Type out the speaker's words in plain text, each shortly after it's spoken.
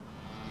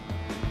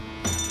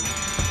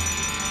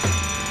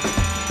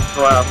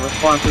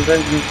Responses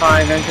engine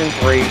 5, engine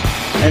 3,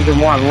 engine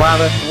 1,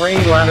 ladder 3,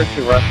 ladder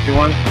 2, rescue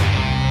 1.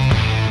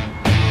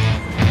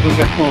 We've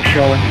got full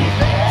showing.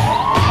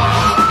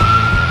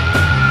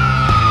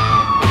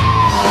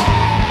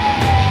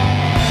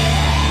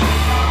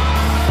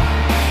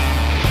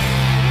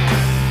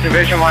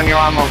 Division 1, you're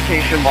on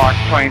location, box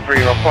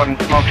 23, reporting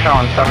smoke show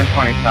on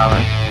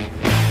 727.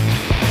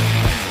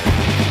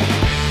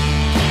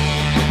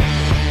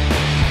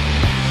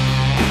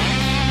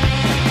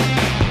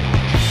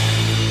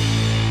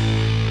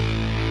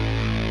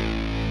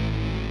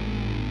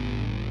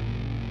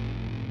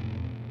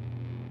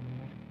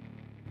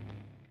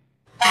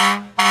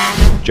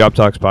 Job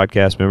Talks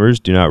podcast members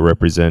do not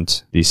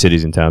represent the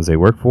cities and towns they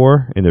work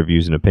for in their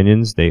views and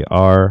opinions. They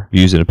are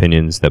views and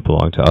opinions that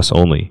belong to us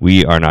only.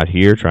 We are not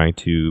here trying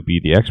to be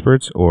the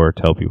experts or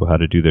tell people how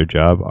to do their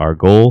job. Our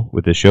goal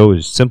with this show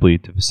is simply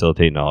to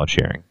facilitate knowledge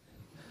sharing.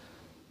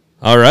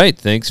 All right.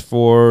 Thanks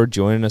for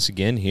joining us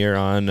again here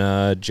on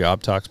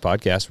Job Talks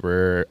podcast.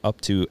 We're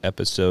up to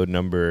episode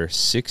number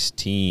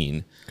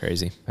 16.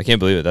 Crazy. I can't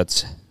believe it.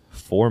 That's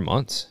 4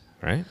 months,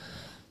 right?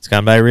 It's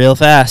gone by real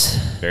fast.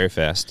 Very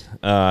fast.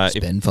 It's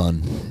been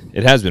fun.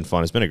 It has been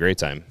fun. It's been a great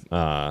time.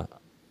 I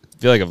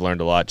feel like I've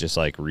learned a lot just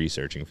like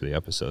researching for the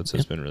episode, so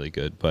it's been really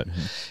good. But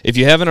if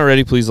you haven't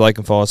already, please like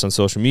and follow us on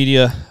social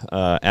media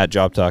at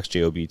Job Talks,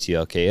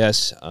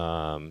 JOBTLKS.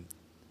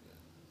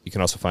 You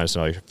can also find us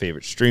on all your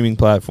favorite streaming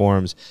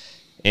platforms.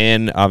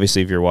 And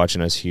obviously, if you're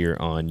watching us here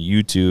on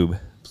YouTube,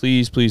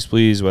 please, please,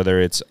 please, whether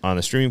it's on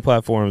the streaming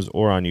platforms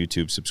or on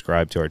YouTube,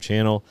 subscribe to our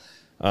channel.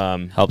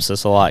 Helps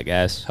us a lot,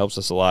 guys. Helps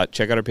us a lot.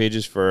 Check out our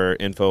pages for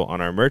info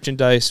on our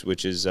merchandise,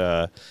 which is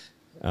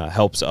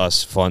helps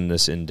us fund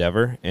this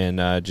endeavor.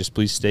 And just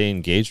please stay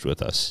engaged with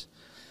us.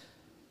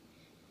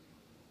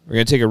 We're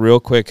going to take a real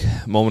quick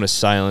moment of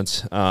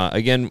silence.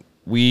 Again,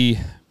 we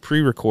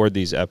pre-record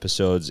these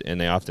episodes, and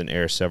they often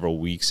air several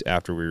weeks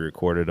after we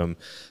recorded them.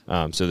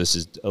 So this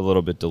is a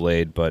little bit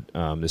delayed, but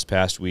this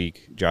past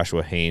week,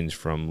 Joshua Haynes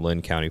from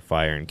Lynn County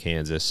Fire in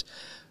Kansas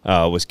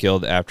was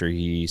killed after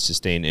he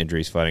sustained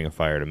injuries fighting a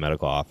fire at a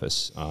medical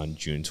office on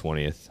June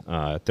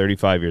 20th.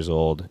 35 years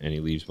old, and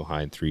he leaves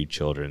behind 3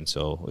 children.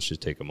 So let's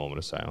just take a moment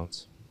of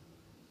silence.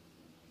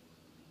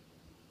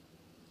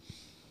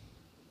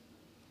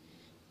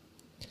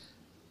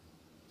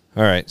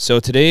 All right,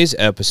 so today's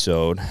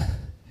episode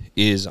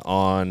is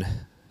on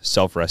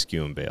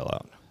self-rescue and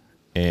bailout.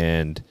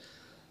 And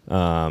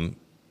I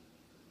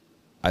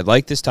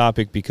like this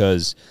topic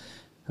because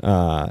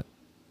I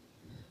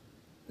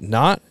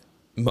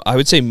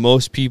would say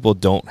most people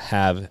don't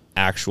have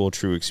actual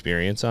true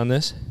experience on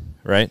this,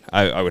 right?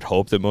 I would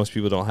hope that most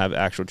people don't have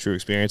actual true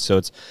experience. So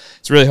it's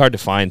really hard to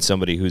find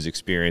somebody who's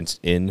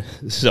experienced in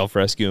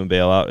self-rescue and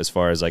bailout as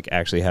far as like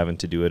actually having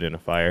to do it in a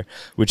fire,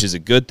 which is a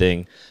good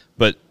thing.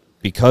 But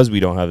because we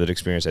don't have that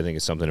experience, I think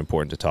it's something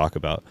important to talk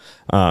about.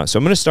 So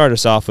I'm going to start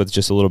us off with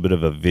just a little bit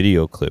of a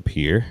video clip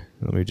here.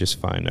 Let me just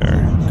find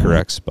our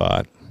correct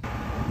spot.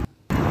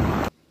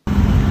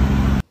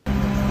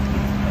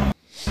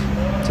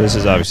 So this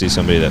is obviously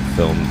somebody that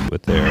filmed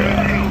with their own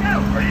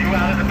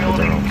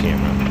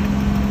camera.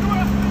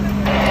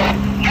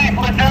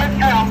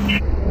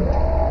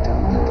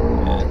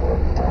 Yeah.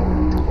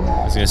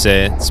 I was gonna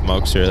say it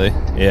smokes really.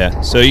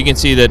 Yeah. So you can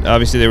see that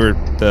obviously they were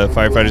the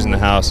firefighters in the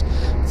house,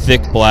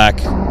 thick black,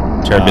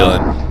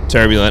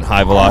 turbulent,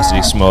 high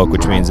velocity smoke,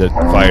 which means that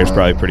the fire's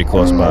probably pretty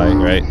close by,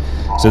 right?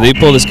 So they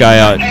pull this guy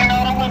out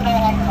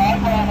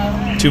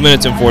 2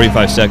 minutes and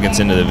 45 seconds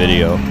into the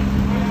video.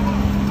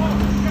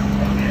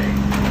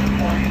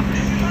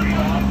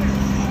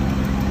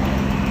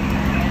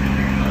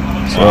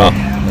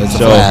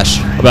 So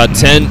about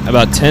 10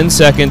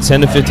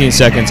 to 15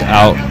 seconds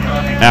out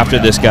after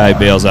this guy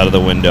bails out of the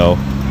window,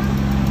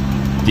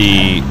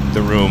 the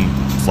room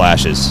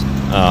flashes.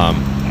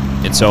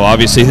 And so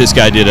obviously this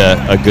guy did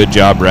a good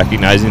job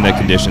recognizing that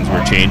conditions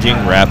were changing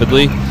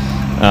rapidly.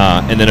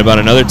 And then about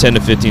another 10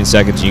 to 15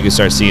 seconds, you can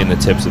start seeing the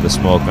tips of the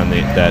smoke on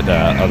that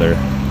other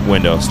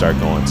window start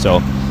going.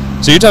 So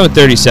you're talking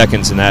 30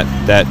 seconds, and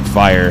that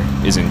fire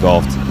is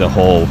engulfed the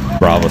whole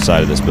Bravo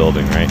side of this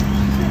building, right?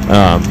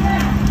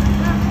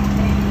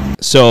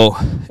 So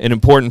an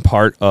important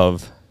part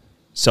of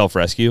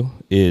self-rescue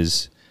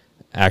is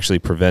actually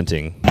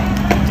preventing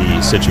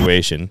the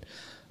situation.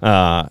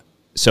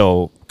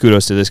 So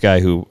kudos to this guy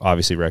who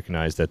obviously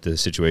recognized that the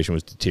situation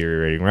was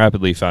deteriorating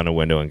rapidly, found a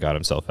window, and got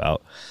himself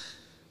out.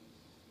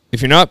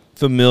 If you're not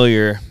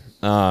familiar,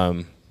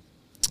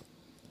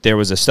 there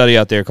was a study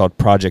out there called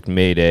Project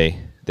Mayday.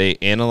 They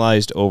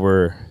analyzed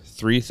over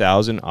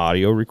 3,000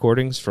 audio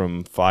recordings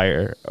from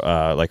fire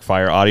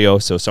audio.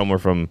 So some were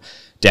from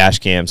dash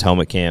cams,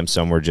 helmet cams,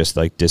 some were just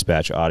like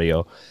dispatch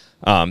audio.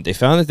 They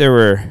found that there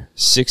were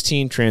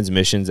 16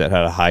 transmissions that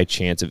had a high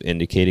chance of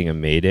indicating a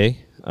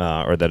mayday,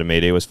 or that a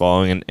mayday was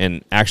following.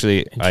 And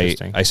actually,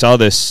 I saw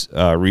this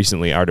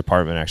recently. Our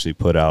department actually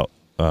put out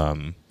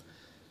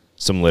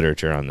some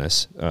literature on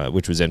this,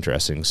 which was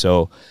interesting.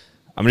 So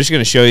I'm just going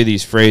to show you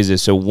these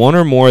phrases. So one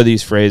or more of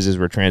these phrases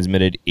were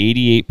transmitted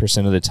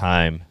 88% of the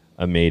time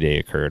a mayday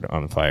occurred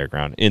on the fire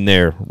ground in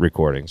their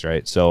recordings,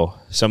 right? So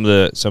some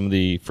of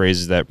the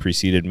phrases that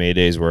preceded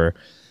maydays were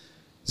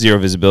zero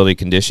visibility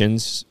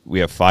conditions. We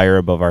have fire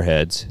above our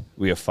heads.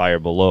 We have fire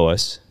below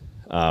us.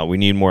 We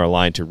need more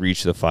line to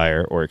reach the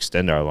fire or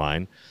extend our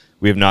line.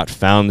 We have not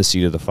found the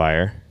seat of the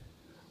fire.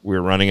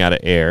 We're running out of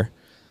air,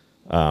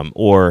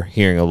 or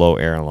hearing a low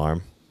air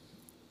alarm.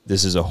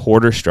 This is a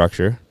hoarder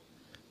structure.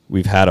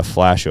 We've had a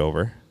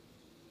flashover.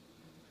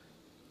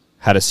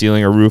 Had a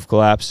ceiling or roof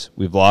collapse.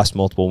 We've lost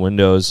multiple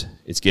windows.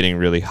 It's getting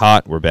really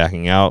hot. We're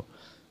backing out.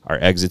 Our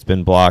exit's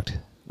been blocked.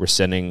 We're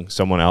sending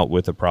someone out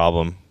with a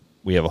problem.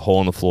 We have a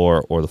hole in the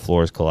floor, or the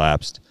floor is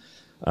collapsed.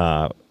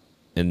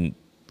 And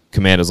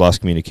command has lost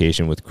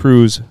communication with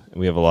crews. And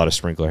we have a lot of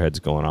sprinkler heads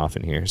going off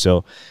in here.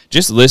 So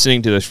just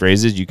listening to those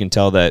phrases, you can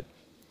tell that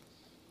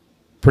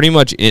pretty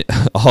much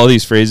all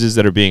these phrases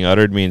that are being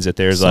uttered means that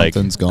there's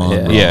something's gone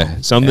wrong.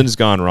 Yeah, something's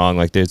gone wrong.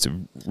 Like it's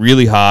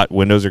really hot.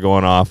 Windows are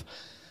going off.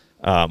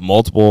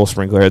 Multiple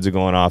sprinkler heads are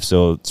going off,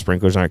 so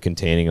sprinklers aren't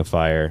containing a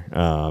fire.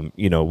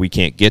 We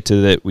can't get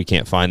to it. We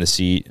can't find the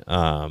seat.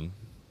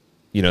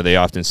 They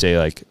often say,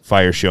 like,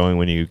 fire showing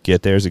when you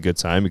get there is a good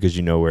sign because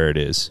you know where it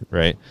is,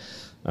 right?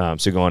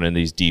 So going in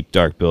these deep,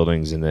 dark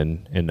buildings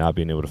and not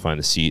being able to find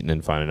the seat and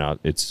then finding out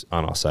it's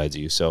on all sides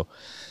of you. So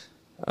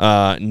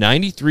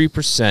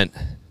 93%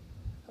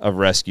 of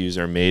rescues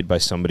are made by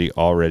somebody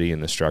already in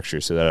the structure,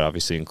 so that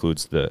obviously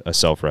includes a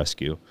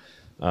self-rescue.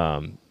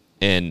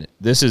 And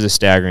this is a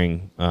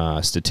staggering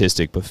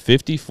statistic, but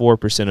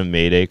 54% of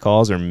Mayday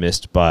calls are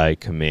missed by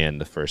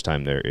command the first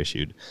time they're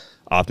issued.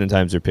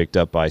 Oftentimes they're picked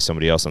up by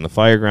somebody else on the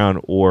fire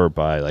ground or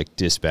by like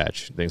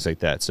dispatch, things like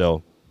that.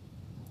 So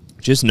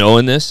just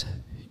knowing this,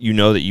 you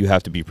know that you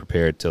have to be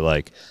prepared to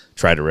like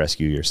try to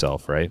rescue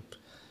yourself, right?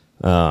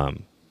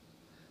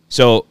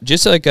 So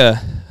just like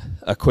a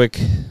quick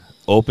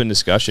open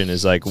discussion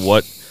is like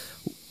what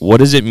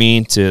does it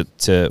mean to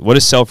what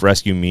does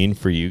self-rescue mean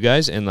for you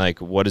guys, and like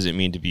what does it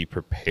mean to be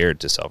prepared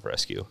to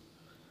self-rescue?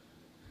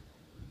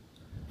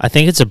 I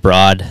think it's a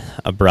broad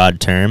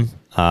term,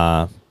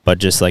 but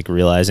just like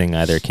realizing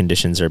either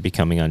conditions are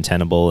becoming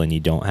untenable and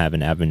you don't have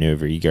an avenue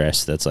of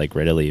egress that's like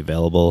readily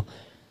available,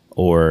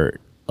 or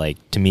like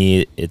to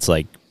me it's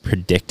like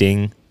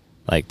predicting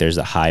like there's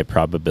a high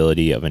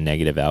probability of a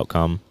negative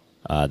outcome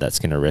that's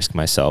going to risk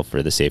myself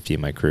for the safety of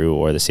my crew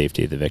or the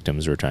safety of the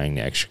victims we're trying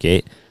to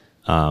extricate.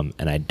 And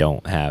I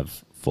don't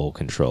have full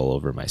control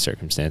over my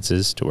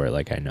circumstances to where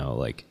like I know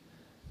like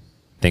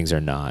things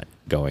are not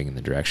going in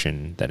the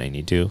direction that I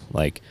need to.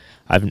 Like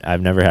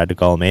I've never had to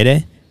call a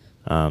mayday,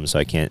 so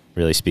I can't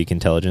really speak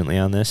intelligently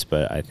on this.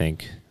 But I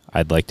think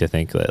I'd like to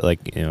think that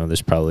like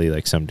there's probably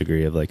like some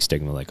degree of like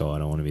stigma, like I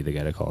don't want to be the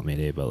guy to call a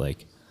mayday, but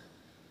like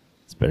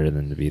it's better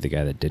than to be the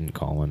guy that didn't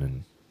call one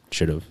and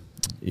should have.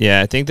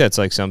 Yeah, I think that's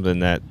like something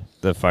that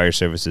the fire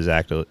service is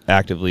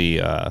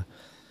actively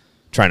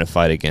trying to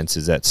fight against,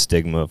 is that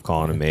stigma of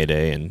calling a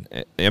mayday.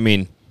 And I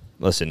mean,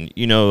 listen,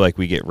 like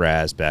we get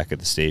razzed back at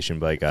the station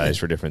by guys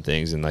for different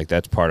things, and like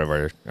that's part of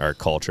our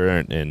culture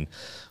and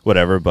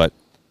whatever, but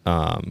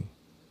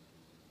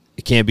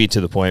it can't be to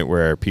the point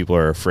where people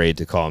are afraid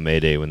to call a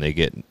mayday when they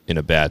get in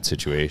a bad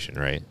situation,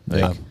 right?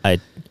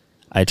 Like,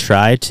 I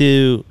try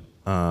to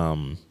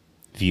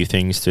view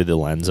things through the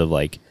lens of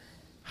like,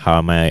 how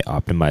am I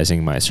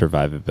optimizing my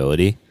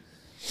survivability?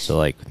 So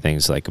like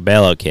things like a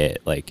bailout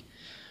kit, like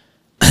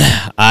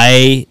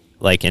I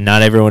like, and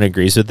not everyone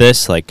agrees with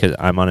this, like, cause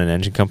I'm on an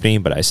engine company,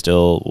 but I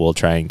still will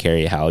try and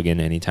carry a Halligan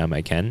anytime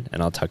I can,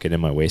 and I'll tuck it in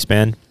my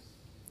waistband.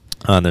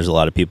 There's a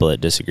lot of people that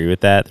disagree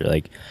with that. They're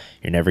like,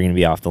 you're never going to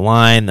be off the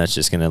line. That's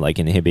just going to like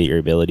inhibit your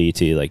ability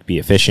to like be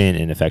efficient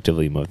and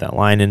effectively move that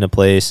line into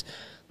place.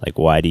 Like,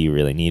 why do you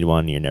really need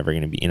one? You're never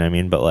going to be, you know what I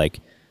mean? But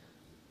like,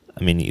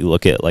 I mean, you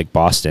look at like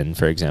Boston,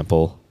 for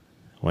example,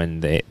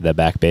 when the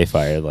Back Bay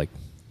fire, like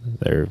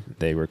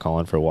they were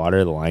calling for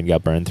water, the line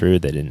got burned through.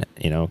 They didn't,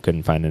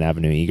 couldn't find an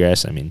avenue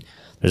egress. I mean,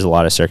 there's a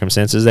lot of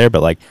circumstances there,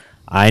 but like,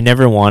 I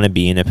never want to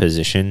be in a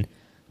position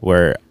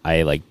where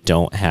I like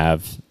don't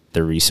have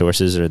the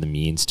resources or the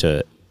means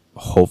to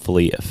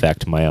hopefully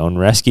affect my own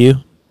rescue,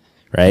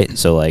 right?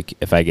 So like,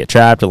 if I get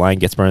trapped, the line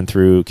gets burned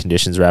through,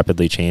 conditions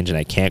rapidly change, and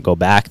I can't go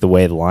back the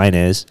way the line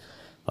is.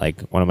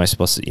 Like, what am I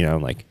supposed to,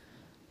 like,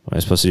 what am I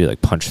supposed to do?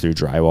 Like punch through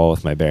drywall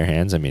with my bare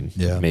hands? I mean,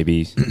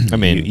 maybe. I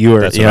mean, you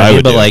were, you know what I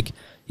mean? But like,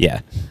 yeah,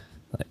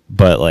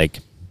 but like,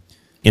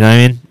 you know what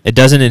I mean? It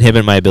doesn't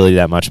inhibit my ability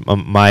that much.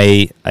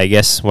 I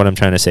guess what I'm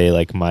trying to say,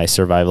 like my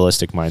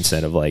survivalistic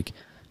mindset of like,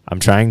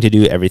 I'm trying to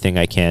do everything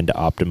I can to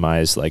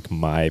optimize like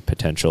my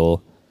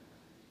potential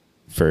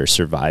for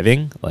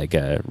surviving like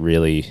a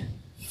really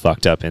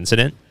fucked up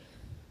incident.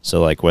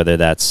 So like whether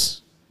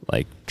that's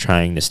like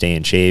trying to stay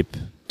in shape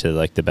to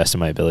like the best of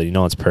my ability.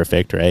 No one's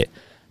perfect, right?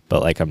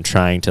 But like I'm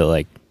trying to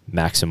like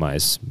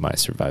maximize my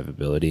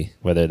survivability,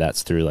 whether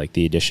that's through like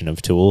the addition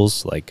of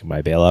tools like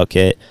my bailout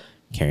kit,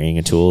 carrying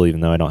a tool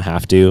even though I don't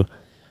have to,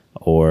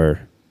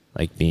 or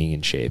like being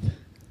in shape.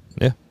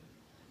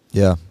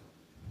 Yeah.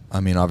 I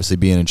mean, obviously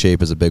being in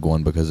shape is a big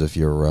one, because if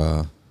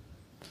you're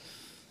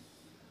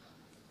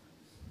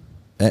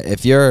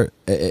if you're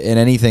in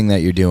anything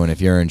that you're doing,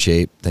 if you're in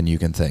shape, then you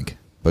can think,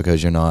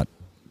 because you're not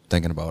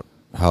thinking about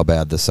how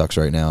bad this sucks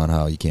right now and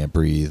how you can't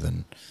breathe.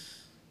 And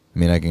I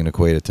mean, I can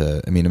equate it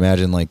to, I mean,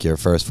 imagine like your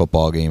first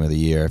football game of the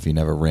year if you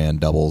never ran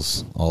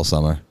doubles all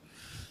summer,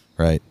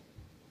 right?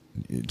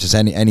 Just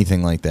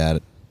anything like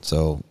that.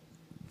 So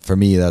for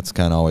me, that's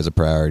kind of always a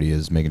priority,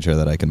 is making sure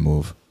that I can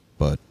move.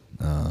 But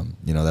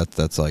you know,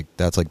 that's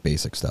like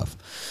basic stuff.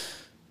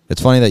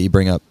 It's funny that you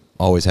bring up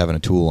always having a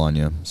tool on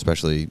you,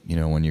 especially, you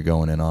know, when you're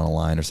going in on a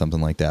line or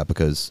something like that,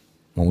 because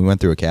when we went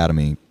through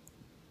academy,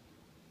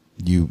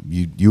 you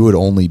would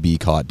only be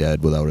caught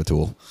dead without a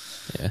tool.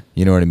 Yeah.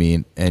 You know what I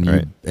mean?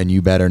 And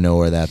you better know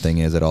where that thing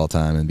is at all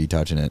time and be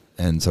touching it.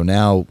 And so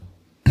now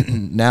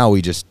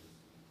we just,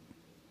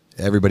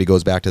 everybody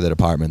goes back to the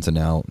departments, and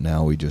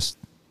now we just,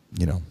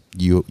 you know,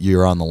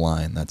 you're on the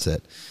line. That's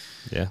it.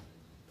 Yeah.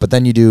 But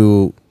then you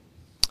do,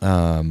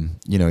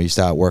 you know, you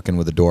start working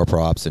with the door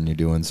props, and you're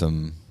doing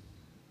some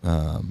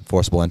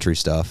forcible entry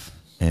stuff,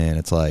 and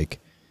it's like,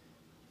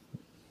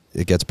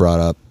 it gets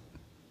brought up,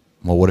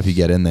 well, what if you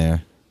get in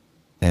there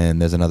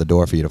and there's another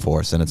door for you to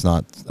force, and it's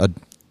not a,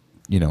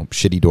 you know,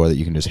 shitty door that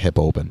you can just hip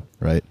open,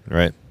 right?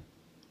 Right.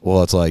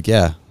 Well, it's like,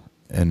 yeah,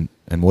 and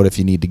what if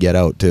you need to get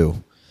out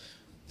too?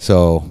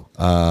 So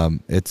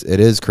it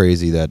is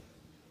crazy that,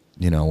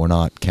 you know, we're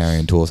not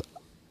carrying tools.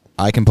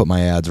 I can put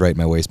my ads right in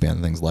my waistband.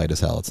 The thing's light as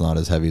hell. It's not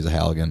as heavy as a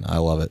Halligan. I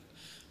love it.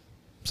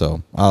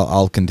 So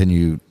I'll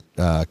continue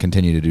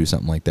to do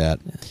something like that.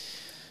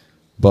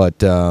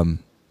 But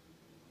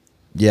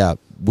yeah,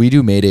 we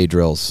do Mayday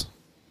drills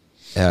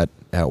at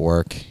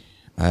work.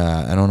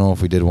 I don't know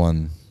if we did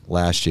one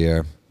last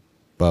year,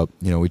 but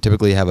you know, we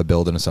typically have a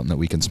building or something that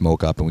we can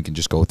smoke up, and we can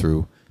just go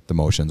through the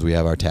motions. We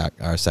have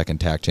our second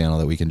TAC channel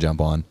that we can jump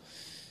on,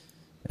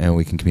 and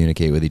we can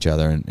communicate with each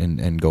other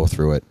and go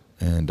through it.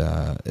 And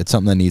it's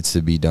something that needs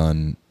to be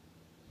done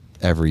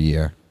every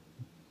year,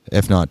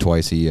 if not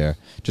twice a year.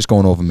 Just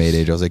going over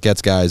Mayday drills. It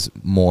gets guys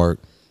more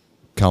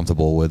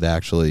comfortable with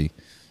actually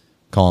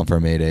calling for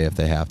a Mayday if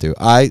they have to.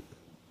 I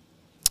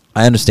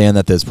understand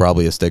that there's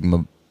probably a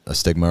stigma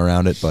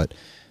around it, but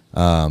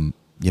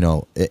you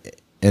know,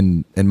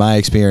 in my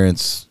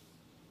experience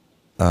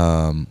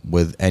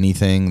with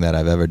anything that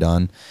I've ever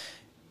done,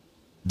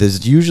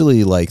 there's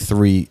usually like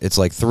three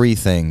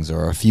things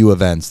or a few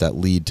events that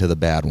lead to the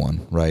bad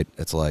one, right?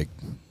 It's like,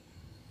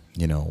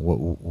 you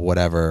know,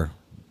 however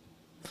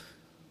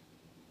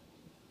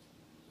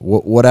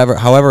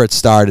it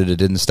started, it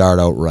didn't start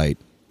out right.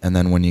 And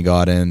then when you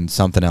got in,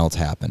 something else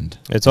happened.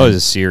 It's always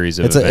a series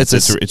of events.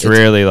 It's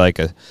rarely like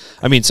a,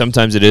 I mean,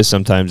 sometimes it is,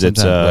 sometimes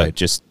it's right.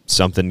 just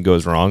something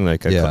goes wrong,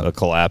 like a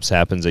collapse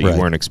happens that you Right.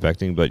 weren't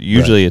expecting. But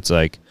usually it's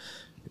like,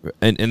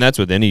 and that's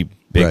with any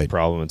big Right.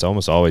 problem. It's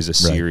almost always a Right.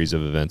 series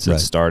of events that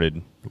Right.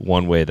 started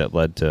one way that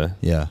led to,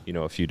 Yeah. you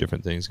know, a few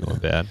different things going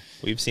bad.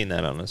 We've seen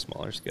that on a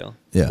smaller scale.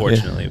 Yeah.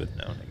 Fortunately, with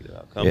no negative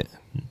outcome. Yeah.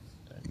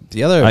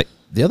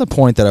 The other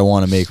point that I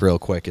want to make real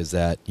quick is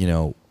that, you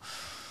know,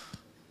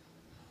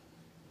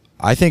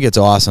 I think it's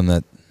awesome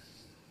that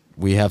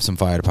we have some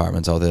fire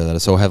departments out there that are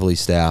so heavily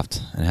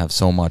staffed and have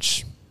so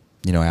much,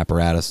 you know,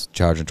 apparatus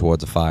charging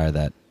towards a fire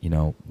that, you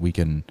know, we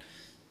can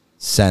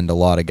send a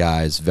lot of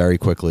guys very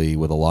quickly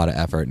with a lot of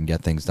effort and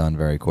get things done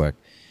very quick.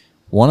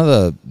 One of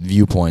the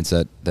viewpoints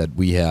that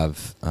we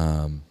have,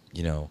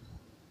 you know,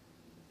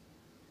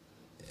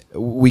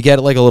 we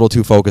get like a little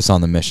too focused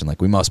on the mission.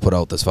 Like, we must put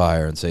out this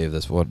fire and save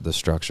this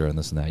structure and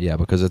this and that. Yeah,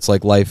 because it's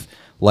like life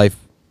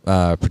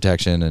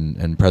protection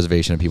and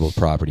preservation of people's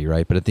property,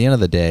 right? But at the end of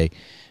the day,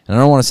 and I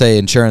don't want to say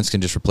insurance can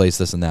just replace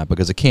this and that,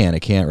 because it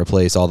can't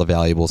replace all the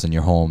valuables in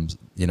your homes.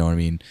 You know what I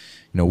mean?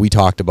 You know, we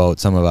talked about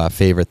some of our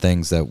favorite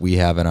things that we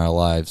have in our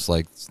lives,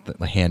 like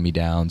the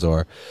hand-me-downs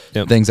or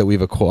things that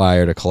we've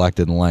acquired or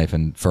collected in life.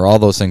 And for all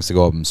those things to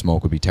go up in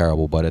smoke would be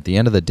terrible. But at the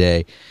end of the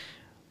day,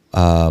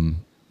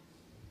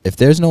 if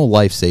there's no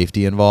life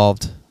safety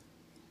involved,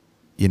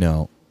 you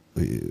know,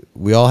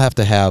 we all have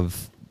to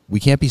have, we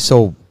can't be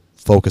so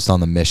focused on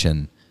the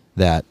mission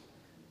that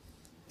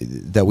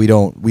we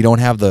don't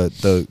have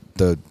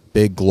the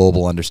big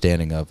global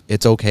understanding of,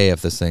 it's okay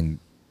if this thing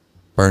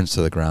burns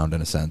to the ground,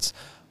 in a sense.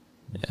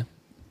 Yeah.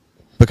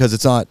 Because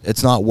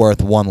it's not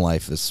worth one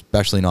life,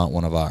 especially not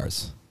one of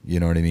ours. You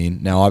know what I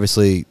mean? Now,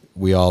 obviously,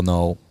 we all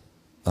know,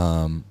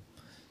 and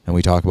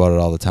we talk about it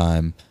all the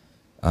time.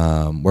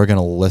 We're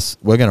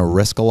gonna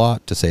risk a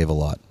lot to save a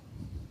lot,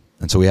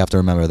 and so we have to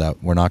remember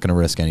that we're not going to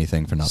risk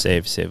anything for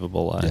nothing.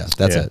 Savable lives. Yeah,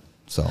 that's it.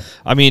 So,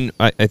 I mean,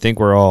 I think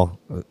we're all,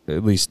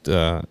 at least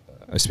I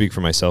speak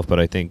for myself, but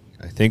I think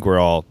we're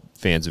all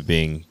fans of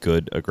being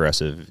good,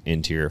 aggressive,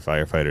 interior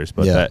firefighters.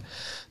 But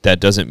that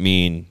doesn't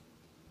mean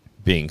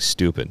being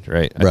stupid,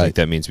 right? I think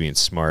that means being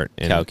smart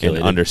and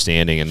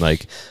understanding. And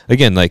like,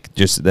 again, like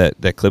just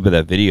that clip of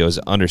that video is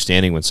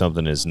understanding when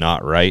something is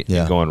not right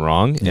and going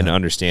wrong, and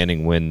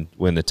understanding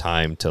when the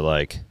time to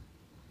like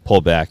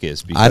pull back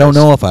is. I don't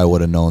know if I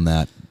would have known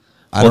that.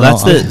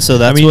 That's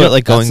what,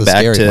 like, going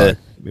back to part.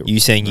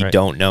 You saying you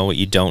don't know what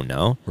you don't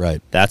know.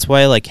 Right. That's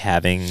why, like,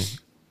 having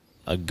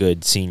a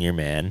good senior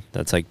man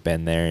that's like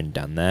been there and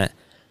done that,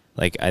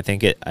 Like I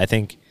think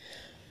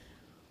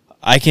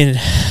I can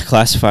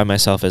classify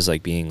myself as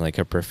like being like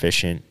a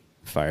proficient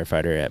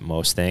firefighter at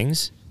most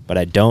things, but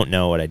I don't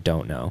know what I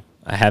don't know.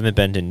 I haven't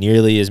been to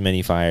nearly as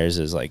many fires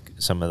as like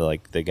some of the,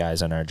 like the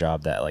guys on our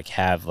job that like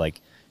have like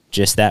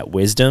just that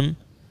wisdom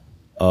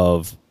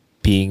of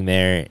being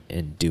there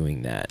and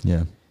doing that.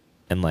 Yeah.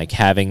 And like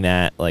having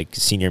that like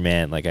senior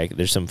man, like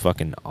there's some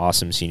fucking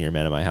awesome senior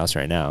men at my house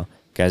right now.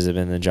 Guys that have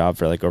been in the job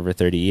for like over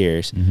 30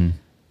 years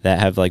that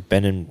have like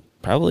been in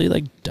probably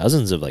like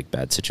dozens of like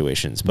bad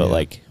situations, but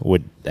like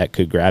that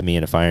could grab me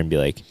in a fire and be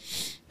like,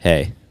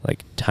 hey,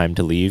 like time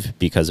to leave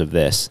because of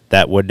this.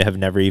 That would have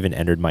never even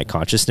entered my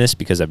consciousness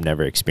because I've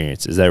never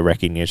experienced. Is that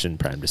recognition,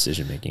 prime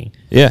decision making?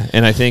 Yeah.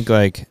 And I think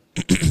like,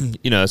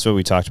 that's what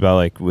we talked about,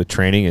 like with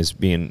training, is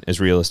being as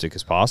realistic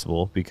as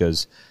possible,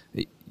 because,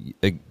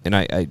 and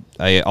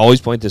I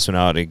always point this one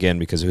out again,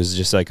 because it was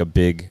just like a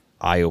big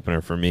eye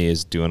opener for me,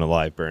 is doing a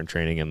live burn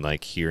training and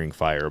like hearing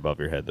fire above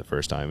your head the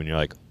first time, and you're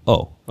like,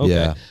 oh,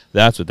 okay,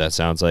 that's what that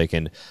sounds like.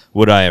 And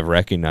would I have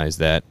recognized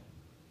that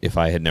if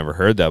I had never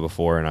heard that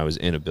before and I was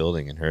in a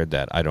building and heard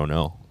that? I don't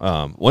know.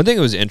 One thing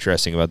that was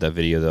interesting about that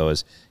video, though,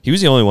 is he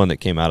was the only one that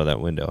came out of that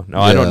window. Now,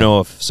 I don't know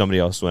if somebody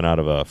else went out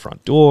of a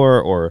front door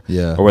or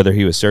whether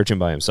he was searching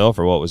by himself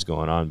or what was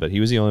going on, but he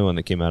was the only one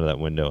that came out of that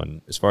window.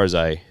 And as far as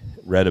I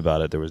read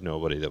about it, there was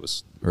nobody that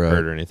was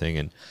hurt or anything.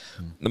 And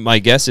my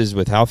guess is,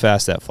 with how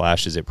fast that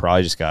flashes, it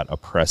probably just got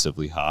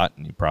oppressively hot,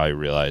 and you probably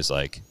realized,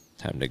 like,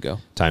 time to go.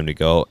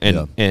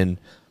 And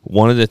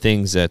one of the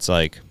things that's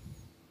like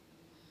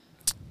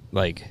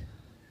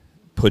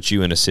puts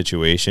you in a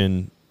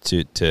situation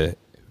to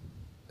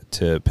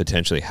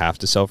potentially have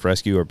to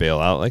self-rescue or bail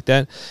out like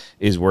that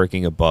is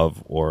working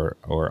above or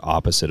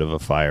opposite of a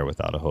fire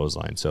without a hose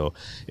line. So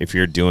if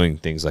you're doing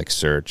things like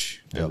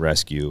search and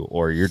rescue,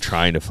 or you're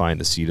trying to find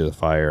the seat of the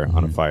fire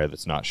on a fire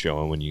that's not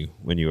showing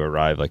when you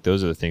arrive, like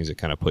those are the things that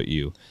kind of put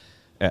you,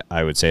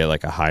 I would say,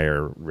 like a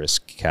higher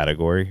risk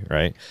category,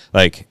 right?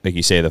 Like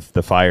you say,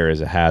 the fire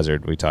is a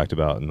hazard. We talked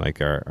about in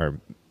like our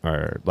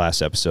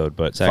last episode,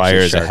 but fire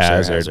is a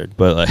hazard.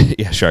 But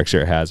like, sharks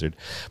are a hazard.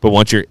 But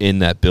once you're in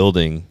that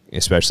building,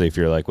 especially if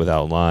you're like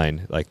without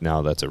line, like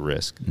now that's a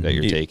risk that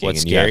you're taking,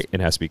 and it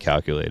has to be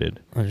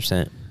calculated.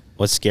 100%.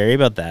 What's scary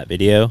about that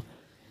video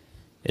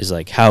is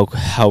like how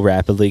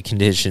rapidly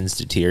conditions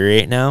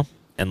deteriorate now.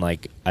 And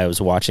like I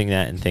was watching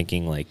that and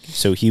thinking, like,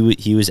 so he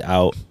was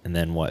out, and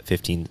then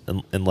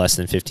in less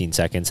than 15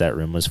 seconds that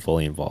room was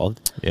fully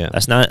involved. Yeah,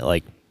 that's not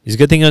like, it's a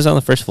good thing it was on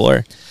the first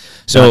floor.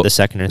 So not the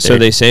second or third. So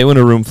they say when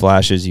a room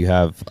flashes, you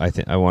have, I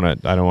don't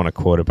want to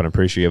quote it, but I'm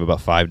pretty sure you have about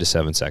 5 to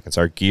 7 seconds.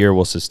 Our gear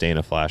will sustain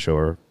a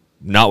flashover,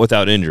 not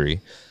without injury.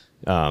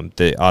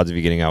 The odds of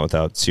you getting out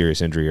without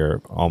serious injury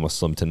are almost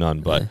slim to none.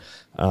 But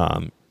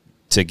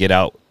to get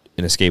out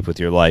and escape with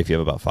your life, you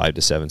have about 5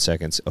 to 7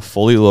 seconds. A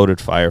fully loaded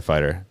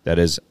firefighter, that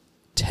is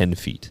 10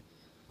 feet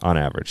on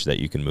average that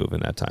you can move in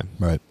that time.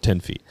 Right.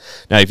 10 feet.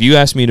 Now, if you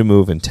asked me to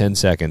move in 10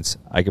 seconds,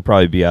 I could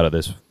probably be out of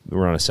this.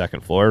 We're on a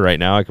second floor right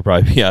now. I could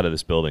probably be out of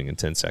this building in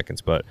 10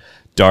 seconds. But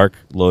dark,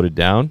 loaded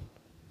down,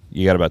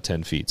 you got about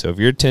 10 feet. So if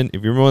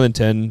you're more than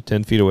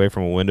 10 feet away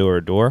from a window or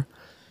a door,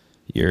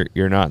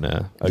 you're not in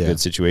a good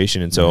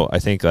situation. And so I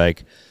think,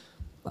 like,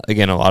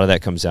 again, a lot of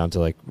that comes down to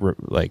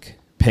like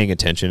paying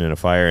attention in a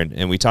fire.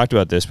 And we talked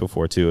about this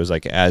before too, is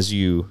like, as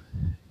you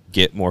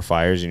get more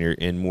fires and you're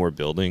in more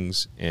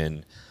buildings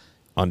and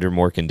under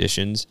more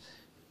conditions,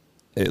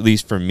 at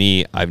least for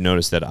me, I've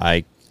noticed that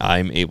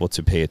I'm able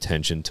to pay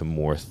attention to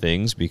more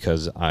things,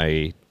 because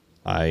I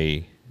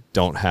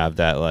don't have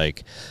that,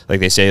 like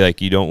they say,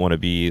 like, you don't want to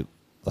be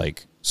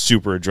like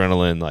super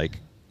adrenaline,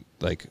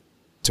 like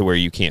to where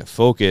you can't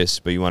focus,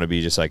 but you want to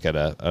be just like at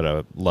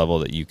a level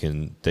that you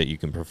can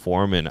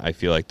perform. And I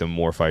feel like the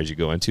more fires you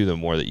go into, the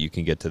more that you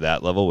can get to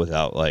that level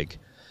without like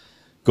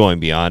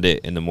going beyond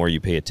it. And the more you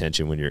pay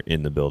attention when you're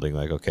in the building,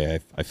 like, okay,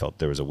 I felt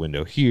there was a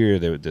window here,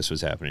 this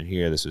was happening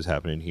here, this was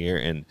happening here.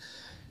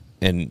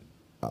 And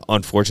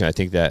unfortunately, I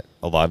think that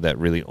a lot of that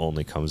really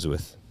only comes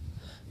with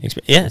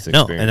experience.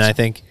 And I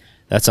think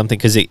that's something,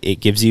 because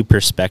it gives you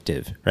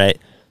perspective, right?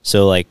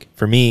 So like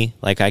for me,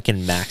 like I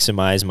can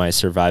maximize my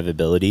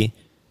survivability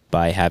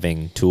by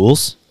having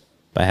tools,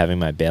 by having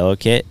my bailout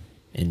kit,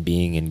 and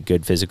being in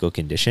good physical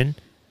condition.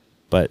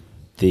 But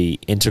the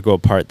integral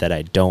part that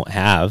I don't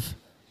have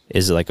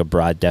is like a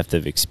broad depth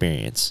of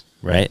experience,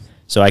 right?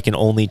 So I can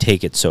only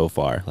take it so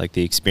far. Like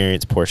the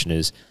experience portion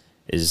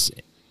is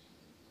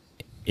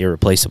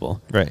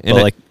irreplaceable, right? And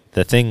like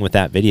the thing with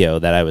that video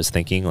that I was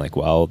thinking, like,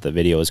 while the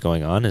video was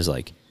going on, is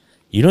like,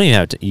 you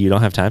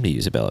don't have time to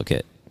use a bailout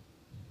kit.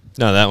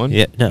 No, that one.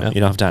 Yeah, no, you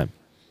don't have time.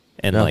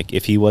 And like,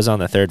 if he was on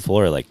the third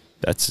floor, like,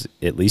 that's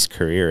at least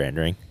career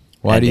ending.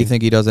 Why do you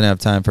think he doesn't have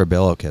time for a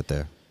bailout kit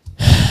there?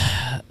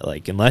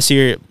 Like, unless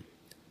you're,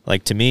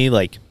 like, to me,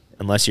 like,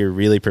 unless you're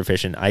really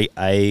proficient,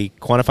 I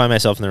quantify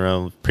myself in the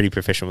room pretty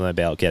proficient with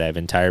my bailout kit. I have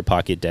an entire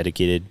pocket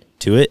dedicated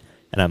to it,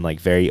 and I'm like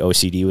very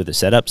OCD with the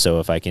setup. So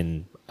if I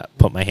can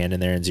put my hand in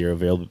there in zero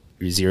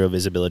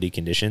visibility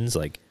conditions,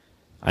 like,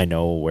 I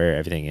know where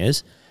everything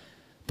is.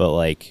 But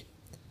like,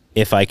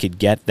 if I could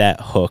get that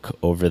hook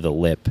over the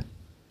lip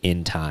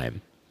in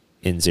time,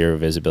 in zero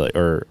visibility,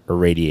 or a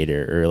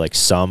radiator, or like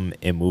some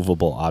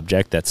immovable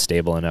object that's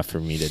stable enough for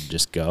me to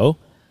just go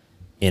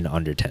in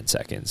under 10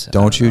 seconds.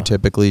 Don't you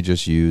typically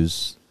just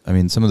use, I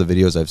mean, some of the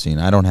videos I've seen,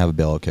 I don't have a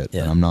bailout kit,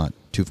 and I'm not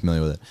too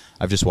familiar with it.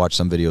 I've just watched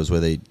some videos where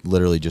they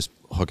literally just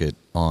hook it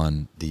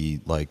on the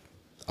like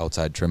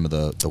outside trim of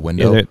the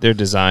window. Yeah, they're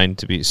designed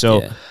to be.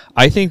 So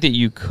I think that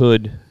you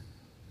could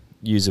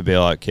use a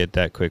bailout kit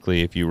that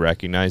quickly if you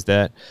recognize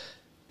that.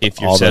 If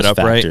you're all set those up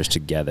right factors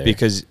together.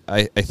 Because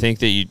I think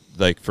that you,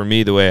 like, for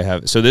me, the way I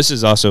have, so this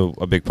is also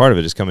a big part of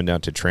it is coming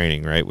down to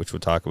training, right, which we'll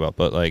talk about,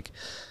 but like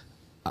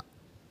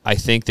I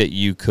think that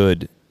you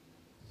could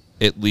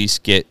at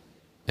least get,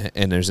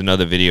 and there's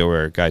another video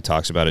where a guy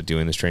talks about it,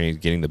 doing this training,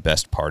 getting the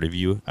best part of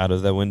you out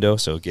of the window,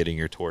 so getting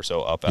your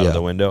torso up out of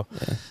the window.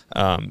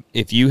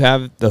 If you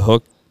have the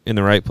hook in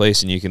the right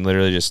place and you can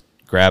literally just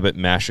grab it,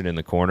 mash it in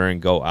the corner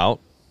and go out,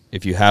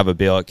 if you have a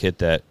bailout kit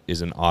that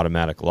is an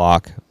automatic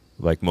lock,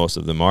 like most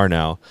of them are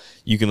now,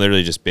 you can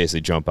literally just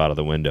basically jump out of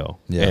the window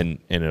and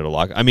it'll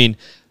lock. I mean,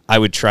 I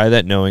would try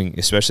that knowing,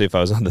 especially if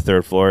I was on the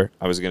 3rd floor,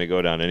 I was going to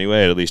go down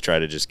anyway. I'd at least try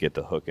to just get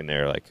the hook in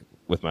there, like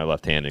with my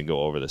left hand, and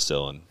go over the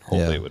sill, and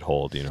hopefully it would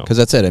hold, you know. Because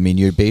that's it. I mean,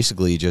 you're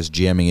basically just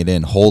jamming it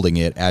in, holding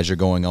it as you're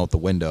going out the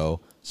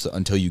window, so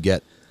until you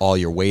get all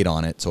your weight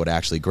on it, so it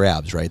actually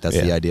grabs. Right? That's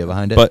the idea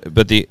behind it.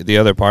 But the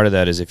other part of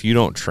that is if you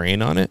don't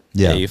train on it,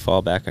 you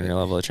fall back on your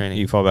level of training.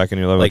 You fall back on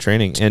your level of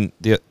training. And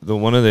the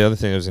one of the other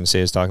things I was going to say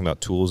is talking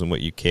about tools and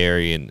what you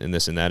carry and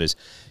this and that is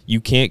you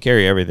can't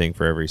carry everything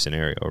for every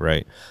scenario,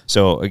 right?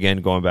 So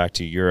again, going back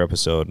to your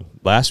episode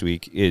last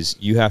week, is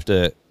you have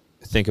to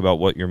think about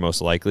what your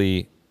most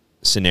likely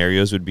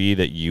scenarios would be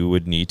that you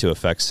would need to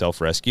affect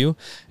self-rescue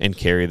and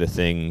carry the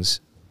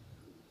things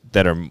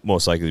that are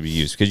most likely to be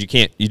used, because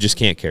you just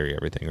can't carry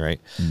everything,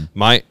 right?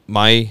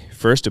 My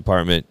first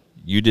apartment,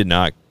 you did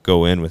not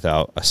go in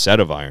without a set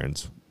of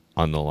irons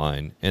on the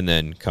line, and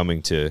then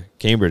coming to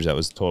Cambridge, that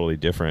was totally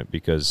different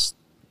because,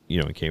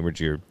 you know, in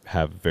Cambridge you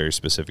have very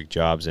specific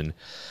jobs, and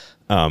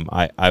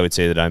I would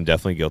say that I'm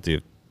definitely guilty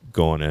of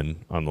going in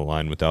on the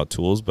line without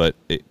tools, but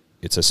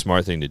it's a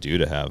smart thing to do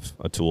to have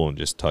a tool and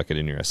just tuck it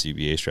in your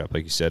SCBA strap,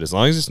 like you said, as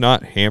long as it's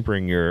not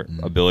hampering your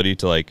ability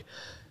to, like,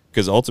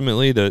 because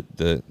ultimately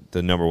the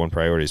number one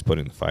priority is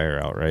putting the fire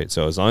out, right?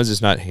 So as long as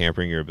it's not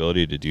hampering your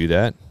ability to do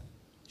that,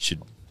 you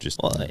should just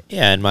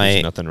and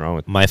there's nothing wrong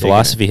with my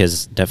philosophy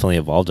has definitely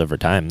evolved over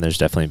time. There's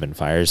definitely been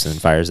fires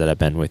that I've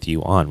been with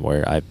you on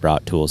where I've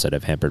brought tools that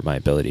have hampered my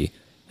ability,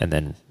 and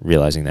then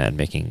realizing that and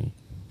making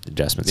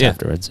adjustments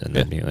afterwards, and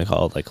then being like,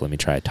 oh, like, let me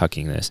try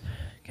tucking this.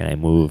 Can I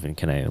move, and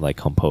can I like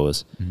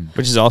compose?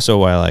 Which is also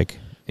why, like,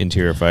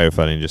 interior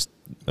firefighting, just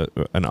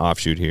an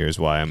offshoot here, is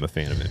why I'm a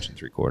fan of 1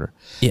 3/4.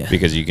 Yeah,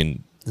 because you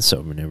can. It's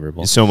so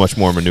maneuverable. It's so much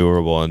more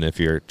maneuverable, and if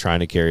you're trying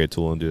to carry a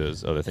tool and do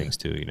those other things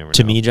too, you never.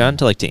 To me, John,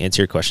 to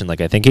answer your question,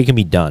 like, I think it can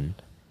be done,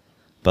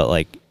 but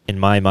like in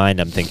my mind,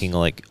 I'm thinking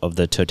like of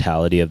the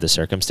totality of the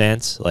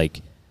circumstance.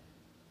 Like,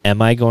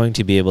 am I going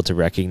to be able to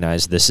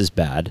recognize this is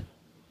bad,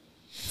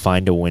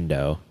 find a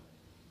window,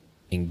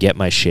 and get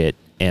my shit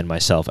and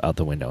myself out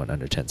the window in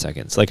under 10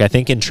 seconds? Like, I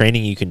think in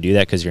training you can do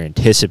that because you're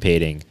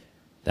anticipating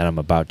that I'm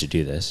about to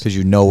do this. Because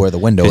you know where the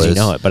window is. You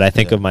know it. But I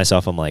think of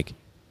myself, I'm like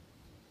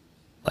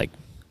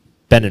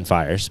been in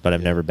fires, but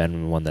I've never been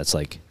in one that's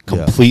like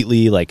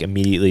completely like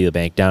immediately the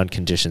bank down,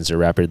 conditions are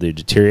rapidly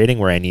deteriorating,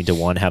 where I need to,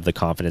 one, have the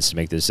confidence to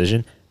make the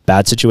decision.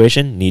 Bad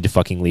situation, need to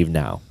fucking leave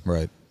now.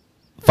 Right.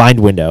 Find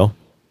window,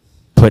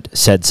 put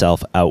said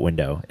self out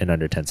window in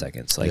under 10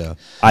 seconds. Like,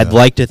 I'd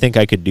like to think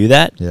I could do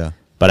that,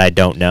 but I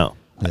don't know.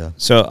 Yeah.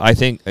 So I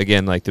think,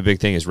 again, like, the big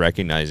thing is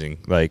recognizing,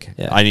 like,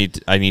 I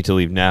need to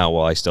leave now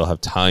while I still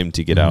have time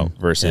to get out,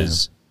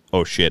 versus,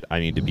 oh shit, I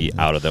need to be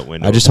out of that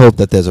window. I just hope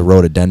that there's a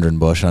rhododendron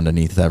bush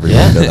underneath every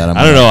window that I'm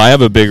I don't know. I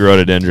have a big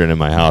rhododendron in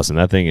my house, and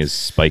that thing is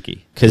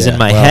spiky. Because in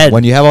my head,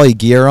 when you have all your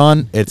gear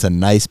on, it's a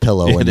nice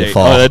pillow when you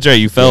fall. Oh, that's right.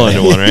 You fell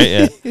into one, right?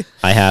 Yeah.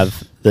 I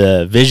have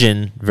the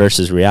vision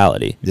versus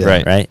reality.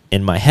 Yeah. Right.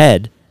 In my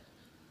head,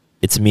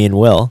 it's me and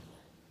Will.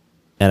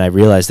 And I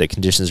realized that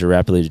conditions are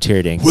rapidly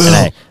deteriorating. Will,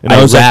 and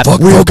I was like, fuck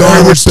Will,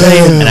 garbage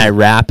band. And I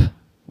wrap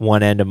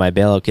one end of my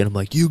bailout kit. I'm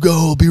like, you go,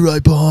 I'll be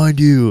right behind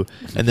you.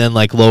 And then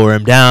like lower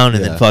him down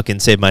and then fucking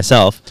save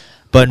myself.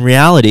 But in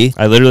reality,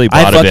 I literally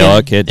bought a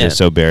bailout kit just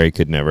so Barry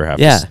could never have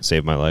to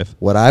save my life.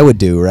 What I would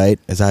do, right,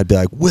 is I'd be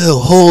like, Will,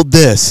 hold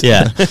this.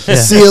 Yeah.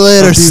 See you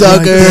later,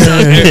 sucker.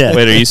 Right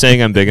Wait, are you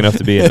saying I'm big enough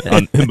to be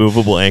an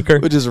immovable anchor?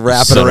 We'll just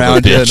wrap it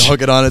around you and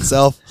hook it on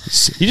itself.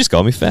 You just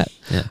called me fat.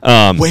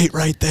 Yeah. Wait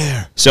right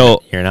there.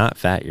 So you're not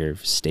fat, you're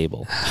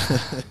stable.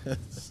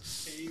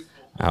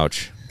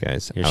 Ouch,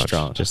 guys. You're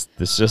strong. There's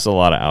just a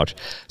lot of ouch.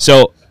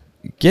 So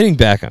getting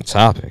back on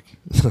topic.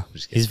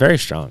 He's very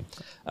strong.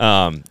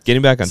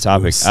 Getting back on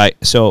topic,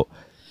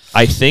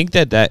 I think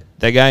that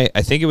guy,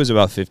 I think it was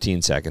about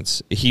 15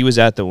 seconds. He was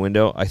at the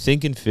window. I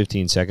think in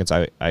 15 seconds,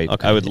 I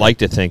would like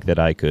to think that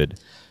I could.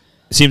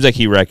 It seems like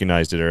he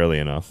recognized it early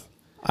enough.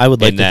 I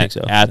would like to think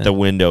so. At the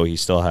window, he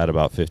still had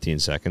about 15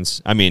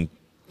 seconds. I mean,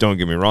 don't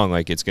get me wrong,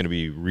 like it's going to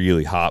be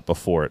really hot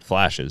before it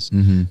flashes.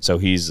 So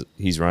he's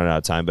running out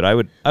of time. But I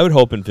would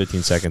hope in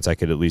 15 seconds I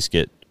could at least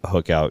get a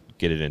hook out,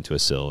 get it into a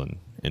sill,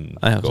 and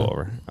go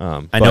over.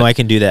 I know I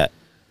can do that,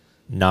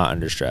 not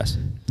under stress.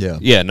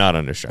 Yeah, not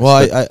under stress.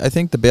 Well, I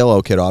think the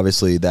bailout kit,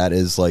 obviously, that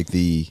is like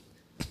the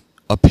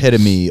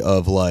epitome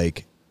of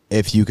like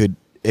if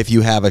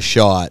you have a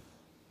shot,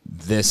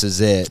 this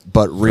is it.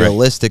 But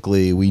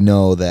realistically, we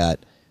know that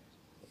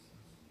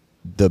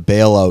the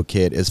bailout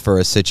kit is for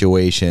a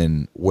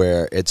situation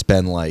where it's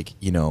been like,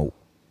 you know,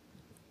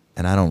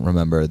 and I don't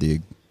remember there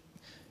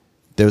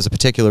was a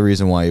particular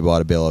reason why you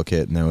bought a bailout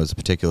kit, and there was a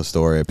particular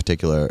story, a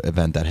particular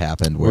event that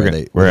happened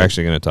where we're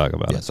actually going to talk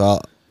about it. So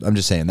I'm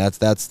just saying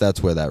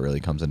that's where that really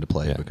comes into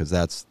play because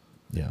that's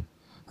the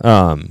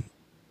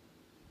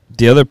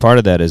other part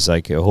of that is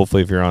like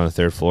hopefully if you're on the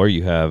third floor,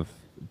 you have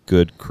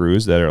good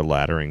crews that are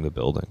laddering the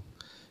building,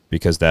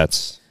 because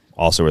that's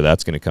also where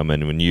that's going to come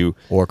in when you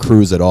or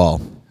crews at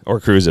all.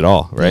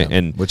 Right? Yeah,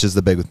 and which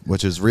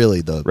is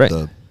really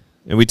the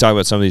and we talk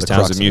about some of these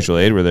towns of mutual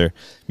aid where their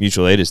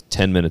mutual aid is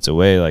 10 minutes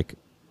away. Like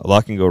a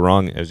lot can go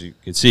wrong, as you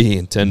can see,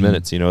 in 10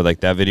 minutes. You know,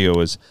 like that video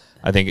was,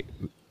 I think,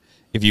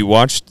 if you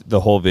watched the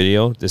whole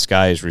video, this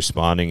guy is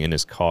responding in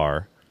his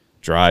car,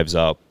 drives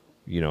up.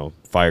 You know,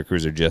 fire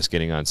crews are just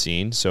getting on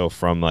scene. So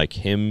from like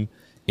him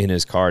in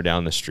his car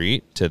down the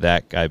street to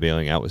that guy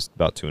bailing out was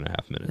about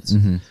 2.5 minutes.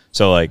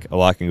 So like a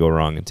lot can go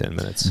wrong in 10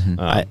 minutes.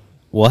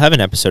 We'll have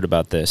an episode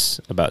about this,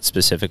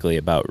 specifically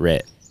about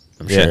RIT,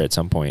 I'm sure at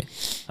some point.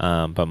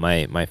 But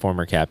my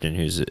former captain,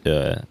 who's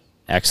an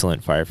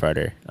excellent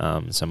firefighter,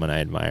 someone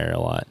I admire a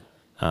lot,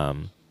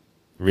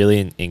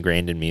 really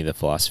ingrained in me the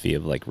philosophy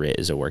of like RIT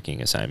is a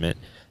working assignment.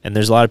 And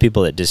there's a lot of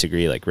people that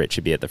disagree, like RIT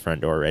should be at the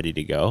front door ready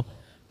to go.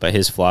 But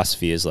his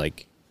philosophy is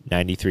like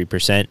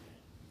 93%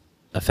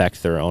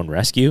 affect their own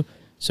rescue.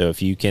 So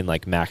if you can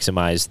like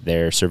maximize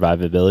their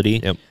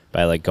survivability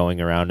by like going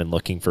around and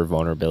looking for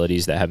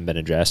vulnerabilities that haven't been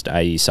addressed,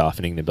 i.e.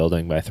 softening the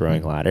building by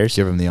throwing ladders,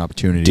 give them the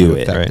opportunity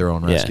to affect their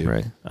own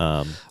rescue.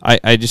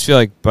 I just feel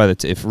like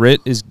if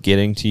RIT is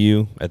getting to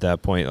you at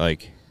that point,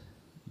 like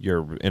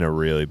you're in a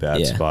really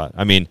bad spot.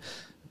 I mean,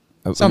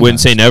 I wouldn't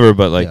say never,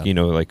 but like, you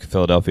know, like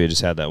Philadelphia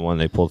just had that one.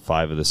 They pulled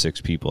 5 of the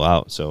 6 people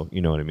out. So, you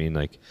know what I mean?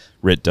 Like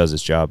RIT does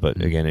its job,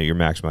 but again, you're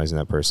maximizing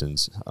that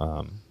person's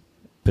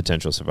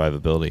potential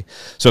survivability.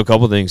 So a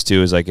couple things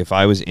too is like if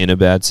I was in a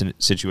bad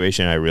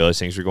situation, I realized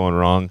things were going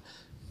wrong,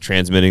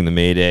 transmitting the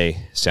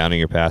Mayday, sounding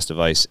your pass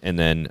device, and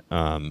then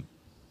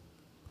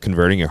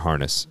converting your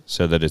harness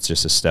so that it's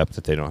just a step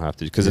that they don't have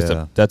to, because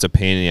that's a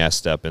pain in the ass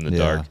step in the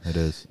dark. It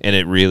is, and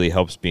it really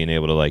helps being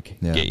able to like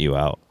get you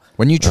out.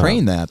 When you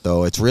train that,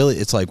 though,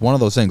 it's like one of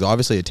those things.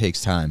 Obviously, it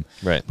takes time.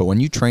 Right. But when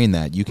you train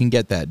that, you can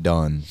get that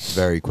done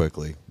very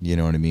quickly. You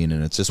know what I mean?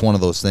 And it's just one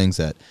of those things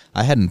that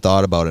I hadn't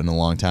thought about it in a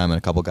long time. And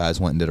a couple guys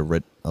went and did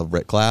a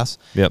RIT class.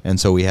 Yep. And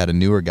so we had a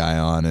newer guy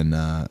on, and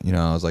you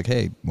know, I was like,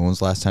 "Hey, when was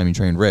the last time you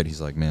trained RIT?"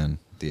 He's like, "Man,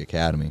 the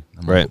academy."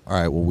 I'm like, all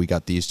right. Well, we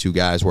got these 2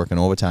 guys working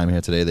overtime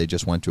here today. They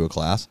just went to a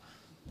class.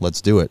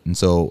 Let's do it. And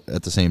so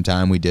at the same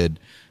time, we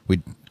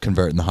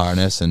converting the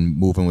harness and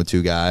moving with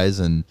 2 guys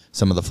and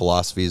some of the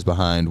philosophies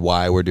behind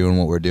why we're doing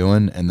what we're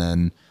doing. And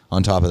then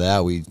on top of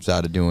that, we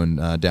started doing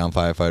down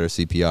firefighter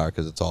CPR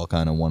because it's all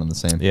kind of one and the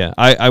same. Yeah,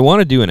 I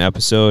want to do an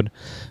episode,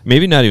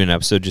 maybe not even an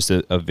episode, just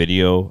a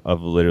video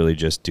of literally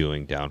just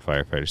doing down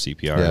firefighter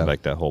CPR,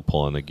 like that whole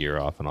pulling the gear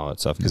off and all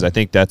that stuff. Because I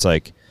think that's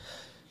like,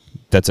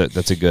 that's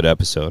a good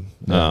episode,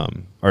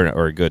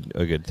 or a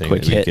good thing.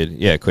 Quick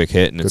hit. Quick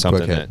hit, and it's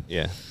something that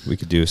we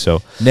could do.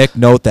 So Nick,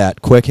 note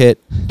that quick hit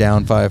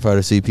down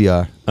firefighter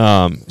CPR.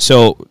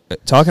 So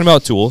talking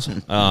about tools,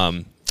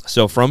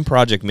 so from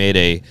Project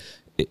Mayday,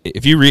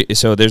 if you read,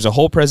 so there's a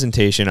whole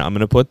presentation. I'm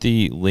going to put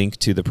the link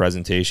to the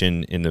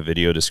presentation in the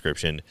video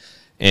description,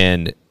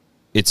 and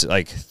it's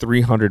like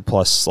 300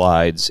 plus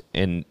slides,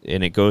 and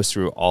it goes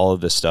through all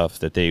of the stuff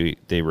that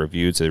they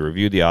reviewed. So they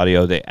reviewed the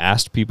audio. They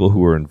asked people who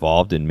were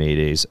involved in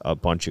Maydays a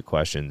bunch of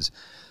questions.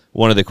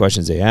 One of the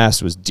questions they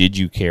asked was, did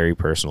you carry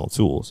personal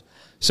tools?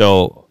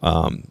 So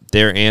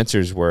their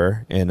answers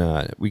were,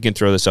 and we can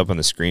throw this up on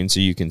the screen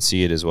so you can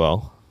see it as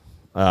well.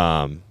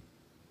 67%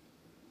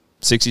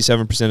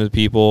 of the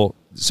people,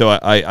 so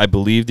I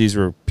believe these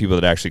were people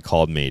that actually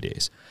called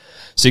Maydays.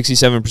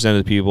 67% of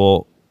the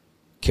people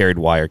carried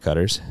wire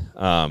cutters.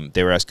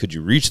 They were asked, could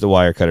you reach the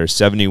wire cutters?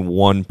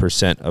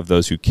 71% of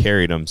those who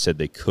carried them said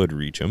they could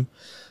reach them.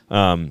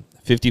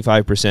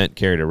 55%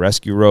 carried a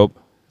rescue rope.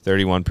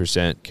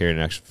 31% carried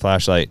an extra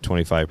flashlight.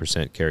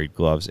 25% carried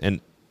gloves. And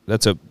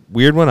that's a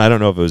weird one. I don't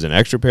know if it was an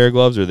extra pair of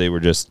gloves or they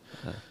were just...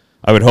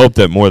 I would hope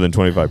that more than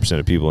 25%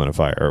 of people in a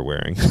fire are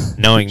wearing.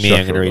 Knowing me,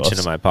 I'm going to reach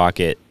into my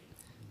pocket,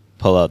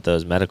 pull out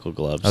those medical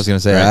gloves. I was going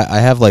to say, I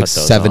have like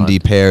 70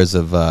 pairs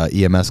of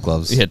EMS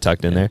gloves. Yeah,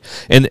 tucked in there.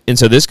 And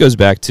so this goes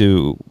back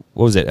to,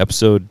 what was it,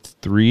 episode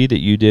 3 that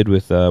you did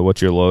with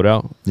What's Your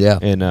Loadout? Yeah.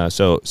 And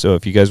so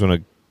if you guys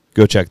want to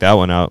go check that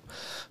one out,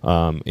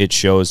 it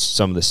shows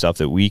some of the stuff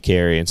that we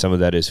carry, and some of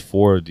that is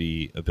for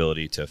the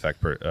ability to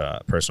affect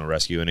personal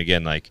rescue. And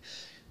again, like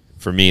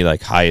for me,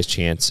 like highest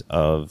chance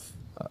of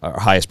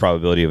highest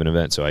probability of an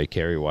event. So I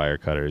carry wire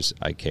cutters.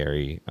 I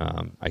carry a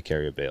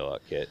bailout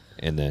kit,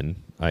 and then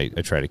I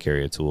try to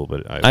carry a tool.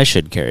 But I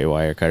should carry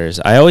wire cutters.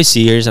 I always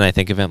see yours and I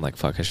think of it. I'm like,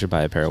 fuck, I should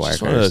buy a pair of wire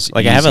cutters.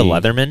 Like I have a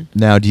Leatherman.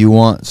 Now, do you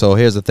want? So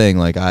here's the thing.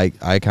 Like I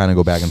kind of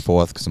go back and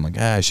forth because I'm like,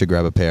 I should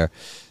grab a pair.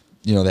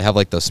 You know, they have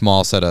like the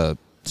small set of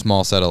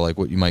like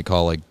what you might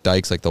call like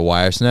dikes, like the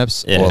wire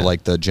snips, or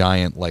like the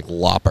giant like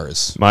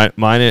loppers. Mine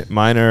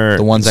are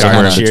the ones that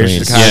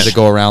that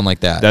go around like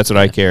that. That's what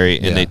I carry,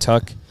 and they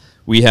tuck.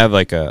 We have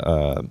like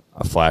a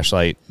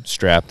flashlight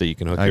strap that you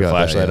can hook your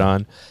flashlight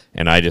on,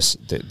 and they're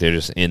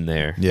just in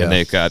there. Yeah,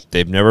 and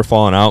they've never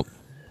fallen out.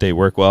 They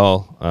work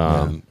well.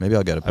 Maybe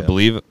I'll get a pair. I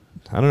believe.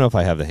 I don't know if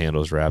I have the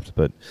handles wrapped,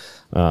 but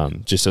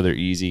just so they're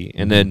easy,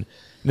 and then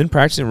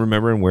practicing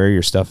remembering where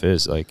your stuff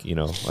is, like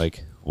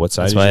what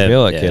side is your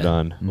bailout kit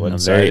on? What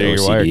side are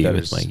your wire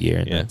cutters? With my gear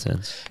in that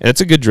sense. And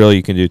that's a good drill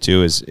you can do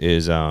too. Is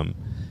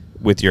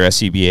with your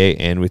SCBA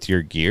and with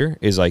your gear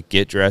is like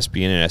get dressed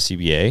being an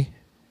SCBA,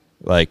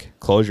 like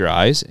close your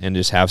eyes and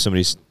just have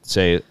somebody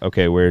say,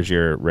 okay, where's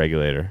your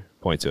regulator?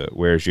 Point to it.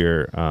 Where's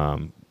your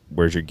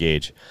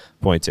gauge?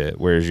 Point to it.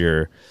 Where's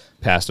your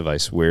pass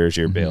device? Where's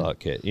your bailout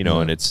kit?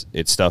 And it's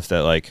stuff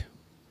that like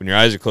when your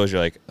eyes are closed,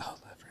 you're like, oh,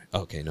 left,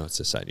 right. Okay, no, it's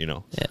this side.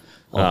 Yeah.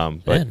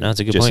 But no,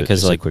 it's a good point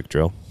because like a quick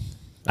drill.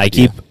 I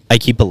keep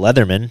a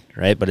Leatherman,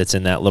 right? But it's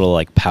in that little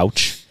like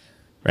pouch,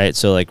 right?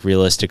 So like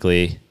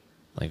realistically,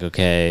 like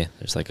okay,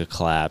 there's like a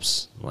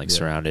collapse, I'm like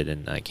surrounded,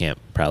 and I can't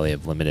probably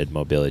have limited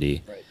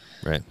mobility.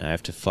 Right. I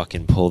have to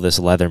fucking pull this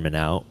Leatherman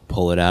out,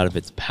 pull it out of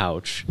its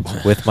pouch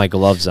with my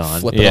gloves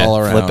on, flip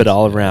it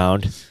all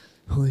around.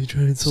 Oh, you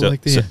trying to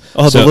select the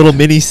little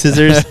mini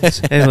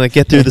scissors and like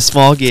get through the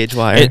small gauge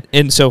wire.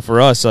 And so for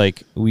us,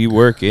 like we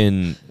work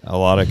in a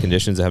lot of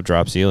conditions that have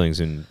drop ceilings,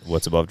 and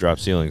what's above drop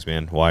ceilings,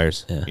 man?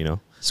 Wires.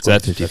 So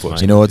that's 54.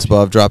 You know what's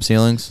above drop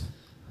ceilings?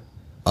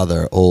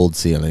 Other old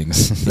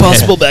ceilings.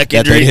 Possible back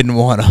injury. That they didn't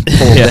want to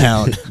pull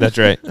down. That's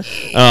right.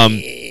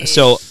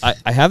 So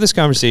I have this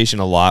conversation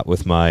a lot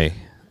with my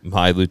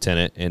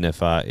lieutenant, and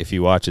if he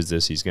watches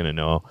this, he's going to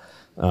know.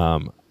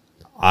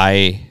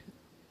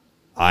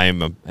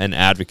 I'm an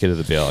advocate of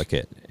the bailout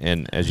kit,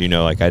 and as you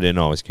know, like I didn't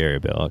always carry a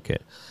bailout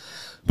kit,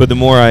 but the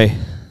more I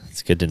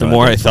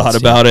thought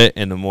about it,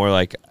 and the more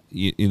like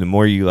the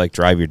more you like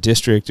drive your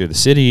district or the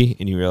city,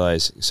 and you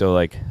realize, so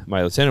like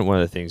my lieutenant, one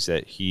of the things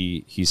that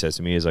he says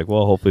to me is like,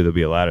 well, hopefully there'll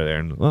be a ladder there,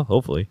 and well,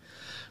 hopefully,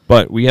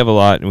 but we have a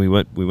lot, and we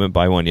went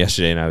by one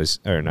yesterday, and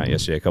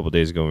a couple of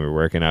days ago when we were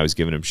working, I was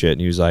giving him shit, and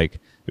he was like,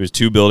 there was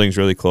 2 buildings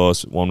really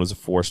close, one was a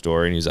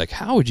 4-story, and he's like,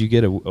 how would you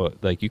get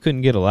you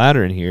couldn't get a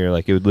ladder in here,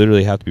 like it would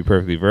literally have to be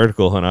perfectly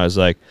vertical, and I was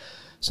like,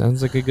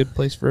 sounds like a good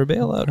place for a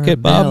bailout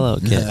kit, Bob.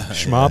 Bailout kit.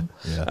 Schmob.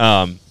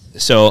 Yeah.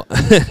 So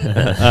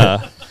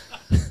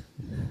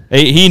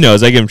he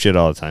knows. I give him shit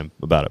all the time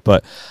about it.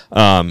 But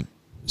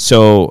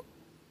so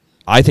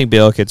I think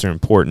bailout kits are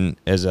important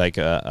as like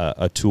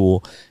a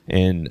tool.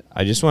 And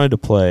I just wanted to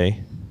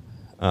play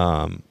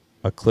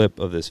a clip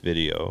of this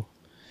video.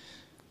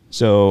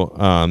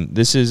 So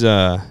this is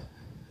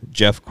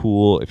Jeff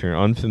Cool. If you're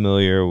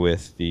unfamiliar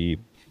with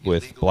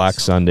Black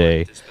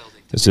Sunday,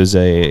 this is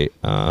a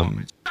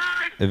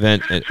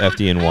event at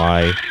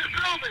FDNY.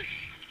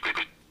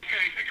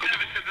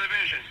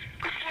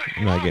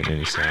 I'm not getting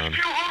any sound.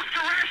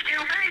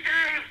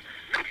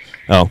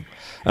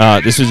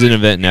 This was an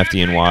event in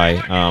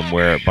FDNY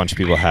where a bunch of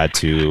people had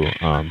to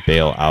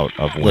bail out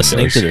of windows.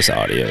 Listening to this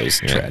audio is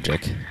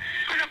tragic.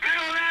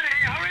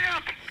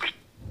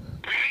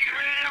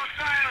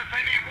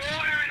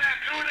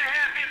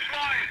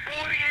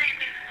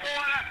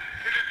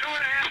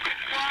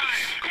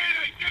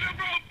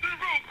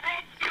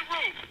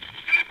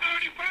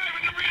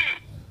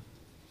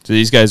 So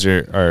these guys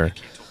are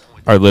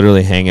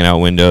literally hanging out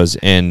windows,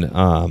 and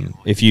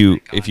if you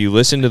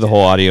listen to the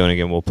whole audio, and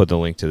again we'll put the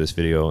link to this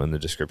video in the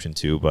description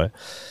too, but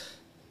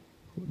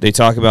they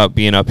talk about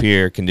being up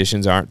here,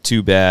 conditions aren't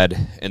too bad,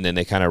 and then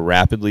they kind of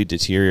rapidly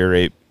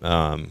deteriorate.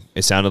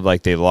 It sounded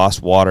like they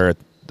lost water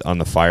on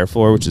the fire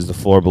floor, which is the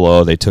floor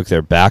below. They took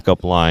their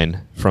backup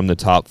line from the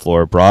top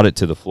floor, brought it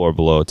to the floor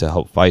below to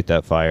help fight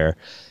that fire,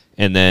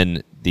 and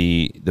then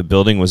the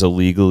building was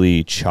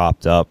illegally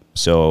chopped up,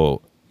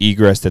 so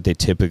egress that they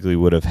typically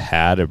would have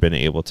had or been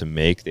able to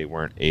make, they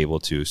weren't able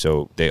to,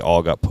 so they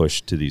all got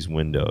pushed to these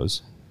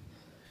windows.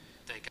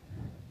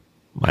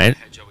 Mine?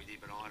 I had Joey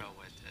DiBernardo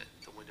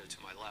at the window to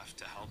my left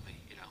to help me,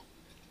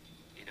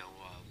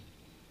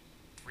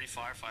 3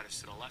 firefighters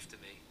to the left of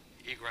me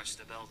egressed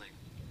the building,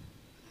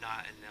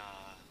 not in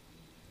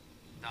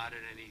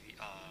any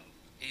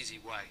easy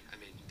way. I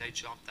mean, they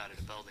jumped out of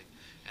the building,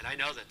 and I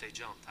know that they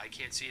jumped. I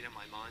can't see it in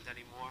my mind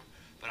anymore,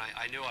 but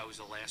I knew I was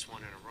the last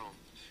one in a room.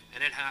 And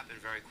it happened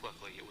very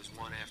quickly. It was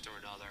one after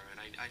another, and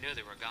I knew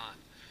they were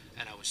gone.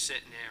 And I was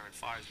sitting there, and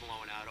fires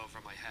blowing out over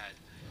my head.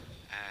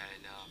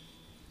 And,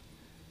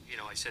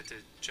 I said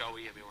to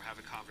Joey, we're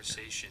having a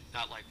conversation,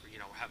 not like, we're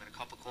having a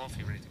cup of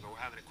coffee or anything, but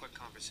we're having a quick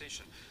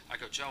conversation. I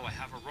go, Joe, I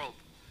have a rope,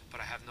 but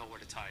I have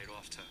nowhere to tie it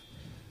off to.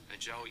 And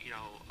Joey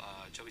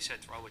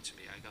said, throw it to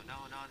me. I go, no.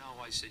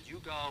 I said,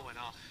 you go, and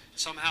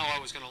somehow I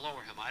was going to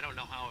lower him. I don't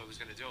know how I was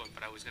going to do it,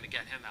 but I was going to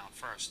get him out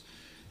first.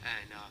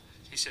 And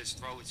he says,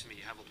 throw it to me.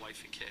 You have a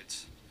wife and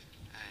kids,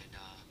 and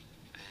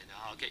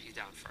I'll get you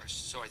down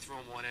first. So I threw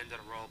him one end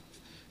of the rope,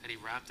 and he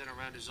wrapped it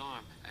around his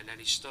arm, and then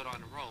he stood on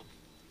the rope.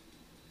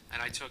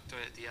 And I took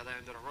the other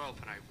end of the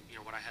rope, and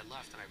what I had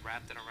left, and I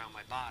wrapped it around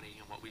my body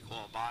in what we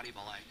call a body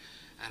belay,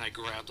 and I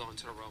grabbed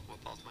onto the rope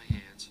with both my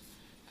hands,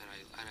 and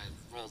I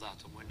rolled out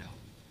the window.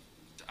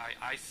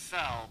 I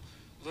fell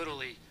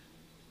literally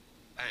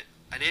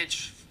an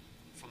inch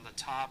from the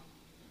top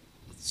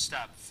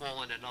step,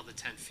 falling another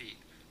 10 feet,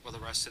 where the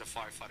rest of the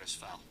firefighters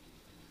fell.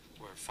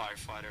 Where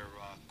firefighter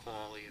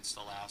Cawley and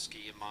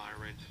Stolowski and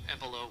Myron and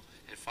Ballou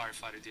and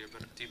firefighter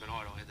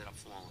DiBernardo ended up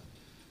falling.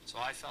 So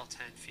I fell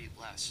 10 feet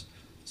less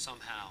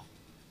somehow,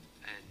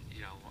 and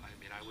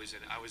I was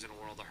in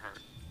a world of hurt.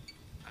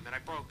 I mean, I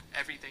broke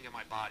everything in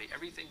my body.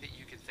 Everything that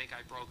you can think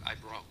I broke, I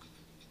broke.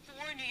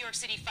 4 New York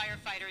City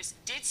firefighters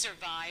did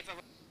survive.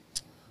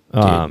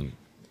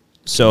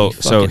 So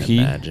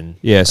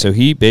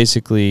he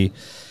basically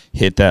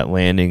hit that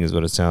landing, is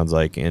what it sounds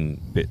like,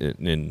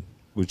 and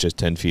was just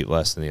 10 feet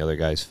less than the other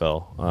guys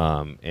fell.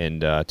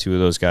 And 2 of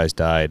those guys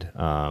died.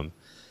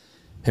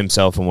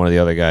 Himself and one of the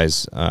other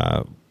guys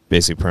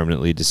basically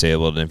permanently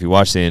disabled. And if you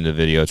watch the end of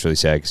the video, it's really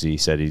sad because he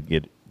said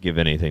he'd give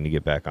anything to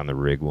get back on the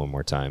rig one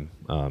more time.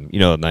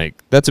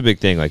 Like that's a big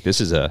thing. Like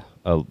this is a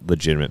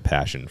legitimate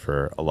passion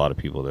for a lot of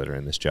people that are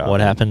in this job.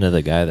 What happened to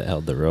the guy that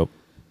held the rope?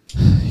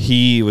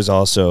 He was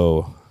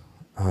also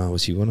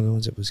was he one of the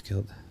ones that was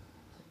killed?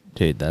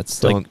 Dude,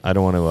 that's I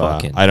don't want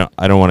to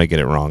I don't want to get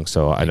it wrong,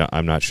 so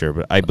I'm not sure,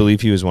 but I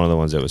believe he was one of the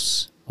ones that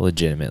was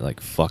legitimate,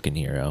 like fucking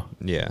hero.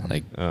 Yeah,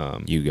 like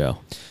you go.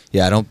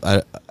 Yeah,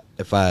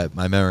 if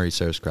my memory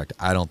serves correct,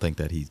 I don't think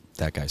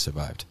that guy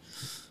survived.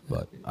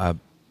 But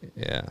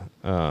yeah.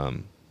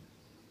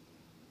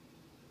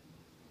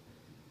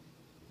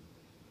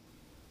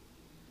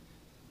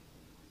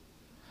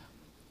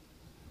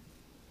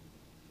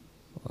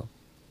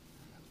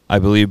 I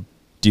believe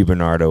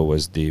DiBernardo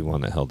was the one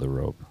that held the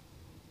rope.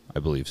 I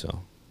believe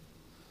so.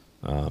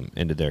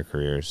 Ended their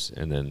careers,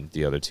 and then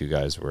the other 2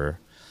 guys were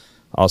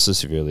also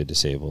severely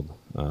disabled.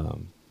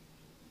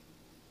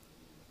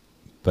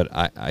 But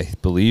I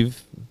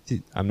believe,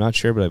 I'm not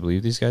sure, but I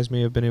believe these guys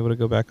may have been able to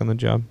go back on the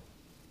job.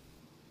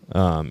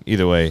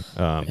 Either way,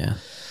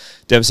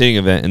 devastating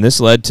event, and this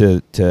led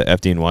to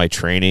FDNY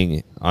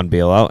training on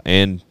bailout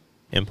and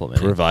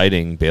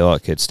providing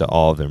bailout kits to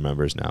all of their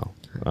members now.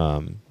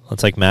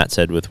 It's like Matt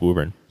said with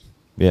Woburn.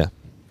 Yeah,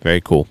 very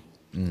cool.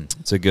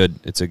 It's a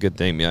good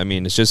thing. I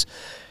mean, it's just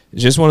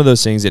one of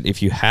those things that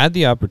if you had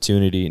the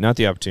opportunity,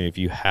 if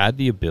you had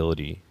the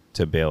ability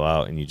to bail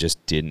out and you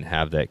just didn't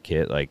have that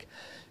kit, like,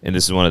 and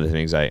this is one of the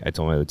things I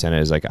told my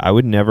lieutenant is like, I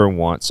would never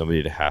want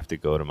somebody to have to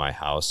go to my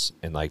house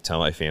and like tell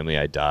my family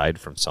I died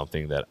from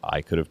something that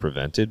I could have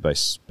prevented by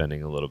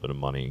spending a little bit of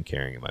money and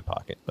carrying in my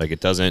pocket. Like, it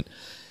doesn't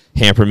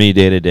hamper me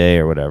day to day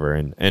or whatever.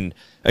 And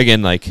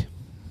again, like,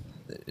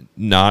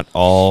 not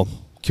all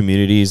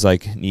communities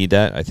like need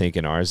that. I think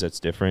in ours that's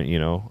different.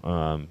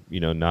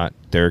 Not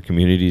there are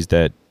communities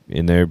that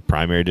in their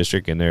primary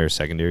district, in their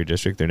secondary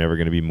district, they're never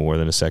going to be more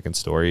than a second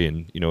story,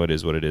 and it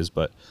is what it is.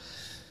 But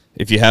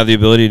if you have the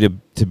ability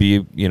to be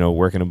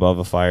working above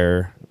a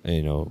fire,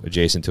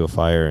 adjacent to a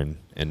fire,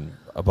 and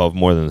above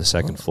more than the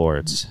second floor,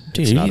 it's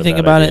dude. It's if you think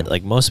about it,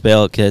 like most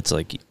bailout kits,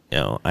 like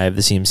I have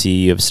the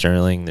CMC, you have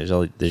Sterling.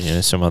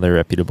 There's some other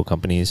reputable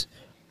companies,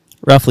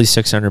 roughly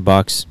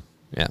 $600.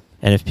 Yeah.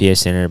 NFPA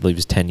standard, I believe,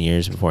 is 10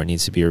 years before it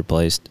needs to be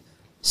replaced.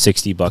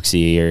 $60 a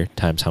year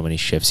times how many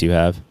shifts you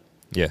have.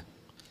 Yeah.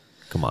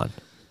 Come on.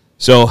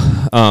 So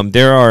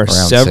there are Around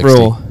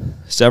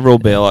several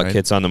bailout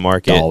kits on the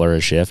market. $1 a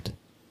shift.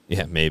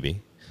 Yeah,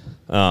 maybe.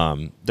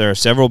 There are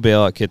several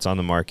bailout kits on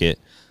the market.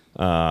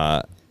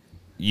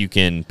 You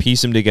can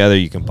piece them together.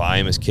 You can buy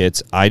them as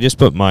kits. I just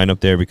put mine up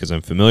there because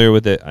I'm familiar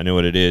with it. I know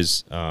what it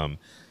is.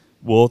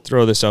 We'll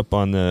throw this up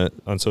on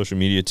social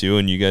media too,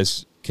 and you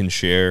guys can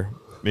share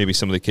maybe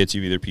some of the kits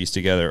you've either pieced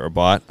together or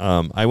bought.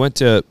 I went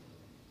to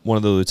one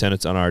of the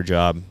lieutenants on our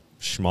job,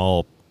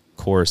 Schmal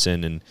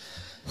Corson, and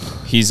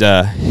he's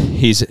a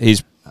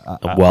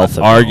wealth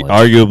of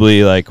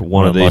arguably like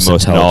one of the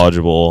most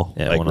knowledgeable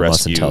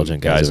rescue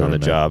intelligent guys on the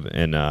job,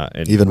 and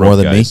even more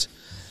than me.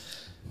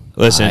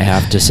 Listen, I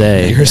have to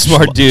say, you're a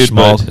smart dude.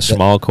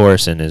 Schmal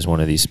Corson is one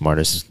of the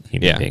smartest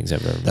human beings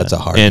I've ever met. That's a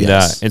hard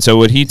yes. And so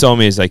what he told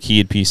me is like he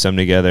had pieced them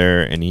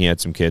together, and he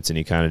had some kits, and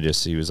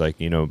he was like,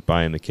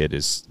 buying the kit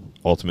is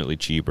ultimately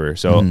cheaper.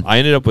 So I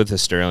ended up with a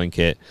Sterling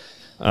kit.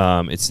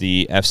 It's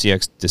the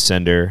FCX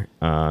Descender,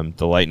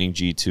 the Lightning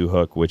G2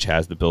 hook, which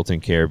has the built-in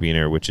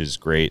carabiner, which is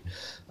great.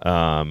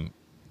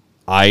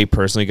 I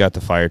personally got the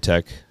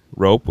FireTech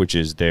rope, which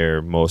is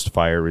their most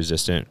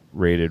fire-resistant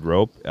rated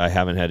rope. I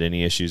haven't had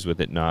any issues with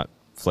it not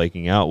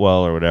flaking out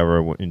well or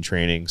whatever in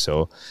training.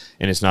 So,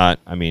 and it's not,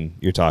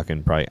 you're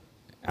talking probably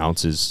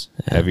ounces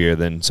heavier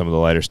than some of the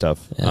lighter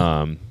stuff.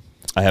 Yeah.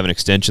 I have an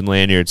extension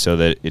lanyard so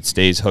that it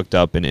stays hooked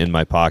up and in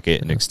my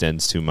pocket and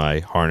extends to my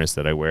harness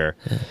that I wear.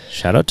 Yeah.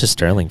 Shout out to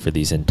Sterling for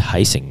these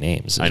enticing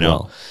names. I know.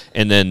 Well.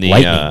 And then the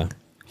Lightning,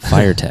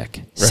 Fire Tech,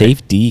 Right.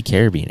 Safe D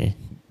Carabiner,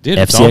 Dude,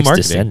 it's all FCX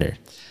marketing. Descender.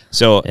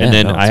 So, Yeah, and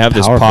then no, I it's have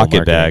this powerful pocket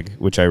marketing. bag,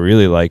 which I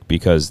really like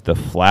because the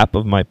flap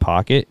of my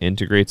pocket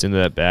integrates into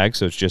that bag,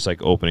 so it's just like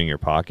opening your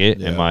pocket.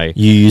 Yeah. And my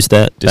You use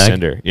that bag?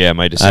 Descender, yeah,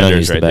 my I don't Descender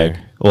use is right the bag.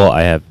 there. Well,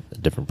 I have a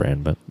different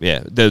brand, but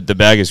Yeah, the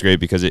bag is great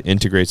because it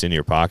integrates into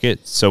your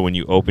pocket. So when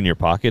you open your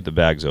pocket, the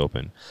bag's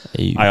open.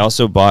 I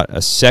also bought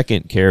a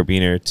second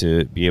carabiner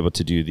to be able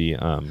to do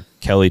the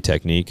Kelly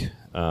technique,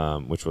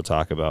 which we'll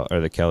talk about, or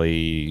the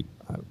Kelly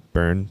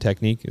burn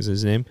technique is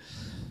his name.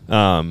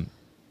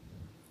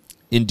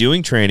 In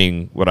doing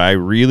training, what I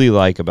really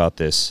like about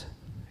this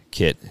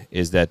kit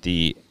is that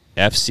the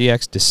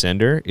FCX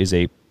Descender is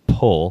a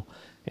pull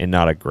and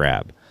not a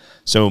grab.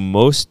 So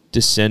most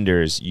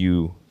descenders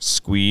you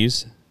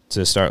squeeze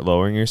to start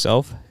lowering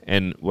yourself.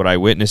 And what I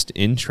witnessed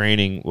in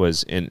training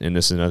was, and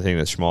this is another thing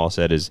that Schmal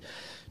said, is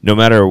no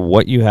matter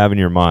what you have in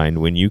your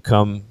mind, when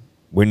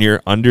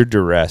you're under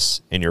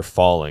duress and you're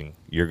falling,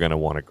 you're going to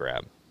want to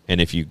grab. And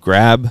if you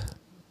grab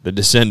the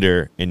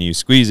descender and you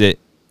squeeze it,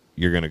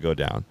 you're going to go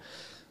down.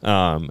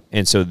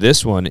 And so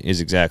this one is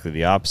exactly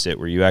the opposite,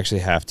 where you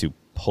actually have to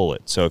pull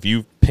it. So if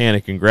you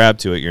panic and grab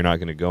to it, you're not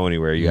going to go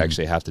anywhere. You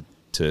actually have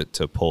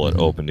to pull it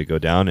open to go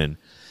down, and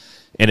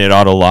it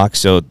auto locks.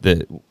 So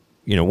that,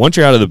 you know, once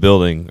you're out of the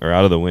building or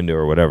out of the window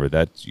or whatever,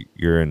 that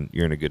you're in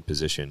a good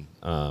position.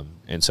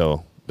 And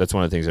so that's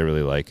one of the things I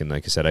really like. And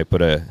like I said, I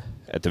put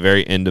at the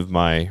very end of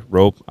my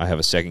rope, I have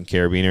a second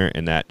carabiner,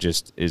 and that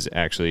just is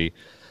actually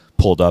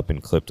pulled up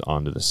and clipped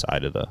onto the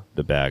side of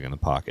the bag in the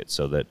pocket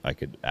so that I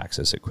could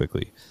access it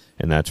quickly.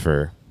 And that's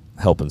for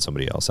helping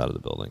somebody else out of the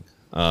building.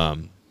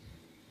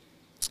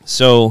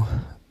 So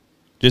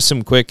just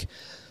some quick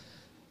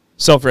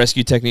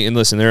self-rescue technique. And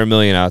listen, there are a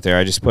million out there.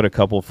 I just put a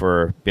couple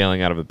for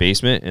bailing out of a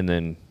basement and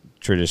then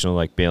traditional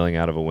like bailing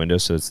out of a window.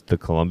 So it's the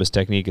Columbus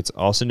technique. It's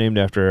also named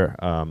after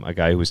a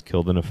guy who was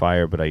killed in a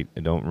fire, but I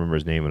don't remember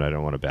his name and I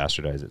don't want to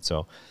bastardize it.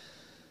 So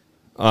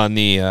on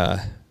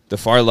the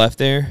far left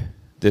there,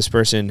 this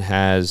person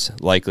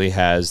likely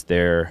has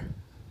their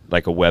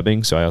like a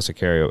webbing. So I also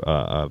carry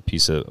a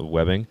piece of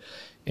webbing,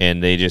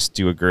 and they just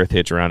do a girth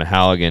hitch around a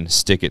Halligan,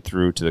 stick it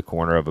through to the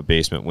corner of a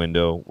basement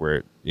window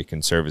where it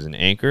can serve as an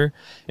anchor.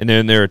 And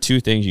then there are two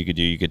things you could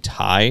do. You could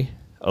tie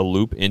a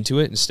loop into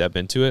it and step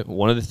into it.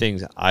 One of the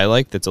things I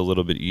like that's a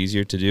little bit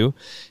easier to do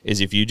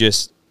is if you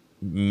just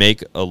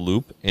make a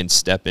loop and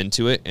step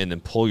into it and then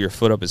pull your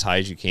foot up as high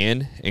as you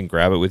can and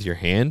grab it with your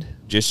hand.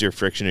 Just your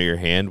friction of your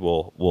hand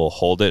will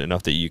hold it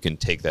enough that you can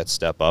take that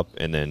step up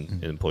and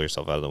then pull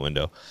yourself out of the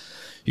window.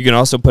 You can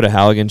also put a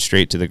Halligan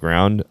straight to the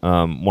ground.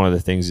 One of the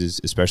things is,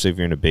 especially if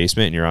you're in a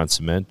basement and you're on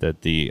cement,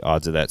 that the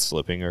odds of that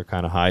slipping are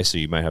kind of high, so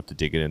you might have to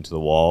dig it into the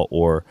wall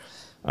or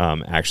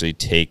actually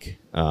take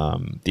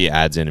the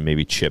adze in and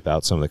maybe chip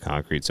out some of the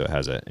concrete so it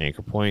has an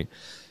anchor point.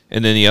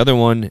 And then the other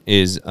one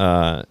is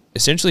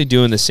essentially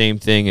doing the same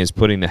thing as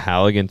putting the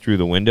Halligan through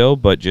the window,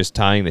 but just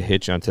tying the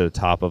hitch onto the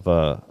top of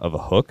a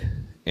hook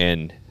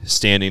and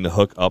standing the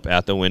hook up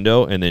at the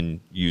window and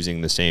then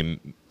using the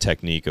same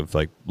technique of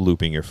like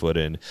looping your foot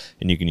in,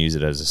 and you can use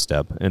it as a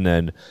step. And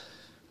then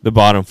the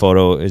bottom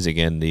photo is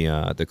again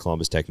the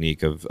Columbus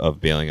technique of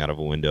bailing out of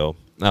a window.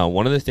 Now,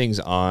 one of the things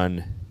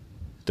on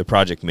the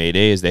Project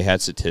Mayday is they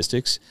had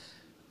statistics.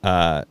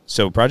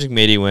 So Project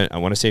Mayday went, I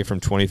want to say, from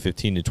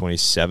 2015 to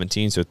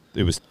 2017. So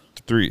it was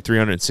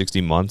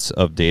 360 months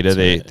of data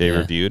they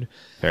reviewed.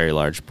 very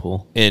large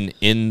pool. And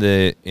in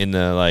the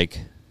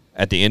like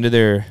at the end of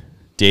their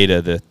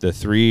data, the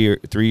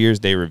 3 years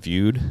they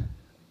reviewed,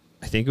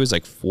 I think it was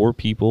like 4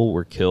 people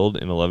were killed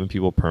and 11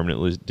 people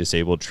permanently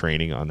disabled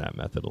training on that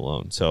method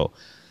alone. So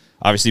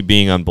obviously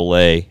being on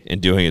belay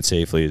and doing it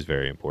safely is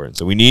very important.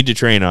 So we need to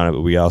train on it,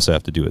 but we also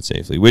have to do it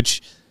safely,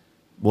 which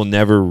will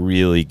never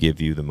really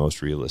give you the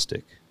most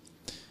realistic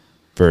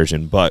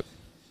version. But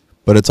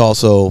it's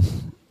also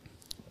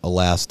a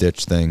last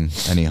ditch thing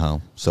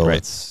anyhow. So Right.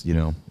 it's, you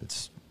know,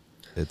 it's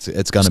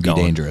going to be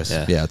going. dangerous.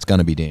 Yeah. Yeah, it's going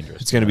to be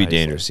dangerous. it's going to be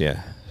dangerous,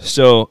 yeah.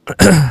 So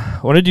I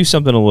want to do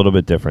something a little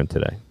bit different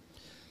today.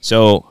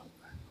 So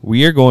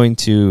we are going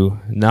to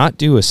not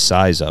do a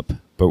size up,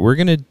 but we're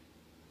going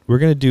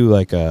to do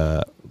like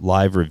a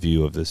live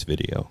review of this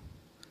video.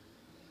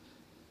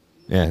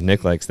 Yeah,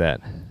 Nick likes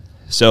that.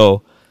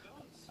 So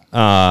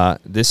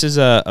this is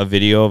a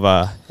video of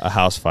a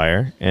house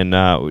fire, and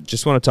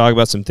just want to talk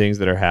about some things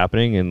that are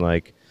happening and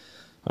like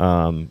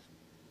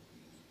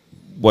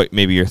what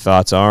maybe your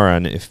thoughts are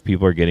on if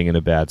people are getting in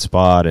a bad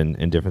spot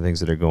and different things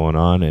that are going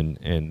on, and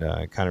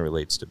it kind of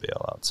relates to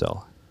bailout.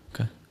 So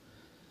Okay.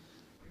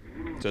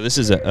 So this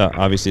is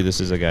obviously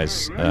this is a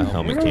guy's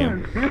helmet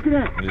cam. I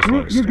just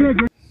want to start.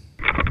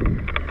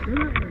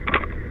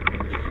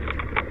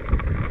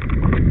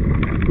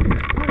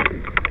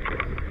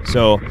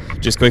 So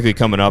just quickly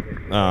coming up,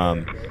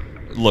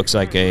 looks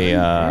like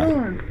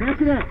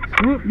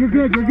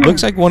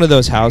looks like one of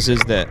those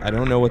houses that I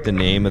don't know what the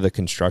name of the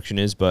construction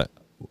is, but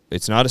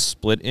it's not a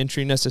split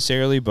entry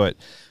necessarily, but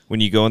when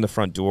you go in the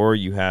front door,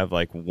 you have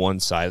like one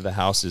side of the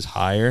house is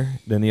higher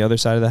than the other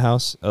side of the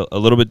house. A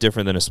little bit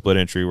different than a split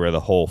entry where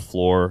the whole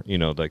floor, you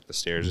know, like the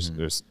stairs,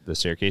 the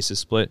staircase is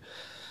split.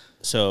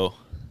 So,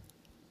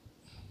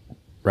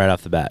 right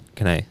off the bat,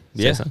 can I say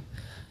Yeah.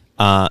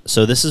 something?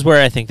 So this is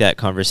where I think that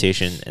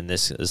conversation, and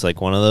this is like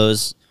one of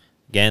those,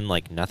 again,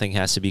 like nothing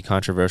has to be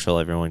controversial.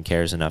 Everyone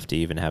cares enough to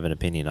even have an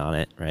opinion on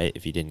it, right?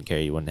 If you didn't care,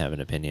 you wouldn't have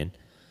an opinion.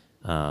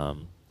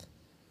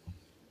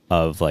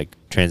 Of like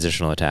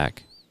transitional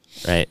attack,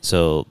 right?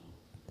 So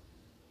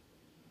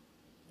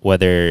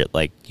whether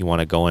like you want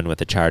to go in with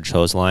a charged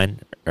hose line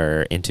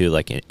or into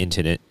like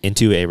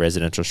into a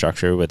residential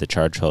structure with a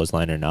charged hose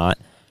line or not,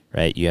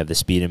 right? You have the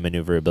speed and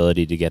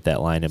maneuverability to get that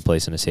line in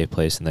place in a safe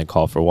place and then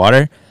call for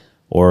water.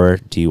 Or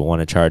do you want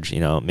to charge, you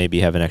know, maybe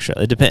you have an extra,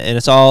 and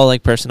it's all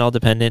like personnel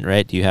dependent,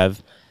 right? Do you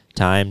have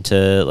time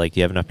to, like, do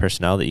you have enough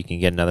personnel that you can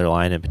get another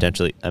line and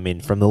potentially, I mean,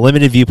 from the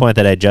limited viewpoint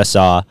that I just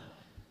saw,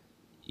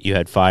 you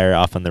had fire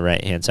off on the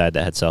right-hand side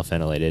that had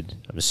self-ventilated.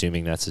 I'm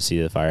assuming that's the seat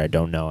of the fire. I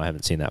don't know. I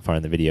haven't seen that far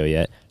in the video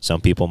yet.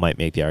 Some people might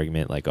make the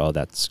argument like, oh,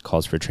 that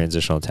calls for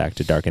transitional attack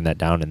to darken that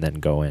down and then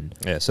go in.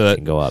 Yeah, so that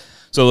can go up.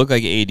 So it looked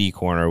like AD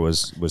corner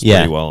was Yeah.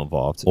 pretty well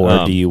involved.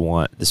 Or do you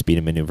want the speed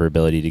and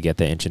maneuverability to get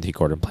the inch and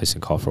three-quarter in place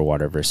and call for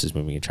water versus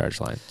moving a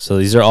charge line? So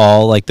these are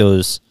all like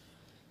those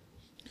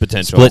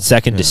potential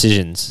split-second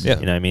decisions. Yeah.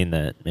 You know what I mean?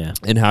 That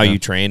And how you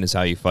train is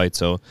how you fight.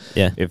 So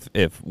Yeah.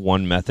 if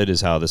one method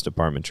is how this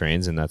department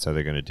trains, and that's how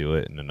they're going to do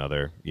it, and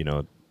another, you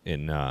know,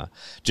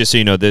 just so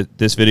you know,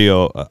 this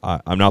video,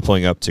 I'm not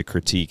pulling up to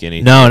critique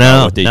anything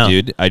about what they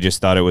did. I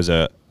just thought it was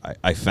I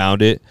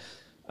found it,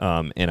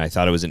 and I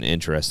thought it was an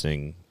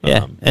interesting.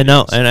 And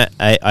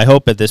I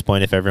hope at this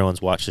point, if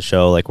everyone's watched the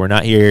show, like, we're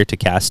not here to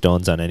cast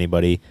stones on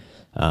anybody.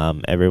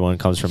 Everyone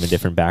comes from a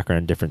different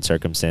background, different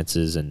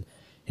circumstances, and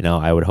you know,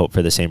 I would hope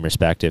for the same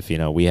respect if, you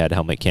know, we had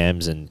helmet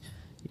cams, and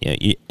you know,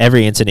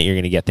 every incident you're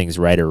going to get things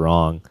right or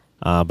wrong.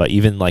 But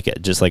even like,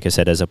 just like I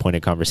said, as a point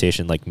of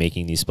conversation, like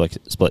making these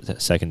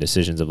split-second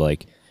decisions of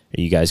like,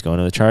 are you guys going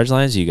to the charge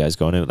lines? Are you guys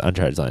going to the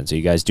uncharged lines? Are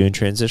you guys doing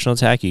transitional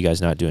attack? Are you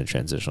guys not doing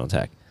transitional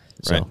attack?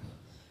 So. Right.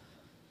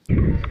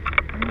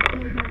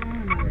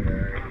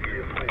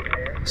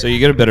 So you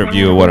get a better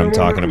view of what I'm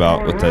talking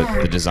about with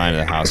the design of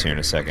the house here in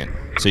a second.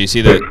 So you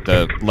see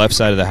the left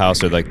side of the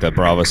house, or like the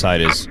Bravo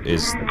side, is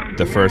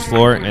the first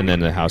floor, and then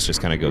the house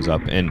just kind of goes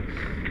up. And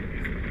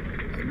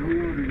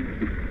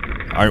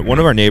one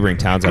of our neighboring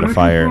towns had a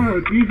fire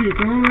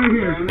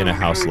in a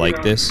house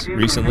like this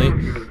recently,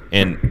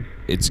 and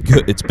it's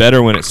good. It's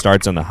better when it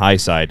starts on the high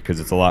side because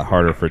it's a lot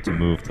harder for it to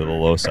move to the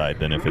low side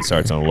than if it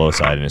starts on the low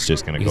side and it's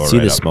just going to go right up. You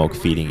can see the smoke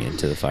feeding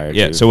into the fire.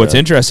 Yeah. too, So what's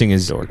interesting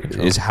is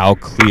how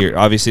clear.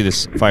 Obviously,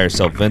 this fire is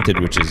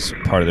self-vented, which is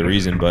part of the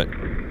reason. But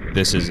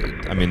this is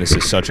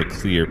such a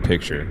clear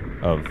picture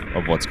of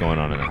what's going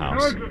on in the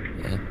house.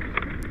 Yeah.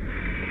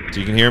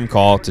 So you can hear him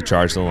call to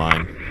charge the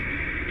line.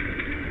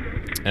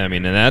 And I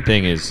mean, and that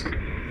thing is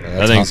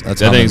that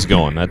thing's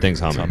going. That thing's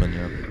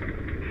humming.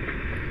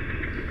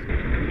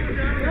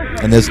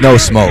 And there's no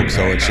smoke,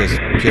 so it's just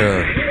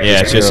pure.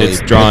 Yeah,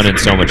 it's drawn in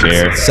so much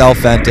air. It's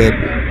self-vented,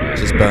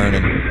 just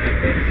burning.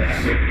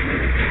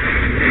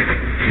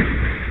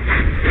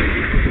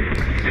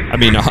 I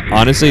mean,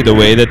 honestly, the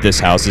way that this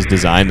house is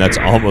designed, that's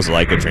almost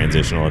like a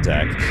transitional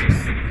attack.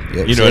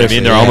 Yep, You know what I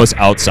mean? They're almost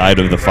outside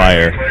of the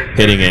fire,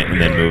 hitting it, and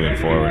then moving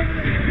forward.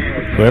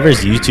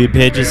 Whoever's YouTube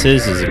page this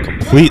is a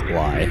complete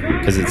lie,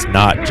 because it's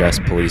not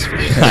just police for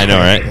you. I know,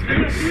 right?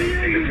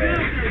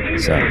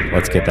 So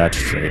let's get that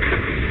straight.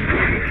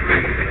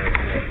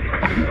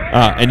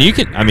 And you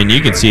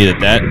can see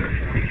that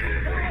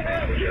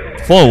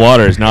flow of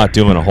water is not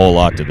doing a whole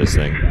lot to this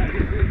thing. Yeah,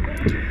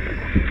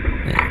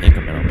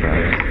 incremental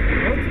progress.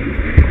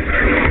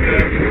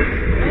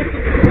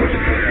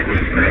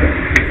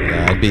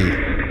 Yeah, I'd be.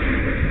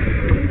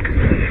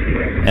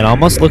 It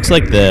almost looks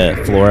like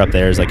the floor up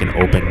there is like an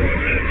open.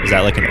 Is that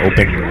like an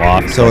open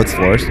loft? So it's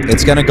floors.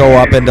 It's gonna go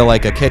up into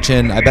like a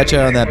kitchen. I bet you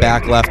on that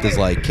back left is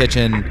like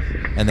kitchen,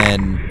 and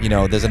then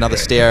there's another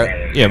stair.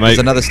 Yeah, there's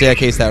another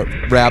staircase that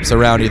wraps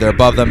around either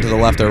above them to the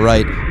left or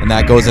right, and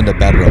that goes into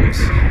bedrooms.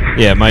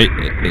 Yeah,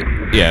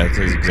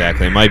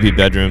 exactly. It might be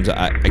bedrooms.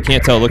 I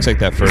can't tell. It looks like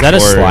that first. Is that a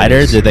floor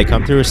slider? Did they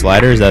come through a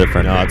slider? Or is that a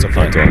front? No, it's a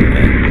front door.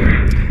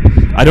 Yeah.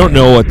 I don't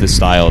know what the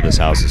style of this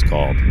house is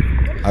called.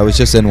 I was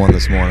just in one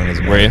this morning.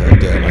 Were you?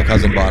 Yeah, my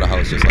cousin bought a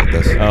house just like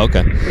this. Oh,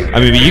 okay.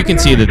 I mean, but you can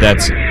see that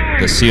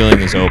the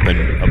ceiling is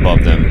open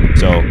above them,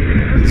 so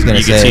you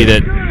can see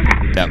that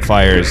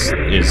fire is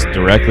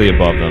directly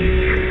above them.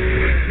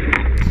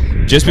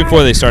 Just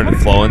before they started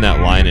flowing that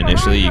line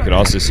initially, you could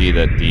also see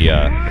that you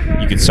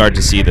could start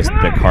to see the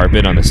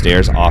carpet on the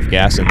stairs off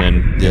gas and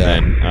then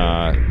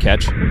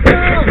catch.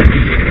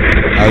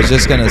 I was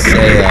just gonna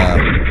say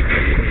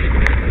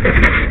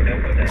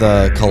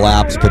the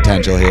collapse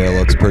potential here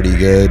looks pretty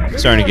good.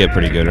 Starting to get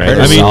pretty good, right?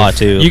 I mean, saw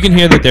too. You can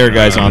hear that there are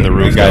guys on the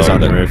roof. Guys on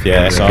the roof,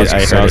 yeah. I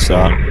heard a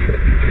saw.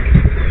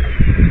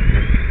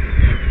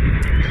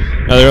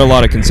 Now, there are a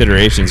lot of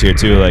considerations here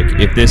too. Like,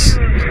 if this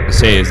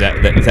say is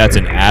that if that's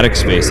an attic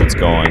space that's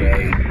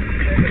going,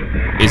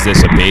 is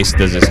this a base?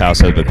 Does this house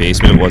have a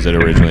basement? Was it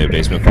originally a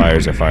basement fire?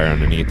 Is there fire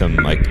underneath them?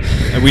 Like,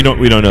 we don't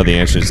know the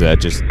answers to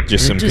that.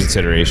 Just some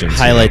considerations.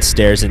 Highlight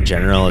stairs in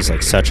general is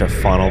like such a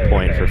funnel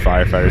point for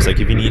firefighters. Like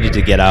if you needed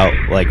to get out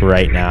like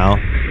right now,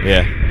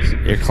 yeah,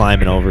 you're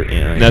climbing over. You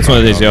know, that's one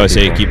of the things they always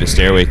say: keep the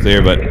stairway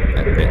clear. But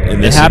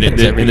in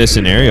this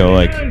scenario,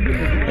 like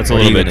that's a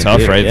little bit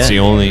tough, right? Yeah. It's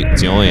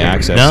the only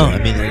access. No,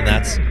 I mean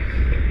that's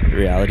the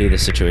reality of the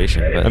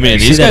situation. But I mean,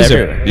 these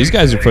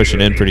guys are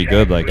pushing in pretty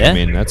good. Like, I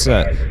mean, that's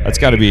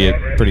got to be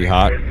pretty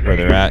hot where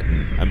they're at.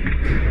 And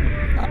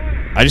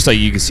I just like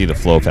you can see the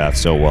flow path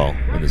so well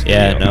in this video.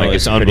 Yeah, no, like,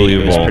 it's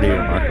unbelievable. It's pretty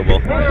remarkable.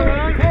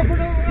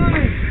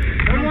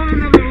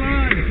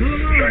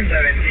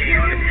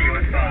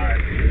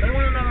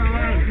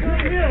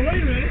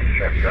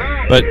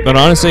 But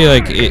honestly,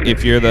 like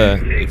if you're the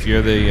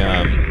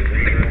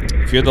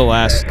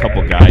last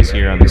couple guys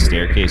here on the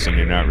staircase and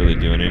you're not really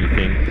doing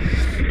anything,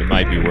 it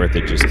might be worth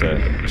it just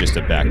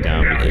to back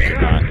down because you're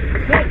not.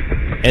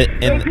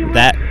 And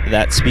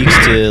that speaks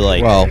to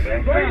like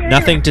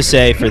nothing to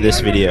say for this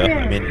video.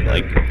 I mean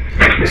like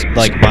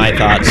my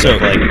thoughts of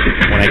like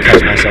when I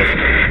catch myself.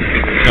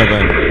 No, go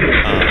ahead.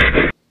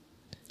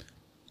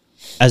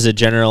 As a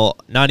general,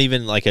 not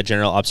even like a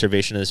general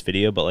observation of this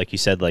video, but like you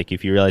said, like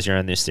if you realize you're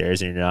on these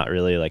stairs and you're not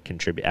really like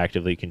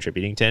actively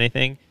contributing to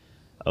anything,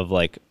 of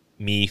like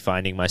me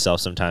finding myself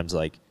sometimes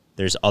like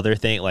there's other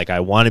thing like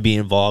I want to be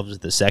involved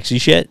with the sexy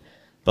shit,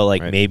 but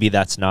like maybe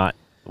that's not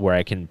where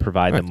I can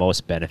provide the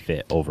most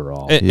benefit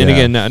overall. And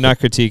again, not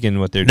critiquing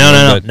what they're doing,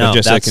 but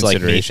just that's a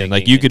consideration.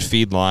 Like you could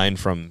feed line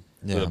from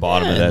the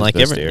bottom of that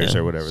the stairs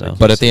or whatever. So.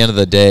 But at the end of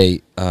the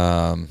day,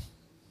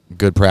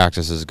 good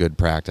practice is good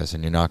practice,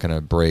 and you're not going to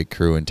break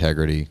crew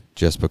integrity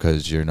just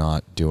because you're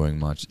not doing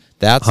much.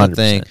 That's 100%. The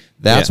thing.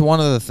 That's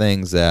one of the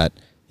things that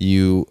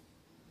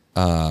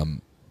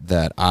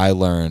that I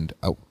learned.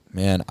 Oh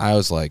man, I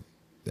was like,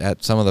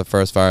 at some of the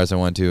first fires I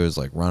went to, was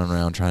like running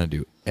around trying to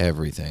do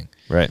everything.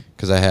 Right.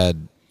 Because I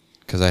had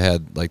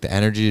like the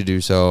energy to do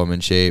so. I'm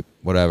in shape,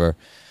 whatever,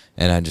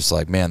 and I'm just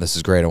like, man, this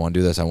is great. I want to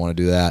do this. I want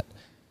to do that.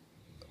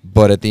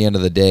 But at the end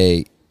of the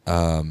day,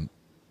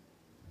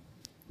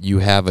 you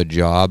have a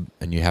job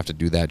and you have to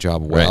do that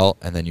job well,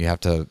 and then you have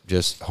to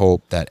just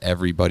hope that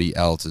everybody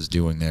else is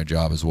doing their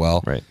job as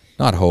well. Right.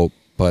 Not hope,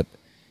 but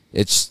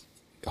it's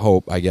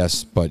hope, I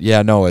guess. But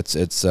yeah, no, it's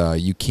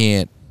you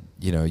can't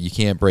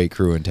break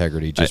crew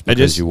integrity just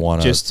because you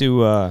want to. Just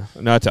to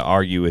not to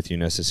argue with you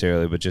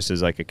necessarily, but just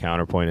as like a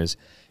counterpoint is,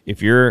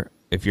 if you're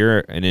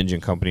an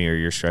engine company or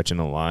you're stretching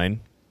a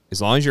line,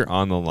 as long as you're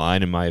on the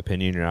line, in my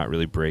opinion, you're not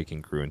really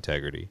breaking crew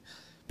integrity.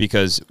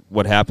 Because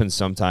what happens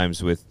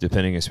sometimes with,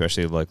 depending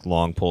especially like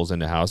long pulls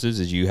into houses,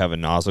 is you have a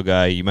nozzle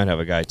guy. You might have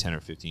a guy 10 or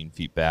 15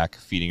 feet back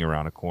feeding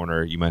around a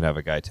corner. You might have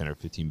a guy 10 or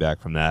 15 back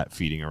from that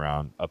feeding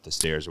around up the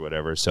stairs or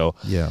whatever. So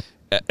yeah,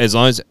 as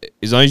long as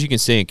you can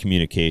stay in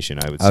communication,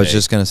 I would say. I was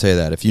just going to say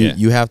that. If you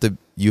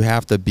you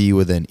have to be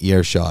within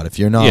earshot. If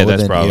you're not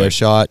within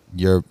earshot,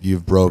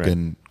 you've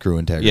broken crew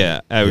integrity.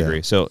 Yeah, I would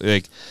agree. So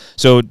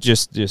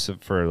just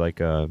for like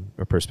a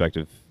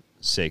perspective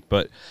sake.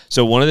 But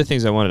so one of the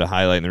things I wanted to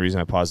highlight, and the reason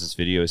I paused this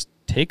video, is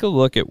take a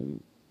look at,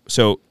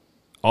 so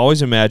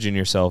always imagine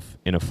yourself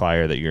in a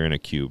fire that you're in a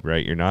cube,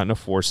 right? You're not in a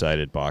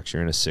 4-sided box,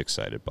 you're in a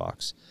 6-sided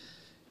box.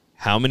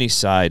 How many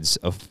sides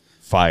of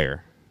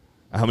fire,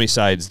 how many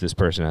sides this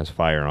person has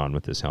fire on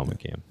with this helmet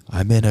cam?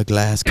 I'm in a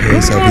glass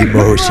case of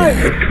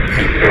emotion.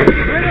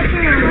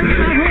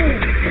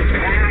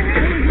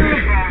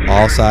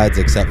 All sides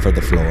except for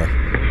the floor.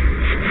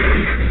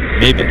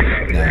 Maybe.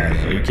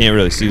 No, you can't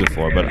really see the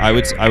floor, but I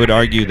would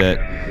argue that,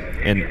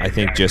 and I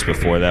think just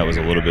before that was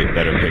a little bit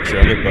better picture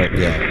of it, but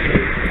yeah,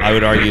 I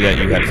would argue that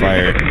you had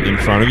fire in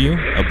front of you,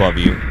 above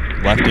you,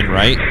 left and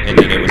right, and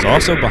then it was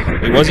also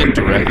behind. It wasn't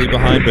directly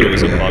behind, but it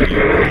was above you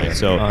and behind.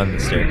 So on the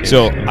staircase.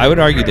 So I would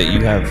argue that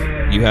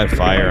you had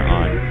fire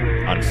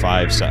on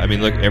 5 sides. I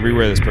mean, look,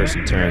 everywhere this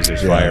person turns,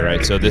 there's fire,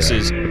 right? So this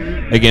is,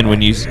 again,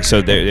 when you,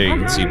 so there you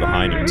can see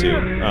behind him too.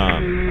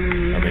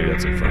 Or maybe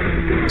that's in front of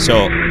him.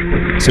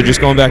 So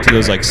just going back to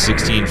those like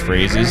 16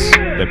 phrases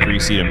that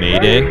precede a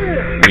Mayday,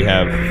 we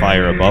have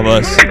fire above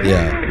us.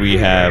 Yeah. We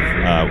have,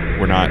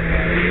 we're not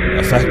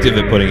effective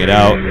at putting it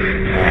out.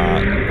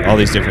 All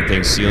these different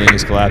things. Ceiling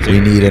is collapsing. We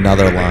need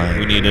another line.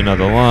 We need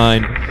another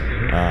line.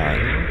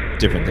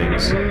 Different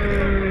things.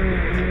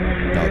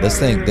 No, this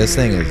thing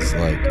is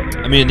like.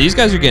 I mean, these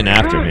guys are getting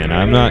after it, man.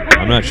 I'm not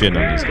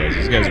shitting on these guys.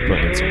 These guys are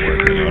putting in some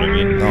work. You know what I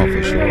mean? No,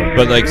 for sure.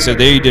 But like, so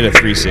there you did a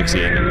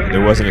 360, and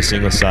there wasn't a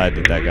single side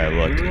that guy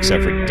looked,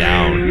 except for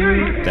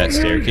down that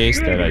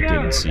staircase that I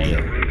didn't see.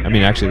 I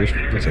mean, actually,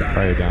 there's a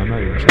fire down.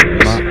 I'm not even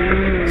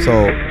sure.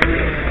 So.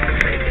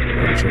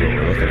 I'm not sure what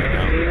we're looking at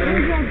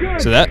now.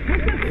 So that.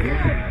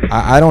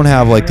 I don't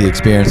have like the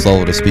experience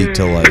level to speak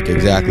to like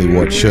exactly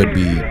what should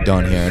be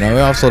done here, and I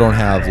also don't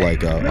have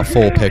like a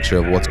full picture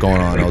of what's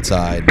going on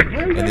outside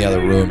and in the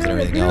other rooms and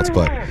everything else.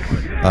 But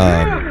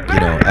you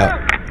know,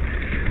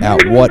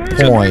 at what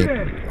point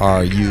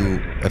are you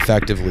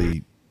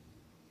effectively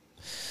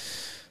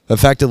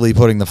effectively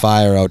putting the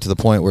fire out to the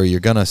point where you're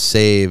gonna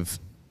save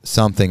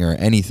something or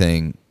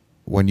anything.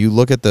 When you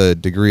look at the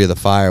degree of the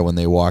fire when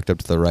they walked up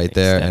to the right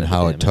there and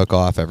how it took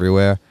off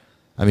everywhere,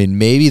 I mean,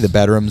 maybe the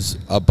bedrooms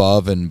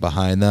above and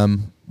behind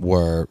them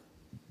were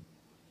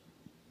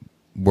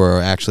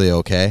actually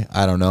okay.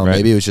 I don't know. Right.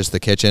 Maybe it was just the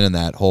kitchen and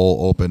that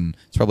whole open.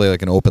 It's probably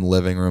like an open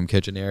living room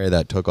kitchen area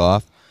that took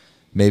off.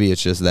 Maybe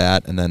it's just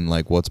that, and then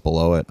like what's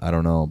below it. I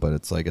don't know, but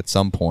it's like at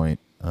some point,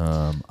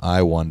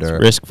 I wonder.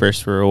 It's risk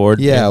versus reward.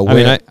 Yeah, I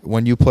mean,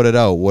 when you put it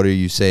out, what are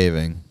you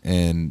saving?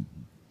 And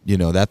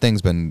that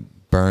thing's been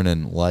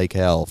burning like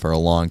hell for a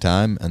long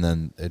time, and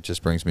then it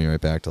just brings me right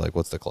back to like,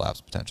 what's the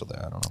collapse potential there?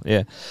 I don't know.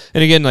 Yeah,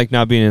 and again, like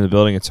not being in the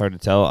building, it's hard to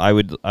tell. I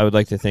would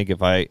like to think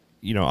if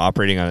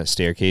operating on a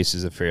staircase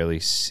is a fairly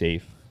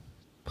safe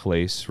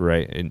place,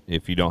 right? And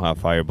if you don't have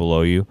fire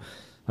below you,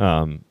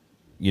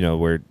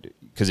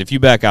 because if you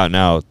back out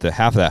now, the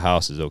half of that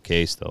house is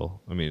okay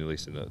still. I mean, at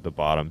least in the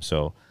bottom.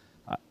 So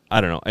I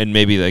don't know. And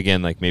maybe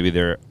again, like maybe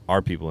there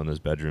are people in those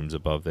bedrooms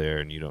above there,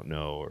 and you don't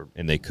know,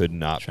 and they could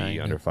not be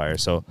under fire.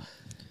 So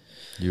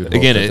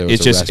again,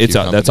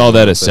 that's all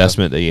that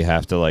assessment that you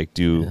have to like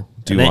do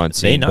on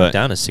scene. They knocked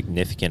down a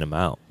significant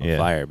amount of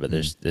fire, but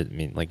there's, I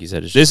mean, like you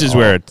said, it's this is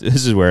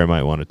where I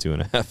might want a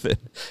 2.5.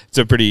 It's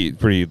a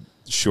pretty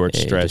short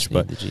stretch,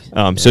 but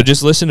so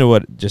just listen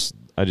to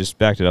I just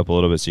backed it up a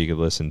little bit so you could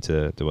listen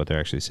to what they're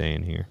actually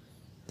saying here.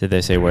 Did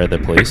they say where are the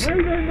police?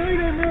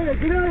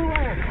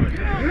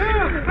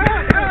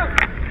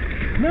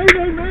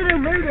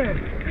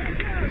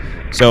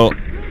 So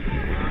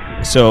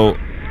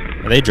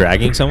Are they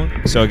dragging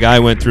someone? So a guy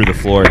went through the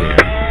floor here,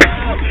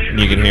 and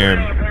you can hear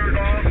him.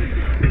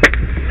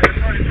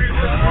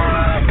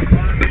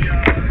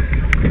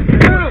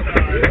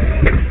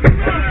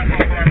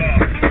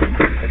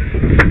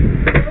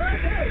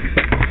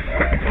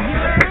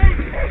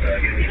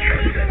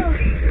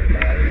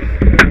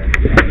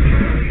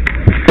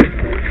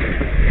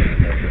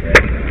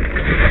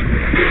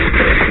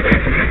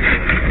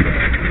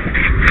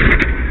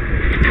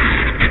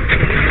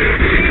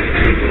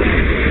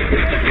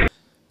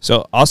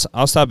 So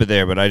I'll stop it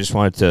there, but I just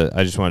wanted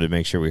to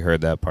make sure we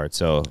heard that part.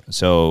 So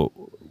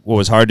what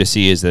was hard to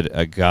see is that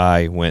a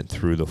guy went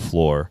through the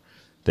floor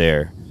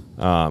there.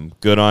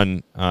 Good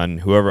on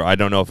whoever. I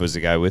don't know if it was the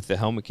guy with the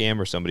helmet cam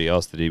or somebody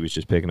else that he was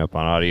just picking up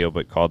on audio,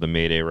 but called the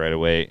Mayday right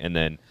away. And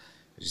then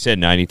you said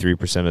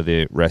 93% of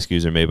the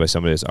rescues are made by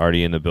somebody that's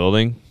already in the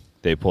building.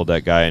 They pulled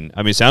that guy, and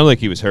I mean, it sounded like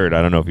he was hurt.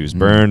 I don't know if he was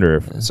burned or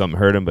if something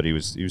hurt him, but he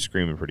was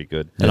screaming pretty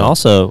good. And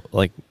also,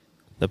 like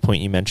the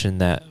point you mentioned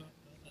that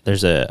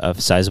there's a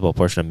sizable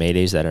portion of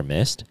Maydays that are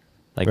missed.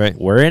 Like,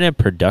 we're in a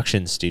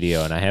production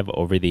studio, and I have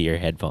over-the-ear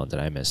headphones, and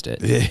I missed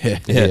it.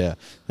 Yeah.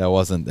 It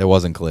wasn't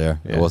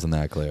clear. Yeah. It wasn't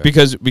that clear.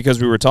 Because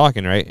we were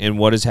talking, right? And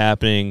what is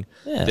happening?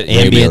 Yeah. The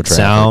ambient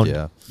sound.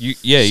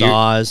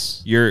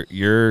 Saws.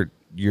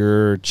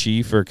 Your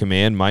chief or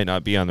command might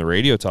not be on the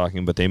radio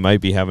talking, but they might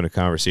be having a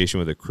conversation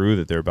with a crew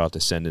that they're about to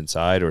send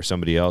inside or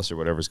somebody else or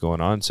whatever's going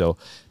on. So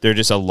there's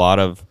just a lot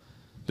of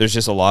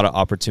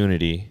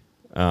opportunity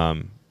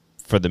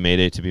for the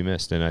Mayday to be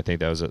missed, and I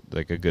think that was a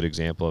good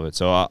example of it.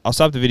 So I'll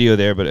stop the video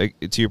there, but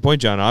to your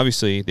point, John,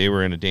 obviously they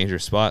were in a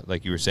dangerous spot,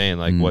 like you were saying,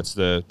 like what's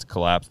the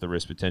collapse, the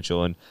risk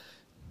potential, and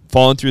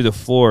falling through the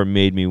floor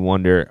made me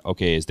wonder,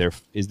 okay, is there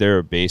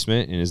a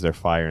basement, and is there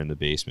fire in the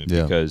basement?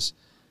 Yeah. Because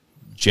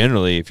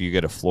generally, if you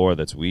get a floor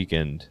that's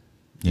weakened,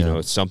 you know,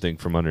 it's something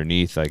from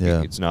underneath. Like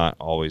it's not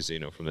always,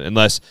 from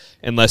the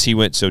unless he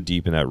went so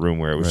deep in that room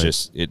where it was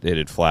just it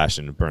had flashed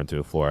and burned through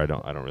the floor. I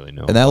don't really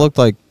know. And that looked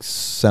like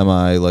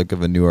semi like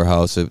of a newer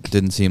house. It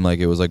didn't seem like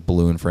it was like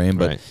balloon frame,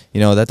 but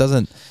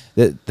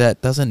that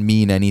doesn't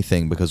mean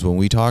anything, because when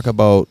we talk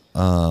about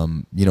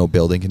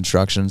building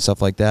construction and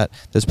stuff like that,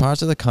 there's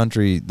parts of the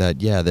country that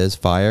there's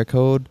fire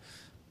code,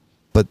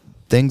 but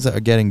things that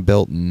are getting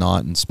built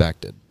not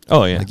inspected.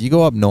 Oh yeah, like you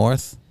go up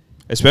north.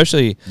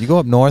 Especially, you go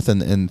up north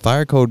and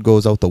fire code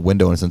goes out the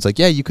window in a sense. Like,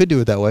 you could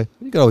do it that way.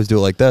 You could always do it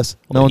like this.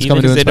 No one's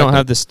coming to inspect. They don't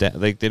have the staff.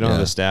 Like they don't have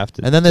the staff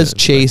to. And then there's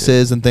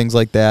chases and things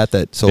like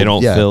that. So they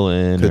don't fill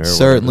in. Could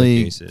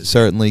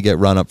certainly get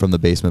run up from the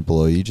basement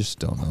below. You just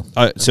don't know.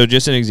 So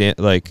just an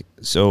example,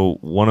 so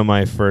one of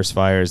my first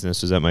fires, and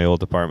this was at my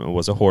old apartment,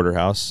 was a hoarder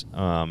house.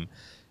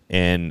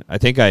 And I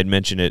think I had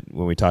mentioned it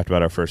when we talked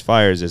about our first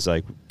fires. Is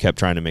like kept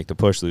trying to make the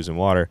push, losing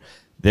water.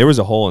 There was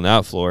a hole in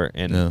that floor,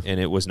 and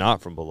it was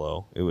not from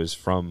below. It was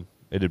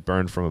it had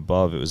burned from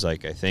above. It was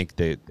like I think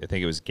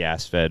it was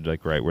gas fed,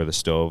 like right where the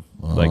stove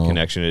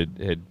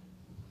connection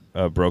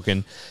had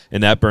broken,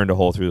 and that burned a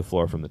hole through the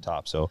floor from the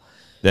top. So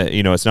that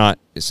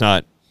it's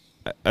not.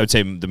 I would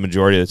say the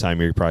majority of the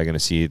time you're probably going to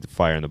see the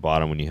fire in the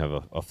bottom when you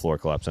have a floor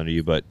collapse under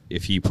you. But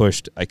if he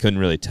pushed, I couldn't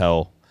really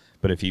tell.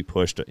 But if he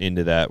pushed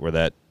into that where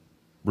that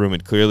room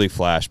had clearly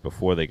flashed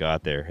before they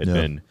got there, had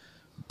been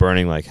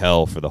burning like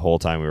hell for the whole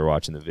time we were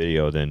watching the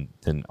video, then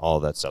all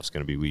of that stuff's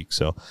going to be weak.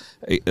 So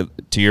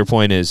to your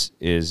point is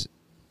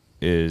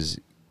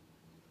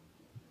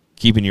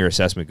keeping your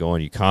assessment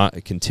going. You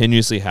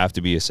continuously have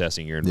to be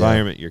assessing your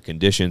environment, your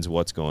conditions,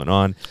 what's going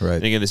on. Right.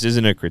 And again, this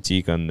isn't a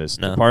critique on this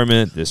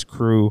department, this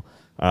crew.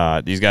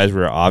 These guys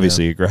were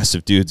obviously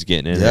aggressive dudes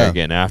getting in there,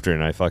 getting after it,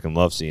 and I fucking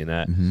love seeing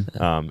that.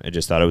 I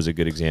just thought it was a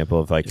good example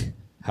of like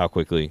how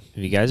quickly.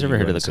 Have you guys ever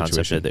heard of the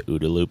concept of the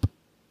OODA loop?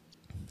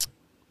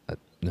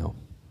 No.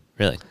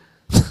 Really?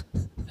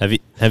 Have you?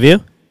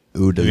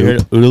 OODA Have you heard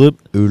loop. of OODA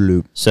loop? OODA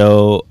loop.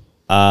 So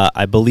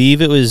I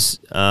believe it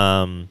was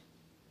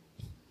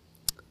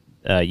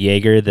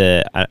Jaeger.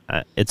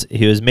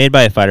 He was made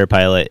by a fighter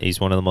pilot. He's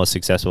one of the most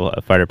successful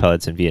fighter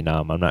pilots in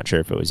Vietnam. I'm not sure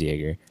if it was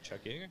Jaeger.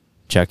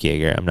 Chuck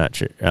Yeager. I'm not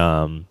sure.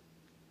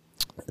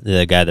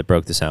 The guy that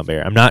broke the sound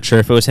barrier. I'm not sure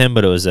if it was him,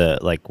 but it was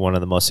like one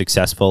of the most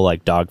successful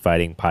like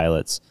dogfighting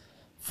pilots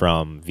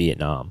from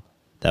Vietnam.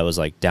 That was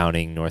like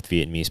downing North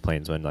Vietnamese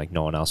planes when like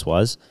no one else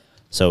was.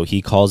 So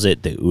he calls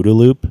it the OODA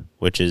loop,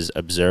 which is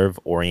observe,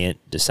 orient,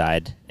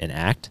 decide, and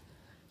act.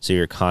 So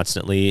you're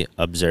constantly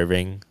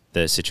observing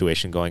the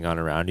situation going on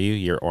around you.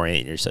 You're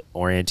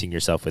orienting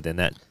yourself within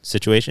that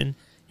situation.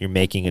 You're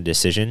making a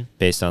decision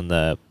based on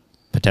the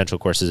potential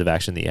courses of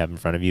action that you have in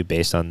front of you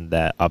based on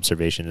that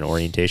observation and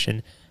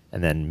orientation,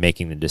 and then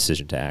making the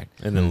decision to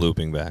act. And then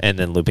looping back. And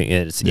then looping.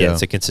 It's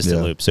a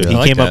consistent loop. So Yeah. he I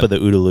like came up that. with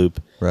the OODA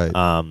loop, Right.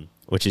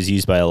 which is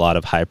used by a lot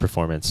of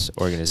high-performance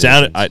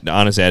organizations.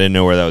 Honestly, I didn't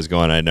know where that was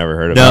going. I'd never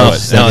heard of No,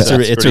 it. no, it's a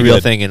pretty real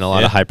good. thing, and a lot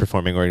Yeah. of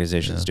high-performing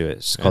organizations do it.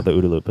 It's called the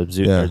OODA loop.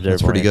 Observe,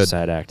 that's pretty orient, good.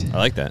 decide, act. I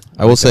like that.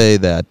 I will say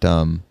that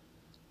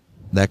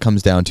that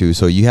comes down to,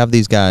 so you have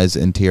these guys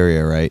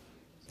interior, right?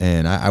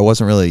 And I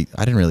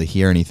didn't really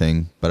hear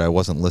anything, but I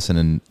wasn't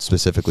listening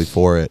specifically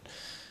for it.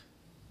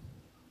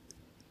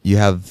 You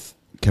have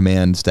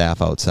command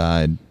staff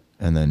outside,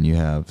 and then you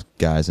have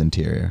guys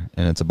interior,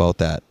 and it's about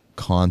that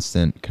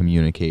constant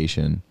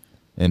communication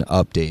and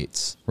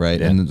updates, right?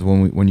 Yeah. And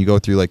when you go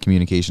through like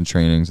communication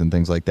trainings and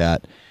things like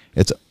that,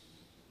 it's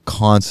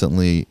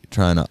constantly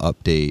trying to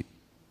update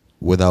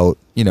without,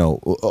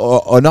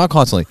 or not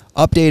constantly,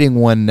 updating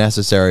when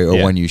necessary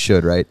or when you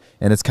should, right?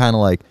 And it's kind of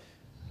like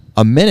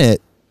a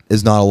minute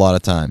is not a lot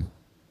of time,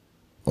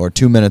 or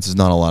 2 minutes is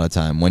not a lot of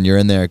time. When you're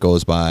in there, it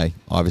goes by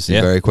obviously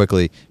very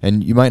quickly,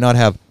 and you might not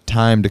have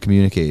time to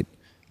communicate.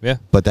 Yeah.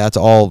 But that's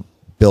all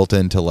built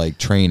into like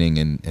training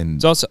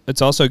and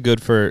It's also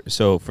good for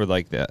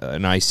like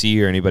an IC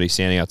or anybody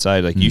standing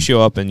outside. Like you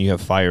show up and you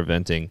have fire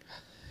venting,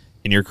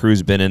 and your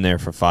crew's been in there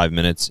for 5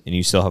 minutes, and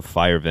you still have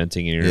fire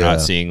venting, and you're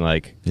not seeing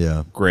like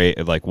gray,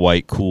 like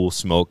white, cool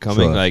smoke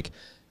coming. Sure. Like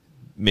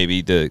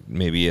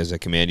maybe as a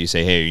command you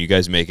say, hey, are you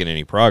guys making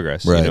any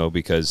progress? Right.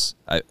 Because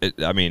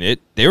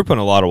they were putting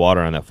a lot of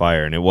water on that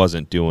fire, and it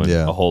wasn't doing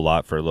a whole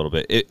lot for a little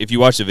bit. If you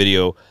watch the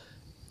video,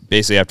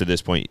 basically after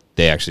this point,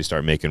 they actually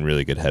start making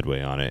really good headway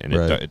on it, and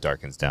it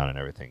darkens down and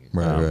everything.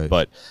 Right.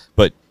 But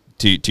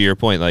to your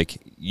point, like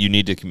you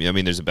need to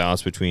there's a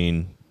balance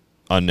between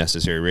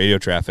unnecessary radio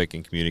traffic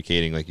and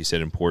communicating, like you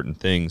said, important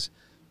things.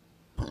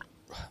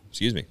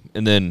 Excuse me.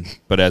 And then,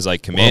 but as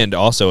like command,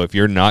 also, if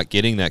you're not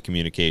getting that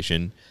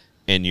communication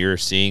and you're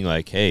seeing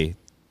like, hey,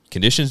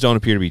 conditions don't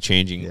appear to be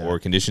changing or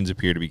conditions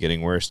appear to be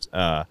getting worse.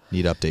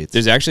 need updates.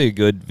 There's actually a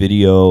good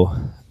video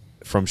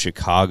from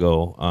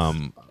Chicago.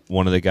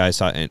 One of the guys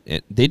saw, and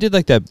they did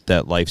like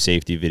that life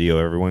safety video.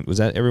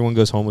 Everyone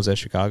Goes Home. Was that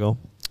Chicago?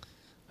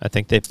 I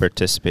think they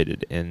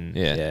participated in.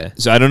 Yeah.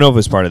 So I don't know if it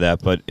was part of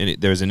that, but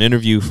there was an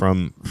interview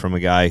from a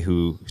guy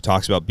who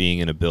talks about being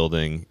in a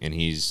building, and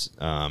he's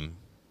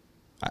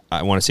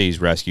I want to say he's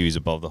rescue. He's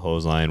above the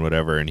hose line,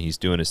 whatever, and he's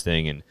doing his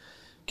thing, and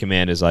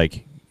command is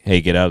like,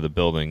 "Hey, get out of the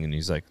building," and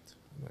he's like,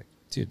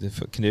 "Dude,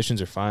 the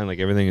conditions are fine. Like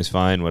everything is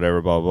fine,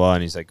 whatever, blah blah blah."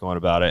 And he's like going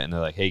about it, and they're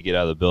like, "Hey, get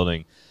out of the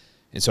building."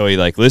 And so he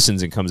like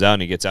listens and comes out,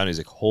 and he gets out, and he's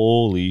like,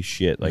 "Holy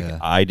shit! Like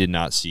I did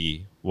not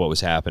see what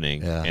was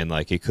happening, and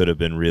like it could have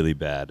been really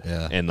bad."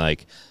 And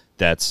like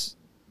that's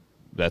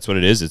what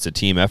it is. It's a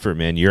team effort,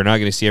 man. You're not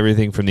going to see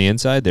everything from the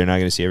inside. They're not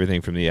going to see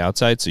everything from the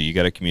outside. So you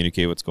got to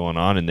communicate what's going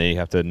on, and they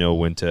have to know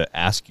when to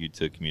ask you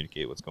to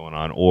communicate what's going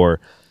on, or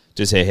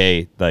just say,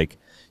 "Hey, like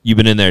you've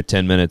been in there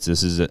 10 minutes.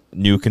 This is a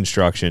new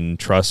construction,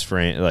 truss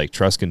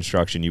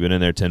construction. You've been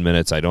in there 10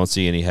 minutes. I don't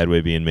see any headway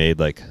being made.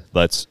 Like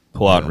let's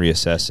pull out and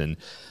reassess." And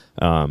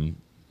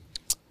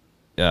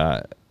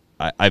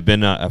I've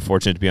been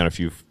fortunate to be on a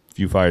few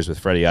fires with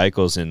Freddie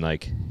Eichels, and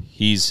like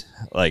he's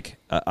like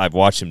I've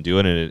watched him do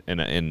it,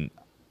 and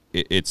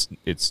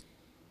it's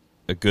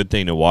a good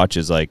thing to watch.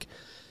 Is like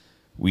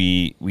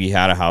we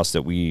had a house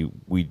that we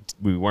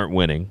weren't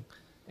winning,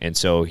 and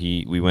so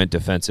we went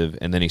defensive,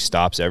 and then he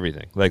stops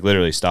everything, like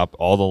literally stop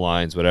all the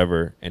lines,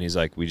 whatever, and he's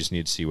like, we just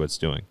need to see what's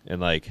doing,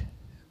 and like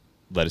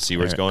let us see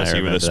where it's going,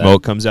 see where the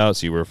smoke comes out,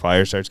 see where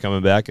fire starts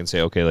coming back, and say,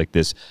 okay, like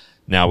this,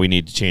 now we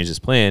need to change this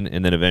plan,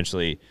 and then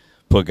eventually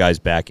put guys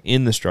back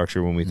in the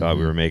structure when we thought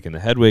we were making the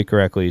headway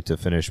correctly to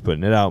finish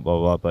putting it out, blah,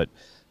 blah, blah. But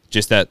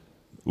just that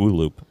OODA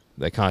loop,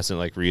 that constant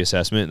like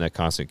reassessment and that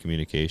constant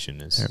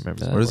communication is. I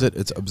remember that. What is it?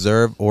 It's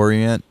observe,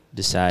 orient,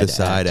 Decide,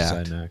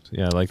 act.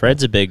 Yeah, like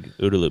Fred's a big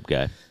OODA loop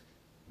guy.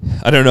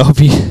 I don't know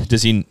if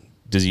does he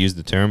use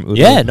the term OODA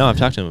Yeah, loop? no, I've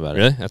talked to him about it.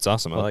 Really? That's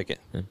awesome. I like it.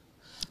 Yeah.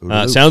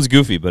 Sounds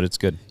goofy, but it's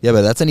good. Yeah,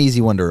 but that's an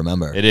easy one to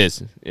remember. It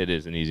is. It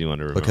is an easy one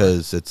to remember.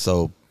 Because it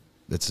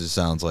just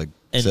sounds like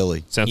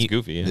silly. Sounds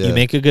goofy. Yeah. You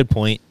make a good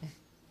point.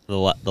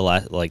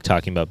 Like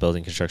talking about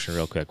building construction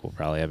real quick, we'll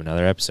probably have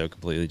another episode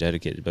completely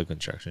dedicated to building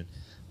construction.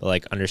 But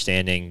like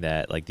understanding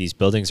that like these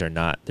buildings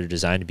they're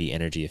designed to be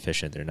energy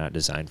efficient. They're not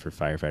designed for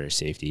firefighter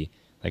safety.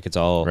 Like it's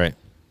all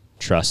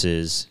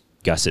trusses,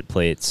 gusset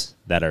plates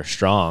that are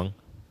strong,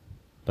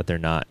 but they're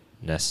not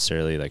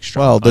necessarily like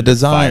strong. Well, the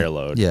design, fire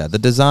load. Yeah, the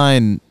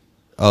design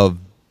of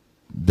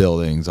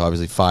buildings,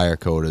 obviously, fire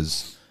code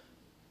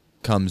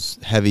comes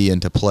heavy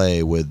into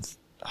play with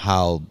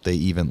how they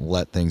even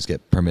let things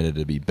get permitted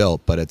to be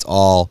built, but it's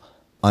all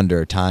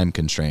under time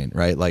constraint,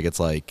 right? Like it's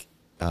like,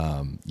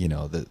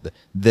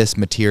 this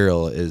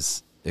material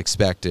is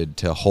expected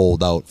to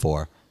hold out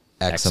for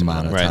X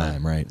amount of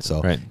time, right?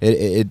 So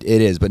it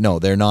is, but no,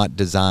 they're not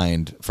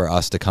designed for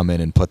us to come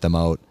in and put them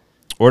out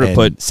or to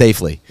put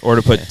safely, or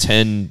to put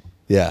 10,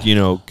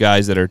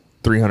 guys that are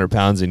 300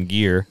 pounds in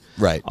gear,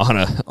 on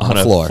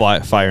a floor.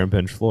 Fire and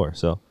bench floor.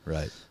 So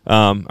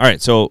all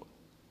right, so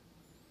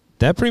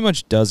that pretty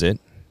much does it.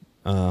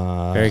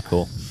 Very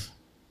cool.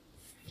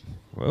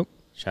 Well,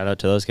 shout out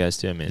to those guys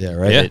too. I mean,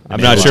 I'm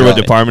not sure what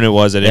department it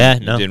was. I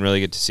didn't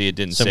really get to see it.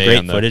 Didn't some say great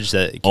on the footage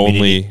that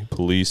only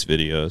police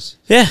videos.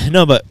 Yeah,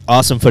 no, but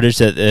awesome footage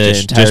that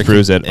just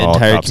proves that all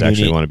cops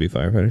community actually want to be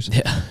firefighters.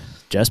 Yeah,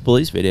 just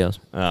police videos.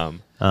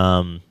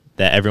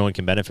 That everyone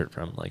can benefit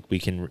from. Like we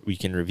can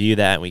review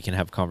that and we can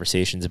have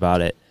conversations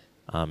about it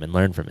and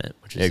learn from it,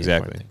 which is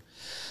exactly. The important thing.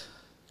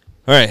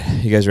 All right,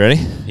 you guys ready?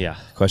 Yeah.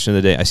 Question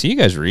of the day. I see you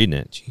guys reading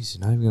it. Jeez,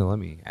 you're not even gonna let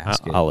me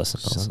ask it. I'll listen.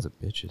 Sons of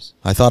bitches.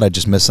 I thought I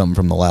just missed something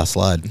from the last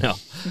slide. No.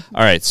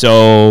 All right.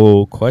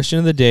 So, question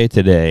of the day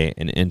today,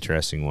 an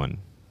interesting one.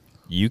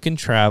 You can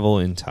travel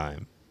in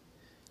time.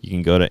 You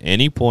can go to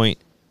any point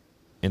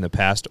in the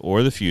past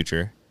or the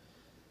future.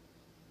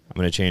 I'm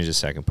going to change the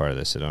second part of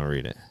this, so don't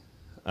read it.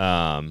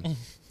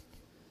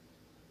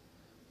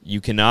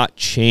 You cannot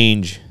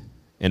change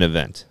an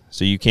event.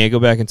 So you can't go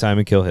back in time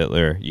and kill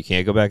Hitler. You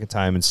can't go back in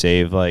time and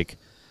save, like,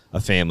 a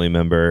family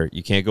member.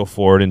 You can't go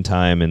forward in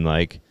time and,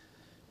 like,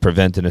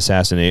 prevent an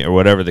assassination or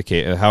whatever the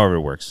case, however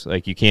it works.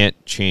 Like, you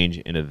can't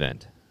change an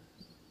event.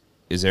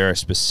 Is there a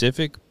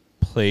specific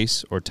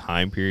place or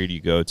time period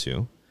you go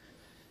to?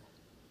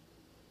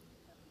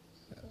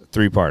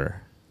 Three-parter.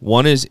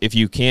 One is if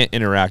you can't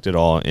interact at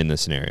all in the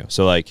scenario.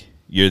 So, like,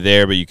 you're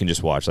there, but you can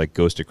just watch, like,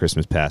 Ghost of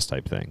Christmas Past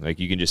type thing. Like,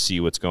 you can just see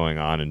what's going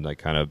on and, like,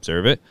 kind of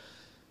observe it.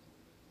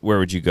 Where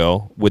would you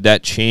go? Would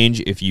that change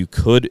if you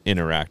could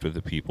interact with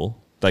the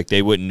people? Like,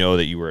 they wouldn't know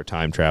that you were a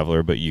time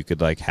traveler, but you could,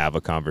 like, have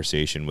a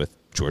conversation with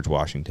George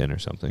Washington or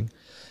something.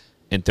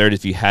 And third,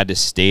 if you had to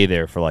stay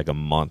there for, like, a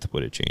month,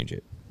 would it change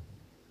it?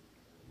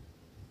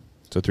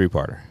 It's a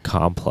three-parter.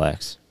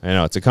 Complex. I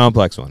know, it's a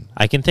complex one.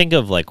 I can think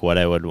of, like, what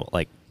I would,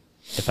 like,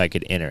 if I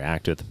could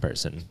interact with the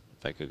person,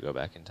 if I could go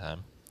back in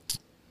time.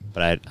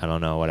 But I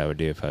don't know what I would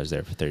do if I was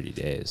there for 30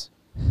 days.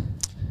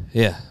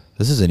 Yeah.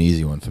 This is an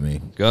easy one for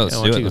me. Go,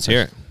 let's do it. Let's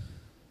hear it.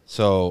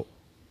 So,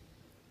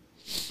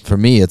 for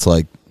me, it's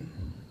like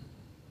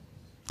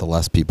the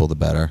less people, the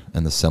better,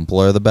 and the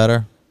simpler, the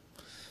better.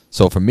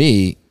 So for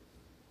me,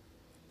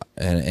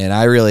 and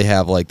I really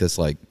have like this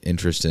like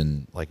interest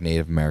in like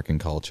Native American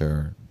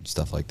culture and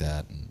stuff like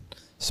that, and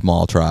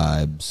small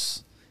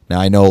tribes.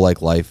 Now I know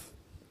like life,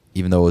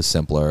 even though it was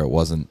simpler, it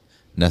wasn't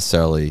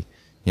necessarily,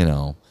 you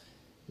know,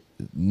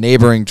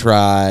 neighboring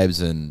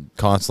tribes and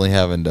constantly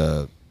having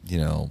to, you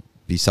know,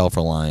 be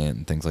self-reliant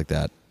and things like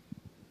that,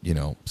 you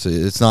know. So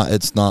it's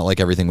not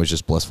like everything was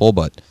just blissful,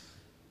 but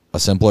a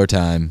simpler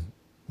time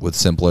with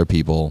simpler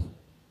people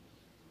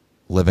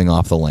living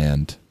off the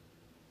land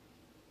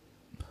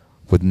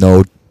with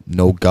no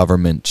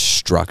government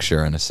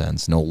structure in a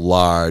sense, no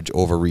large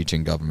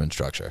overreaching government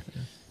structure.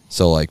 Yeah.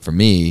 So like for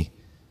me,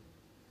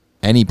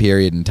 any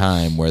period in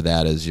time where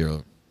that is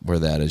your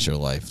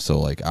life. So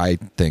like I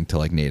think to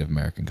like Native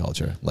American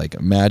culture. Like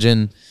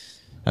imagine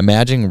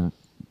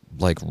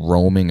like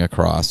roaming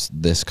across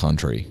this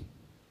country.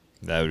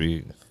 That would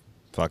be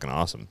fucking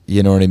awesome.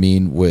 You know what I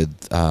mean?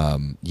 With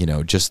you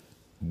know, just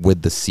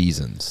with the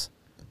seasons.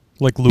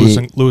 Like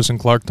Lewis and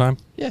Clark time?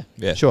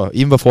 Yeah, sure.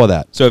 Even before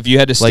that. So if you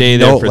had to stay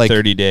there for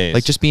 30 days.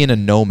 Like just being a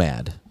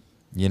nomad.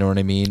 You know what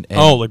I mean?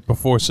 And like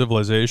before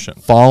civilization.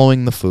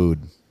 Following the food.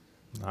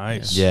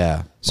 Nice.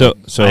 Yeah. So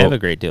I have a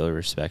great deal of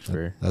respect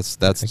for that's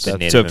so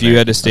if you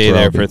had to stay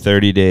there for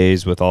 30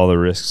 days with all the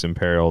risks and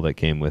peril that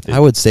came with it. I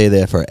would stay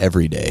there for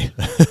every day.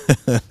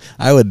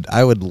 I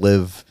would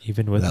live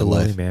even with the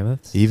woolly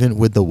mammoths? Even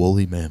with the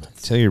woolly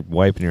mammoths. Until you're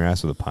wiping your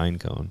ass with a pine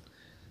cone.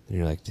 And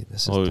you're like, dude,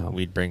 this is dumb.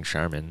 We'd bring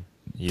Charmin.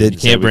 You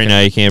can't bring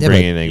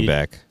anything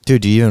back.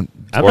 Dude, do you even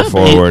or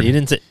forward? You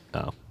didn't say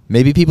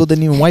maybe people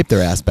didn't even wipe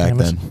their ass back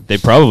then. They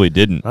probably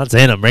didn't. I'm not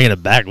saying I'm bringing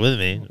it back with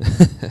me.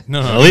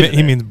 No,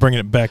 he means bringing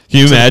it back. Can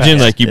you imagine,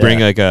 like, you bring,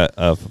 like,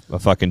 a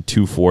fucking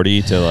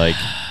 240 to, like,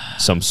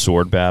 some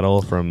sword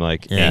battle from,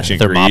 like, ancient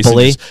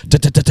Thermopylae? Greece?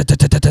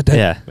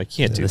 Yeah. Like,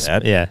 can't do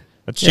that. Yeah.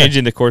 That's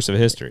changing the course of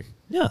history.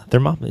 Yeah,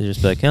 Thermopylae.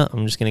 Just be like,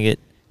 I'm just going to get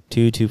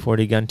two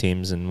 240 gun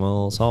teams, and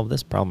we'll solve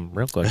this problem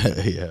real quick.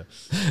 Yeah.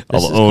 I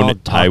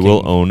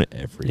will own Yeah,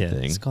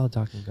 everything. it's called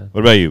talking gun.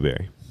 What about you,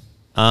 Barry?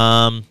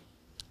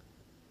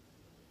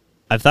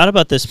 I've thought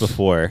about this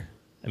before.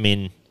 I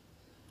mean,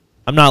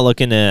 I'm not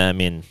looking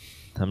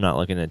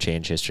to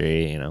change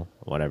history,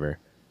 whatever,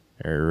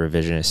 or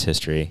revisionist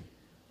history.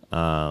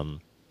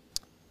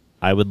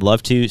 I would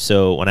love to.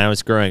 So when I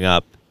was growing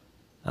up,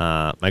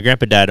 my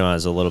grandpa died when I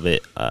was a little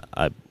bit.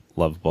 I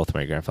love both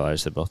my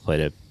grandfathers. They both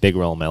played a big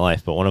role in my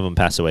life, but one of them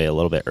passed away a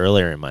little bit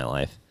earlier in my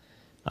life.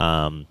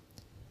 And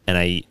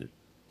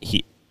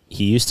he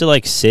used to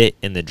like sit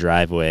in the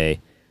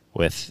driveway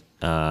with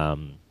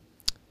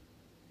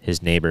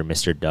his neighbor,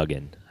 Mr.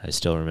 Duggan. I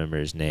still remember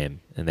his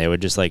name. And they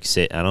would just like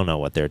sit. I don't know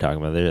what they were talking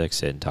about. They would like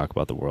sit and talk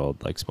about the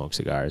world, like smoke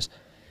cigars.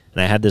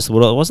 And I had this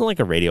little. It wasn't like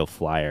a radio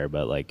flyer,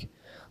 but like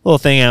little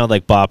thing I would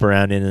like bop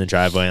around in the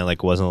driveway, and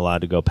like wasn't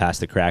allowed to go past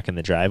the crack in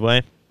the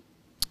driveway.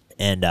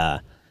 And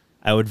I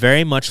would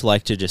very much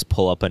like to just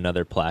pull up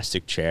another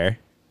plastic chair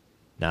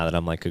now that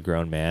I'm like a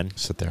grown man.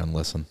 Sit there and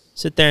listen.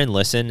 Sit there and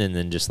listen, and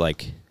then just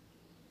like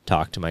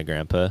talk to my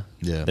grandpa.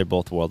 Yeah. They're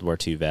both World War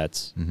II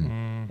vets.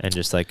 Mm-hmm. And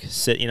just like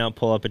sit,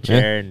 pull up a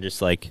chair and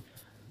just like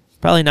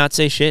probably not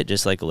say shit,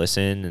 just like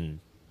listen. And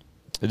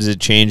Does it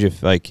change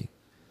if like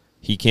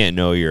he can't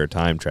know you're a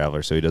time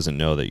traveler, so he doesn't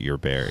know that you're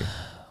Barry?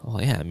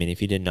 well, yeah, I mean,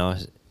 if you didn't know,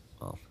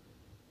 what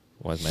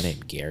was my name?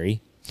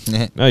 Gary?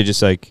 No, you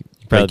just like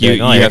Probably you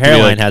your have to be,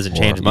 hairline like, hasn't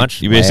changed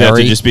much. You basically have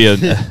to Larry? just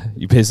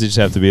be you basically just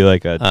have to be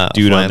like a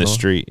dude on the flannel.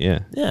 street. Yeah.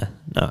 Yeah,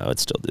 no, I would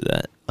still do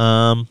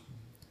that.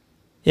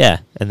 Yeah,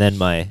 and then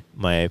my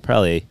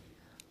probably,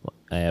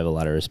 I have a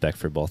lot of respect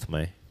for both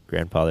my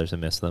grandfathers. I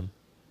miss them.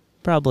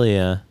 Probably,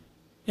 and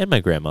my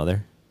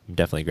grandmother. I'm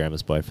definitely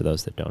grandma's boy for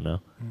those that don't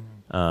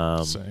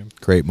know. Same.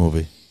 Great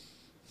movie.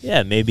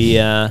 Yeah, maybe,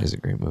 It's a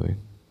great movie.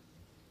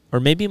 or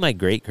maybe my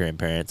great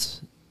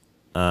grandparents.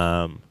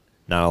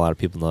 Not a lot of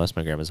people know this.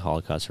 My grandma's a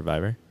Holocaust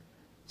survivor,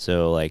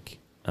 so like,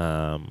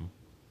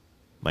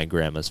 my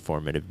grandma's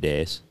formative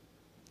days,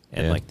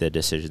 and Yeah. like the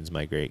decisions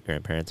my great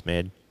grandparents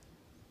made.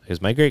 Because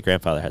my great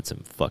grandfather had some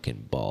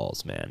fucking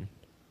balls, man.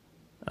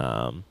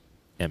 And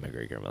my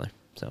great grandmother.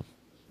 So,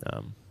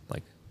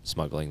 like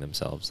smuggling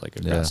themselves like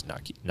across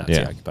Nazi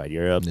occupied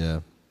Europe, Yeah.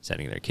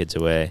 sending their kids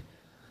away.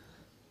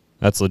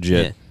 That's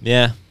legit.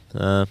 Yeah.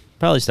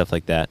 Probably stuff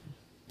like that.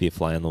 Be a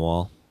fly on the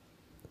wall.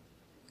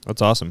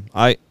 That's awesome.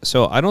 I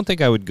don't think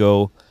I would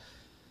go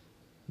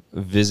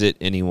visit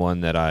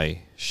anyone that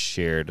I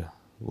shared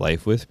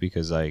life with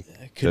because I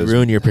Could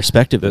ruin your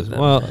perspective of them.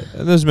 well,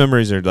 those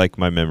memories are like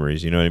my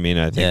memories. You know what I mean?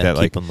 I think Yeah, that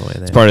keep like them the way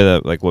they it's are. part of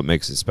the like what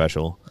makes it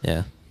special.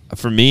 Yeah.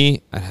 For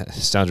me, it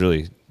sounds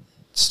really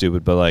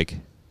stupid, but like,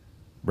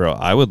 bro,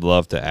 I would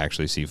love to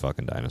actually see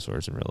fucking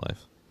dinosaurs in real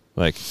life.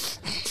 Like,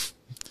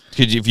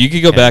 if you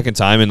could go back in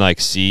time and like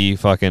see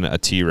fucking a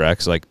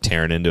T-Rex like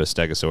tearing into a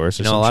Stegosaurus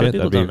or You know, some a lot shit, of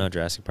people that'd don't be, know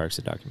Jurassic Park's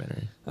a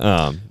documentary.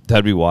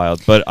 That'd be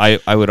wild. But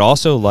I would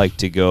also like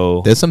to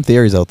go. There's some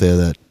theories out there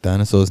that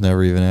dinosaurs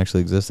never even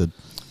actually existed.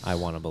 I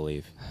want to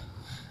believe.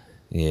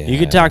 Yeah, You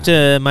could talk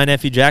to my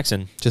nephew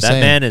Jackson. Just that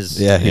saying. man is.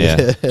 Yeah. Yeah,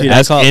 Dude, I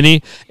ask call- any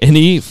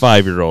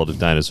 5-year-old if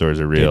dinosaurs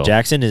are real. Dude,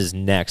 Jackson is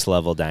next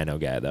level dino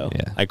guy though.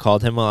 Yeah. I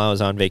called him while I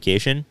was on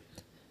vacation,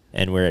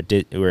 and we're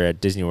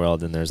at Disney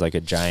World, and there's like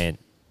a giant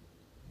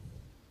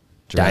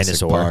Jurassic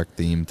dinosaur Park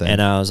theme thing.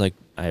 and I was like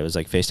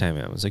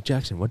FaceTiming. I was like,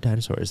 Jackson, what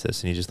dinosaur is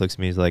this? And he just looks at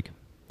me. He's like,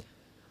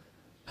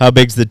 how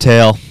big's the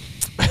tail?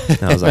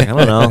 And I was like, I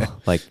don't know,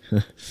 like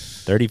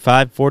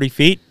 35, 40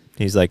 feet.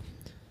 He's like,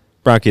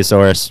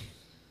 Bronchiosaurus,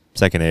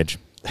 second age.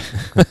 I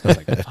was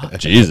like, fuck.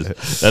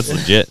 Jesus, that's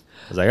legit.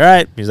 I was like, all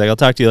right. He's like, I'll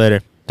talk to you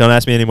later. Don't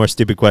ask me any more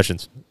stupid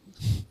questions.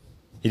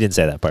 He didn't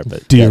say that part,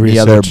 but Do any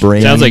other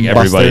brain Sounds like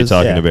everybody busters?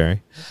 talking Yeah. to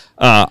Barry.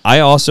 I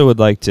also would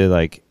like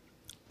to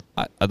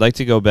I'd like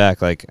to go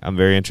back. Like, I'm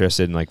very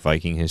interested in like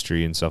Viking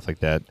history and stuff like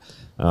that.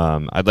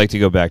 I'd like to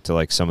go back to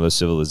like some of those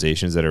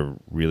civilizations that are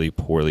really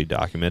poorly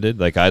documented.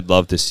 Like, I'd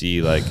love to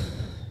see like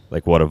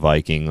what a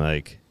Viking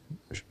like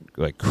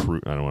I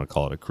don't want to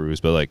call it a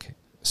cruise, but like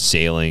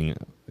sailing,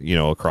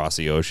 across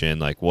the ocean,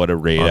 like what a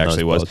raid On those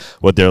actually was, boats.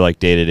 what their like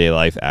day-to-day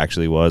life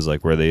actually was,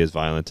 like were they as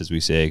violent as we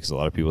say? Because a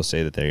lot of people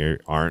say that they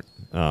aren't,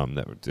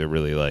 that they're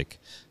really like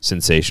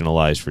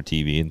sensationalized for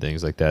TV and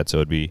things like that. So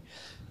it'd be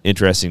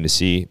interesting to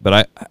see.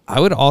 But I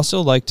would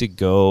also like to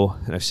go,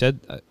 and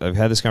I've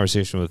had this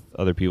conversation with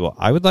other people.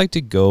 I would like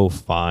to go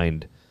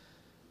find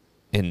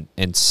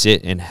and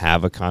sit and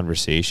have a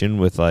conversation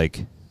with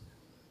like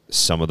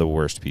some of the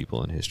worst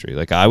people in history.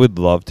 Like, I would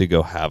love to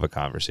go have a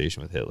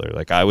conversation with Hitler.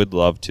 Like, I would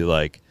love to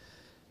like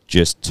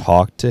just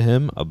talk to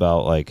him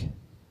about like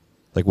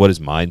what his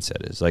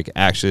mindset is. Like,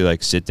 actually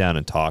like sit down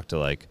and talk to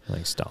like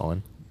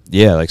Stalin.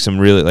 yeah, like some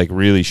really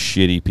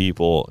shitty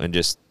people, and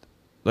just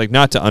like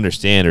not to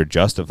understand or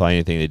justify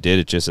anything they did.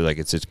 It's just like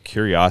it's a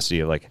curiosity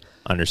of like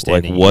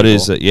Understanding like what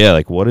is evil.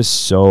 like what is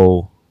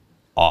so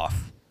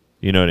off.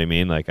 You know what I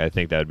mean? Like, I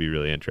think that would be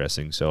really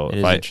interesting. So It if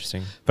is I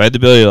interesting. if I had the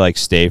ability to like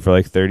stay for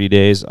like 30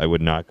 days, I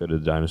would not go to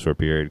the dinosaur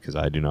period because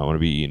I do not want to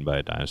be eaten by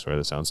a dinosaur.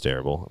 That sounds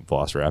terrible.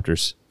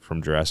 Velociraptors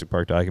from Jurassic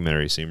Park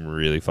documentaries seem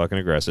really fucking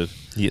aggressive.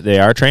 They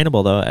are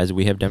trainable, though, as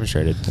we have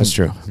demonstrated. That's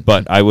true.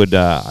 But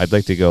I'd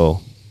like to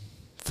go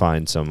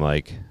find some,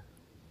 like,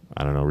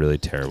 I don't know, really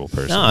terrible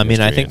person. No, I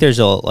mean, I think there's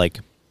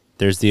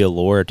the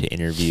allure to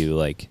interview,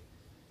 like,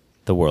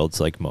 the world's,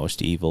 like,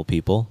 most evil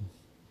people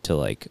to,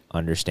 like,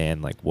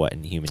 understand, like, what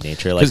in human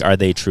nature, like, are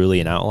they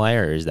truly an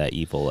outlier, or is that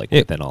evil, like,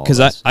 within all of us?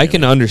 Because I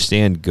can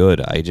understand good.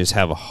 I just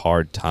have a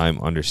hard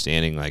time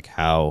understanding, like,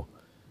 how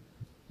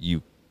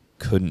you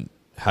could,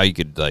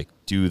 like,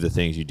 do the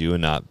things you do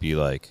and not be,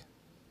 like,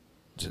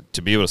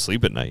 to be able to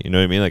sleep at night. You know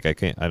what I mean? Like, I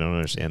don't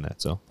understand that,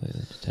 so.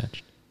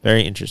 Detached.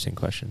 Very interesting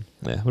question.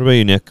 Yeah. What about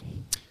you, Nick?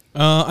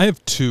 I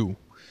have two.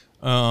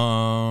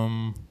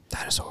 Dinosaurs.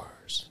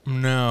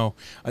 No.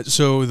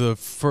 So the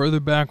further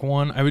back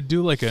one, I would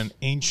do like an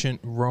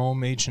ancient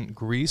Rome, ancient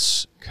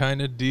Greece kind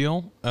of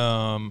deal.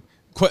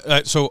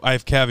 So I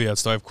have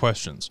caveats, though. I have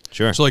questions.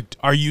 Sure. So, like,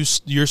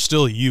 you're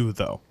still you,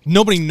 though.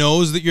 Nobody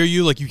knows that you're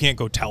you. Like, you can't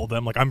go tell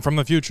them, like, I'm from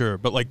the future.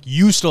 But, like,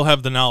 you still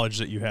have the knowledge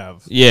that you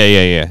have.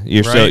 Yeah.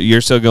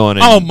 You're still going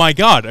in. Oh, my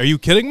God. Are you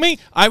kidding me?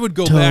 I would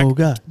go back.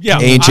 Yeah.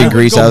 Ancient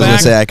Greece, I was going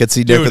to say, I could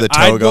see Nick with a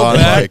toga on,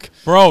 like,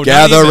 bro,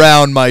 gather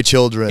round, my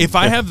children. If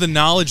I have the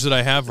knowledge that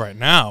I have right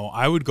now,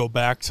 I would go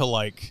back to,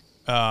 like,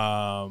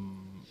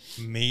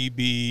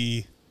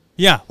 maybe,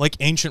 like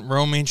ancient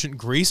Rome, ancient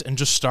Greece, and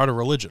just start a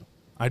religion.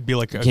 I'd be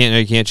like, you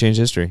can't change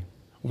history.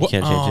 You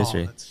can't change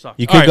history. That sucks.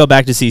 You could go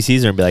back to see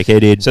Caesar and be like, "Hey,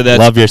 dude, So that's-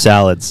 love your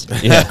salads.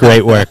 Yeah,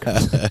 great work."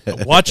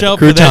 Watch out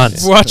for that.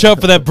 Croutons. Watch out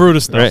for that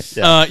Brutus stuff.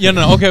 Right.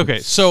 No. Okay.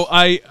 So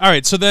all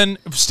right. So then,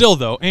 still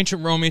though,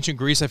 ancient Rome, ancient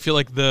Greece. I feel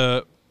like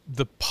the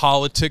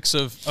politics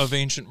of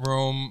ancient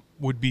Rome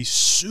would be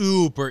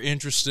super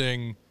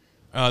interesting.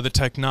 The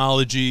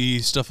technology,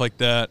 stuff like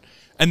that.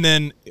 And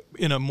then,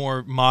 in a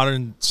more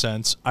modern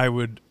sense, I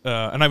would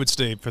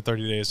stay for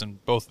 30 days in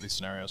both of these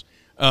scenarios.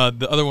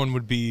 The other one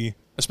would be,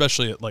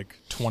 especially at like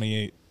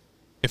 28,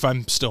 if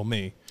I'm still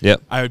me.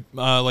 Yep. I would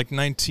like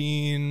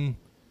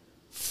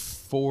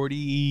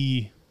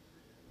 1940,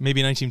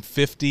 maybe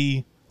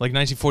 1950, like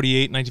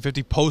 1948,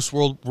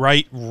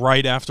 1950,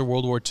 right after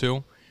World War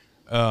II.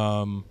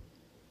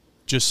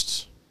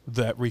 Just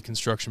that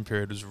Reconstruction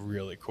period was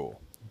really cool.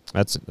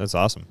 That's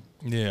awesome.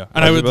 Yeah,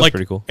 and I would that's like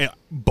pretty cool.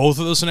 Both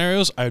of those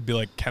scenarios. I would be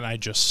like, can I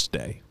just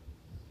stay?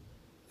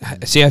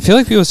 See, I feel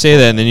like people say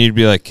that, and then you'd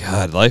be like,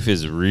 God, life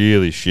is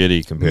really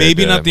shitty compared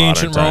Maybe to not the modern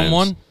ancient times. Rome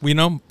one. We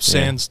know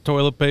sans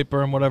toilet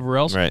paper and whatever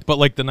else. Right. But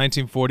like the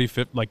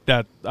 1940, like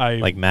that,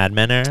 Like Mad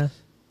Men era.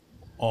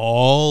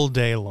 all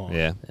day long.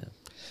 Yeah.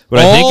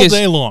 What all I think is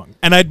day long,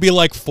 and I'd be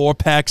like 4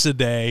 packs a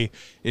day.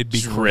 It'd be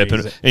just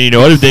ripping. crazy. And you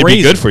know what? They'd be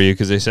Crazy. good for you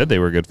because they said they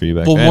were good for you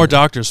back Well, then. more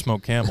doctors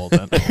smoke Camel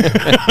then.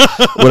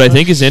 What I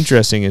think is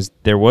interesting is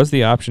there was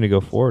the option to go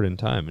forward in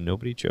time, and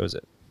nobody chose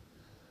it.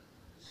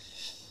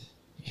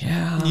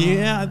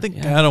 Yeah, I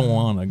think I don't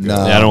want to go.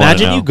 No. Yeah, I don't wanna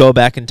Imagine know. you go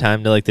back in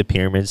time to like the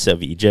pyramids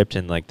of Egypt,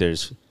 and like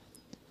it's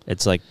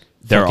like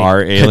There fucking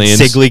are aliens.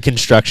 Consigli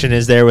construction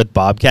is there with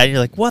Bobcat. And you're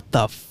like, what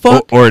the Or,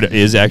 fuck? or it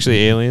is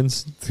actually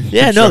aliens.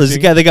 Yeah, no, this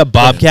guy they got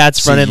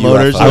Bobcats, front end See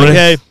loaders. UFO. I want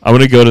Okay.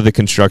 to go to the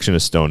construction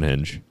of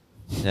Stonehenge.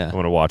 Yeah. I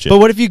want to watch it. But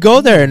what if you go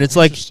there and it's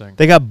like Interesting.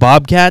 they got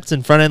Bobcats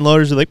and front end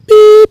loaders are like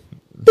beep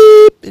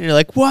beep, and you're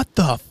like, what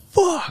the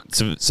fuck?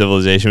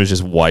 Civilization was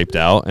just wiped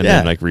out and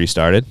then Yeah. like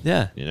restarted.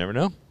 Yeah, You never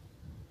know.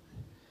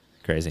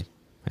 crazy.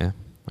 Yeah.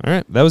 All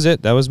right. That was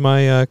it. That was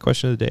my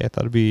question of the day. I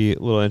thought it'd be a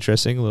little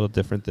interesting, a little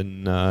different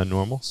than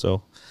normal.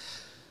 So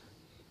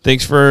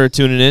thanks for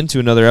tuning in to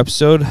another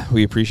episode.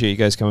 We appreciate you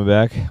guys coming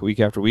back week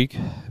after week.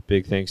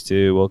 Big thanks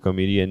to Wilco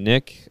Media and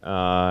Nick.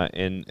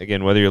 And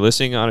again, whether you're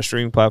listening on a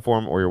streaming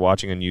platform or you're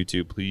watching on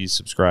YouTube, please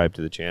subscribe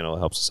to the channel. It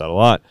helps us out a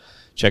lot.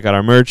 Check out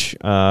our merch.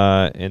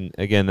 And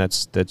again,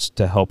 that's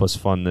to help us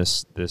fund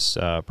this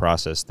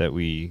process that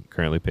we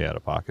currently pay out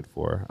of pocket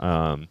for.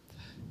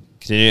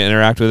 Continue to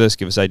interact with us.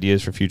 Give us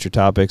ideas for future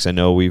topics. I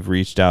know we've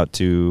reached out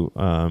to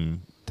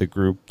the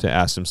group to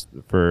ask them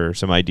for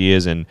some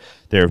ideas, and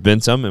there have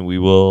been some, and we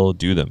will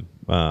do them.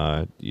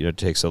 It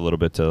takes a little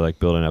bit to like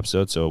build an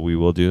episode, so we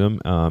will do them.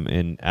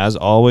 And as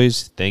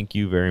always, thank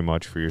you very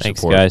much for your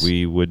support. Guys.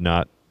 We would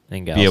not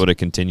And be gals. able to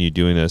continue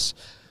doing this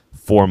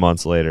 4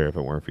 months later if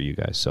it weren't for you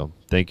guys. So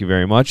thank you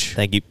very much.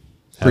 Thank you.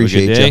 Have a good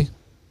Appreciate day. ya.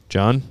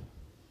 John.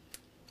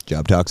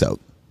 Job Talks out.